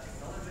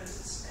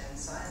technologists and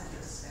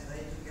scientists, and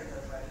they together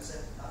try to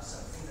set up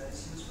something that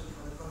is useful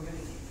for the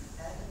community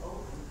and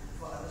open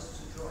for others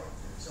to join.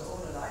 So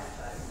over a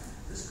lifetime,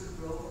 this could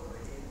grow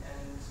already,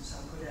 and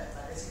some could have,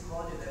 but as you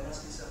called it, there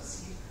must be some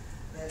seed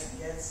that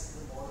gets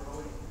the ball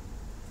rolling.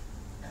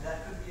 And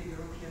that could be a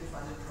European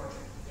funded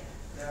project. Yeah.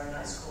 There are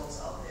nice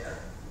calls out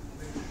there,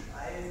 which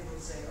I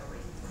would say are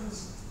really good.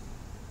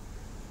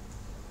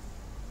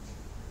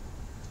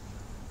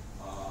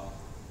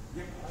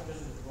 I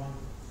just want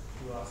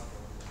to ask for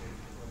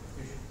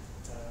clarification.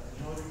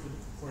 In order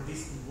for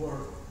this to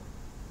work,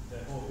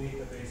 the whole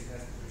database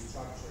has to be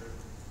structured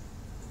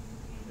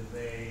in the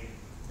way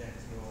that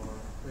your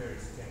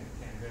queries can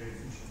very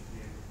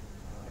efficiently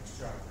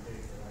extract the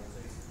data, right?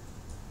 So it's,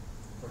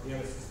 for the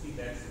LSST,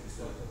 that's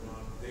sort of a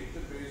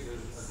database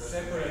is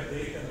separate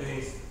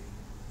database.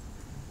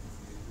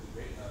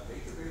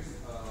 Database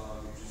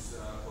which is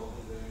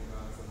holding the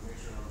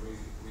information, or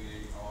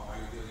basically are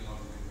you dealing on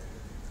the data?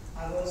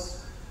 I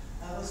was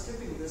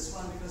skipping this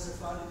one because I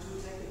found it too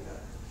technical.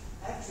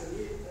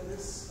 Actually,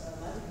 this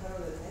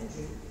multi-parallel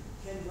engine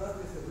can work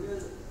with a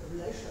real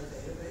relational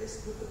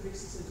database, put the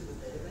pixels into the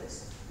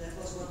database. That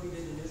was what we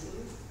did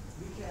initially.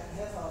 We can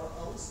have our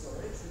own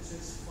storage, which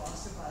is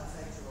faster by a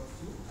factor of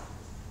 2.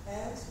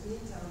 And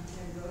meantime, we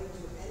can go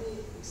into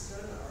any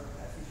external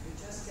archive, which will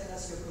just tell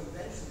us your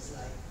conventions,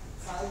 like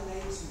file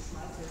names, which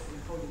might have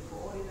encoded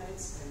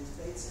coordinates and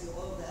dates and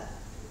all of that.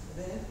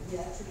 Then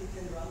we actually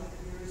can run the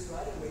queries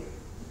right away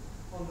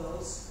on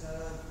those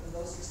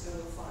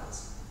external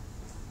files.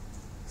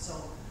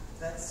 So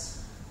that's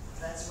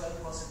well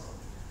possible.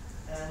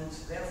 And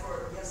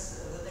therefore,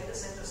 yes, the data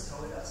centers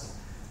told us.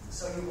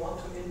 So you want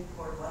to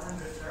import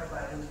 100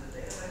 terabyte into the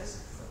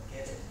database?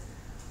 Forget it.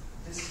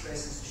 Disk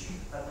space is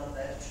cheap, but not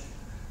that cheap.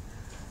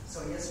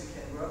 So yes, we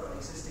can work on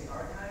existing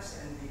archives,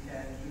 and we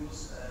can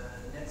use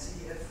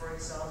NetCDF, for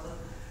example.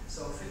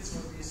 So FITS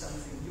would be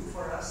something new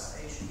for us.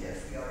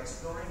 HDF we are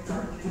exploring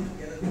currently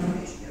together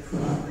with HDF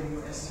from the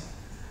US.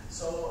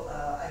 So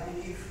I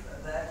believe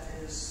that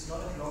is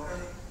not a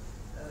blocker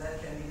that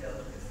can be dealt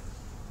with.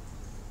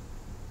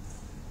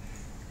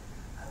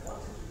 I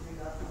wanted to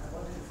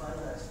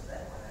finalize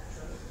that one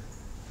actually,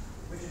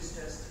 which is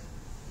just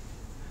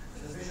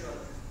the visual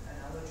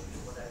analogy to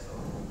what I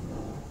told.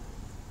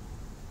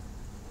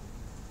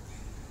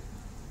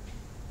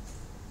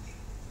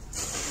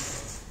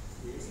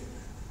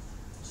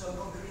 So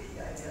concretely,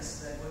 I guess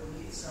that would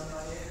need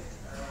somebody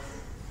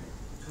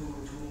to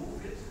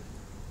move it.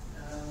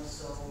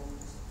 So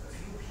a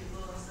few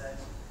people that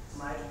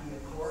might be a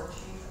core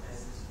team,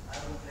 and I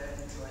would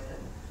gladly join in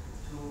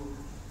to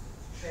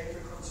shape the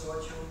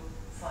consortium,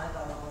 find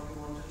out what we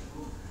want to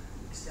do,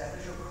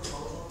 establish a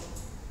proposal,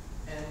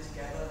 and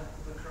gather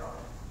the crowd.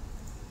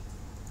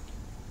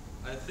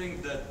 I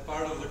think that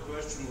part of the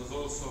question was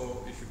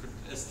also if you could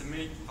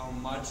estimate how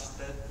much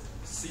that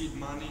seed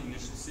money,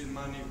 initial seed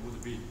money,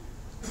 would be.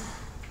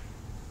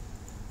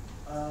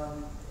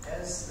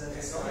 As the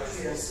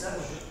technology as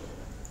such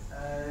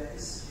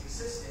is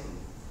existing,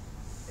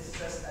 it's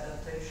just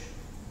adaptation.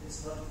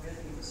 It's not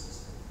building the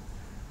system.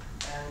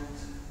 And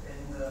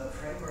in the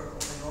framework of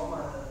a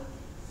normal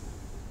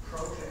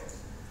project,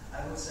 I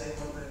would say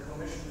what the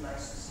Commission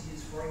likes to see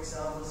is, for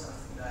example,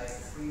 something like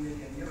 €3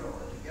 million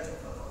altogether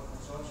for the whole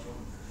consortium.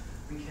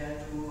 We can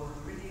do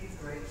really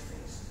great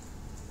things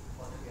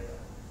altogether.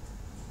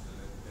 So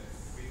that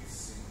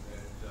fits in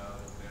that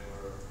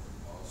whatever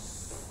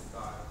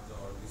start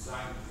or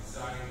design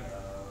infrared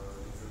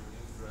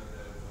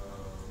whatever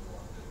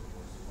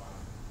was the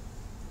one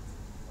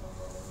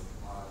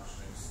March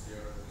next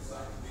year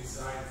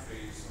design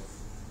phase of.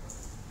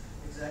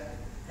 Exactly.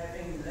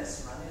 Having less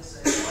money,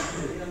 say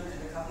 1 million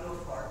and a couple of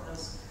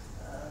partners,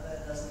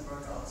 that doesn't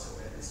work out so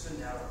well. It's too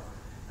narrow.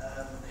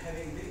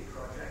 Having big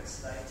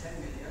projects like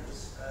 10 million,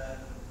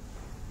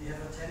 you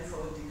have a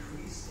tenfold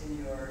decrease in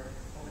your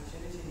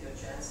opportunity, in your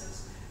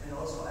chances, and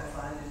also I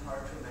find it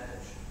hard to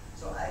manage.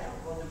 So I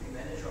don't want to be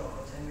manager of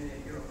a €10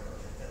 million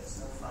project. That's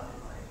no fun in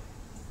my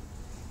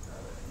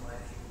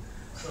view.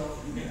 So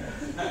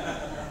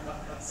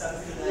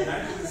something like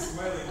I'm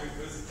smiling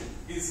because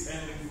he's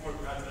handling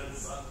 400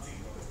 something.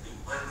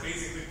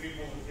 Basically,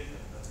 people would hit him.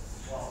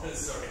 Wow.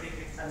 Sorry.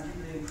 I'm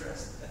deeply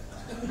impressed.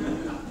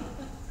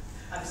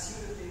 I'm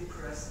suitably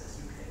impressed as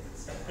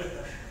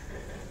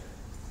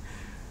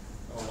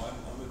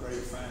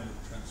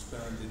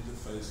transparent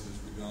interfaces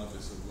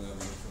regardless of where the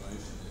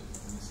information is.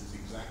 And this is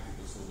exactly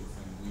the sort of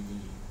thing we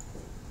need.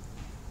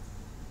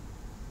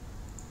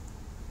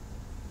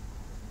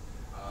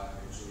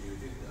 Actually, you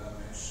did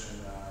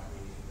mention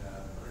in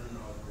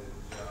Brno that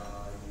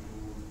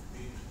you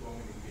did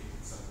communicate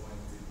at some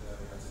point with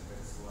Jacek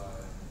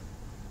Vetzla.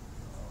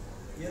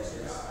 Yes,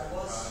 I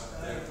was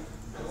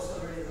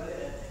already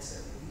earlier at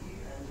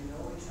XMPB, and we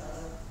know each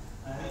other.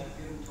 I have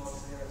given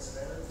talks there as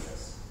well,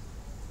 because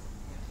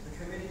the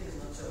community is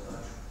not so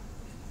much.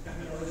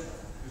 We know each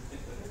other.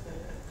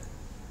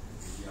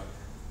 Yep.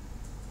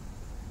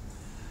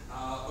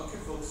 Okay,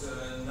 folks,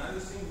 another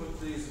thing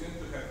what is going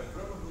to happen,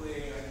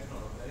 probably, I don't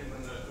know,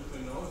 anyone took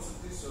the notes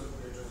of this, or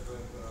we're just going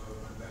to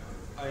went back on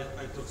it?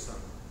 I took some.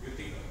 You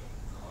think?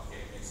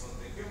 Okay, excellent,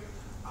 thank you.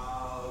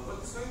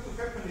 What is going to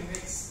happen in the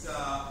next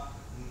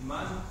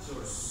month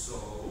or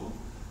so,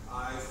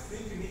 I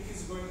think Nick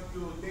is going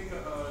to take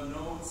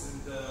notes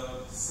and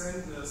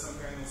send some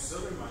kind of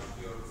survey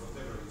monkey or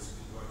whatever he's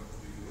going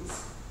to use.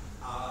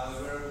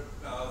 Where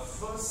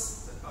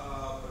first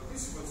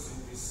participants in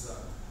this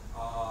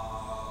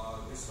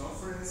this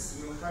conference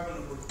will have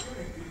an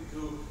opportunity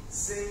to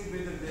say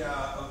whether they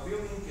are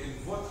willing and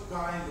what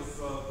kind of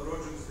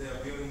projects they are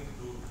willing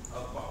to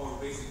or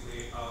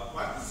basically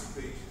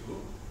participate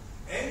to.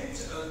 And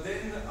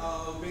then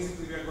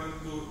basically we are going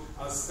to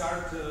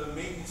start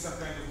making some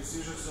kind of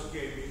decisions.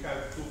 Okay, we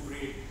have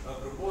 2-3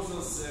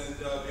 proposals, and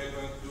we are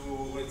going to,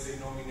 let's say,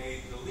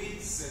 nominate the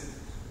leads and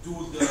do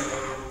the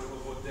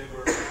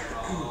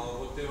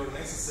whatever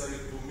necessary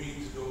to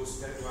meet those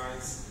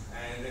deadlines.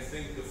 And I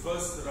think the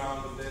first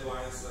round of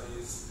deadlines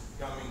is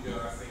coming,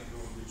 I think,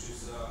 which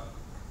is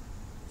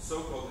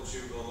so-called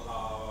achievable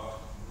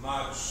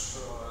March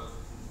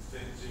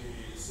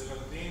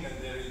 2017, and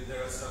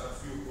there are a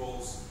few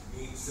calls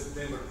in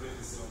September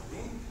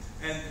 2017.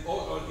 And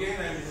again,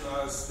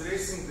 I'm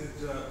stressing that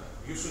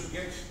you should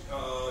get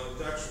in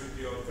touch with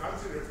your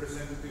country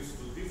representatives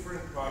to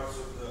different parts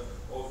of the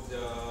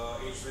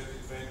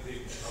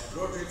H2020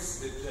 projects.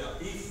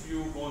 That if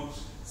you want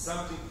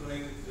something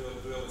connected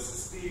to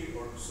LSST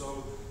or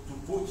so, to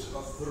put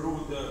through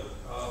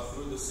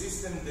the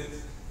system, that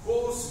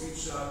calls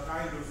which are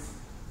kind of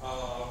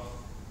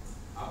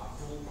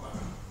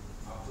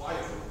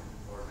applicable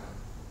or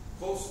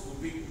close to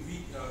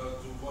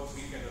what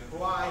we can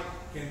apply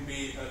can be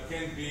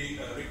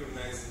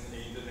recognized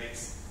in the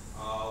next,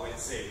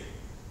 let's say,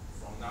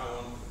 from now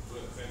on to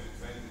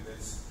 2020.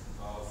 That's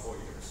 4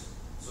 years.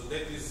 So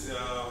that is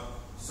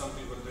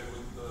something what I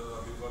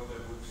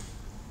would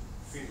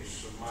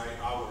finish my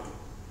hour,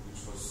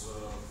 which was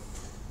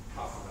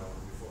half an hour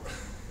before.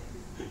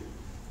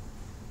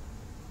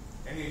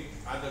 Any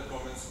other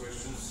comments,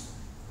 questions?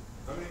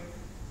 Dominic?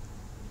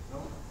 No?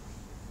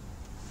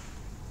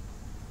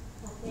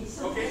 Okay,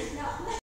 so Okay.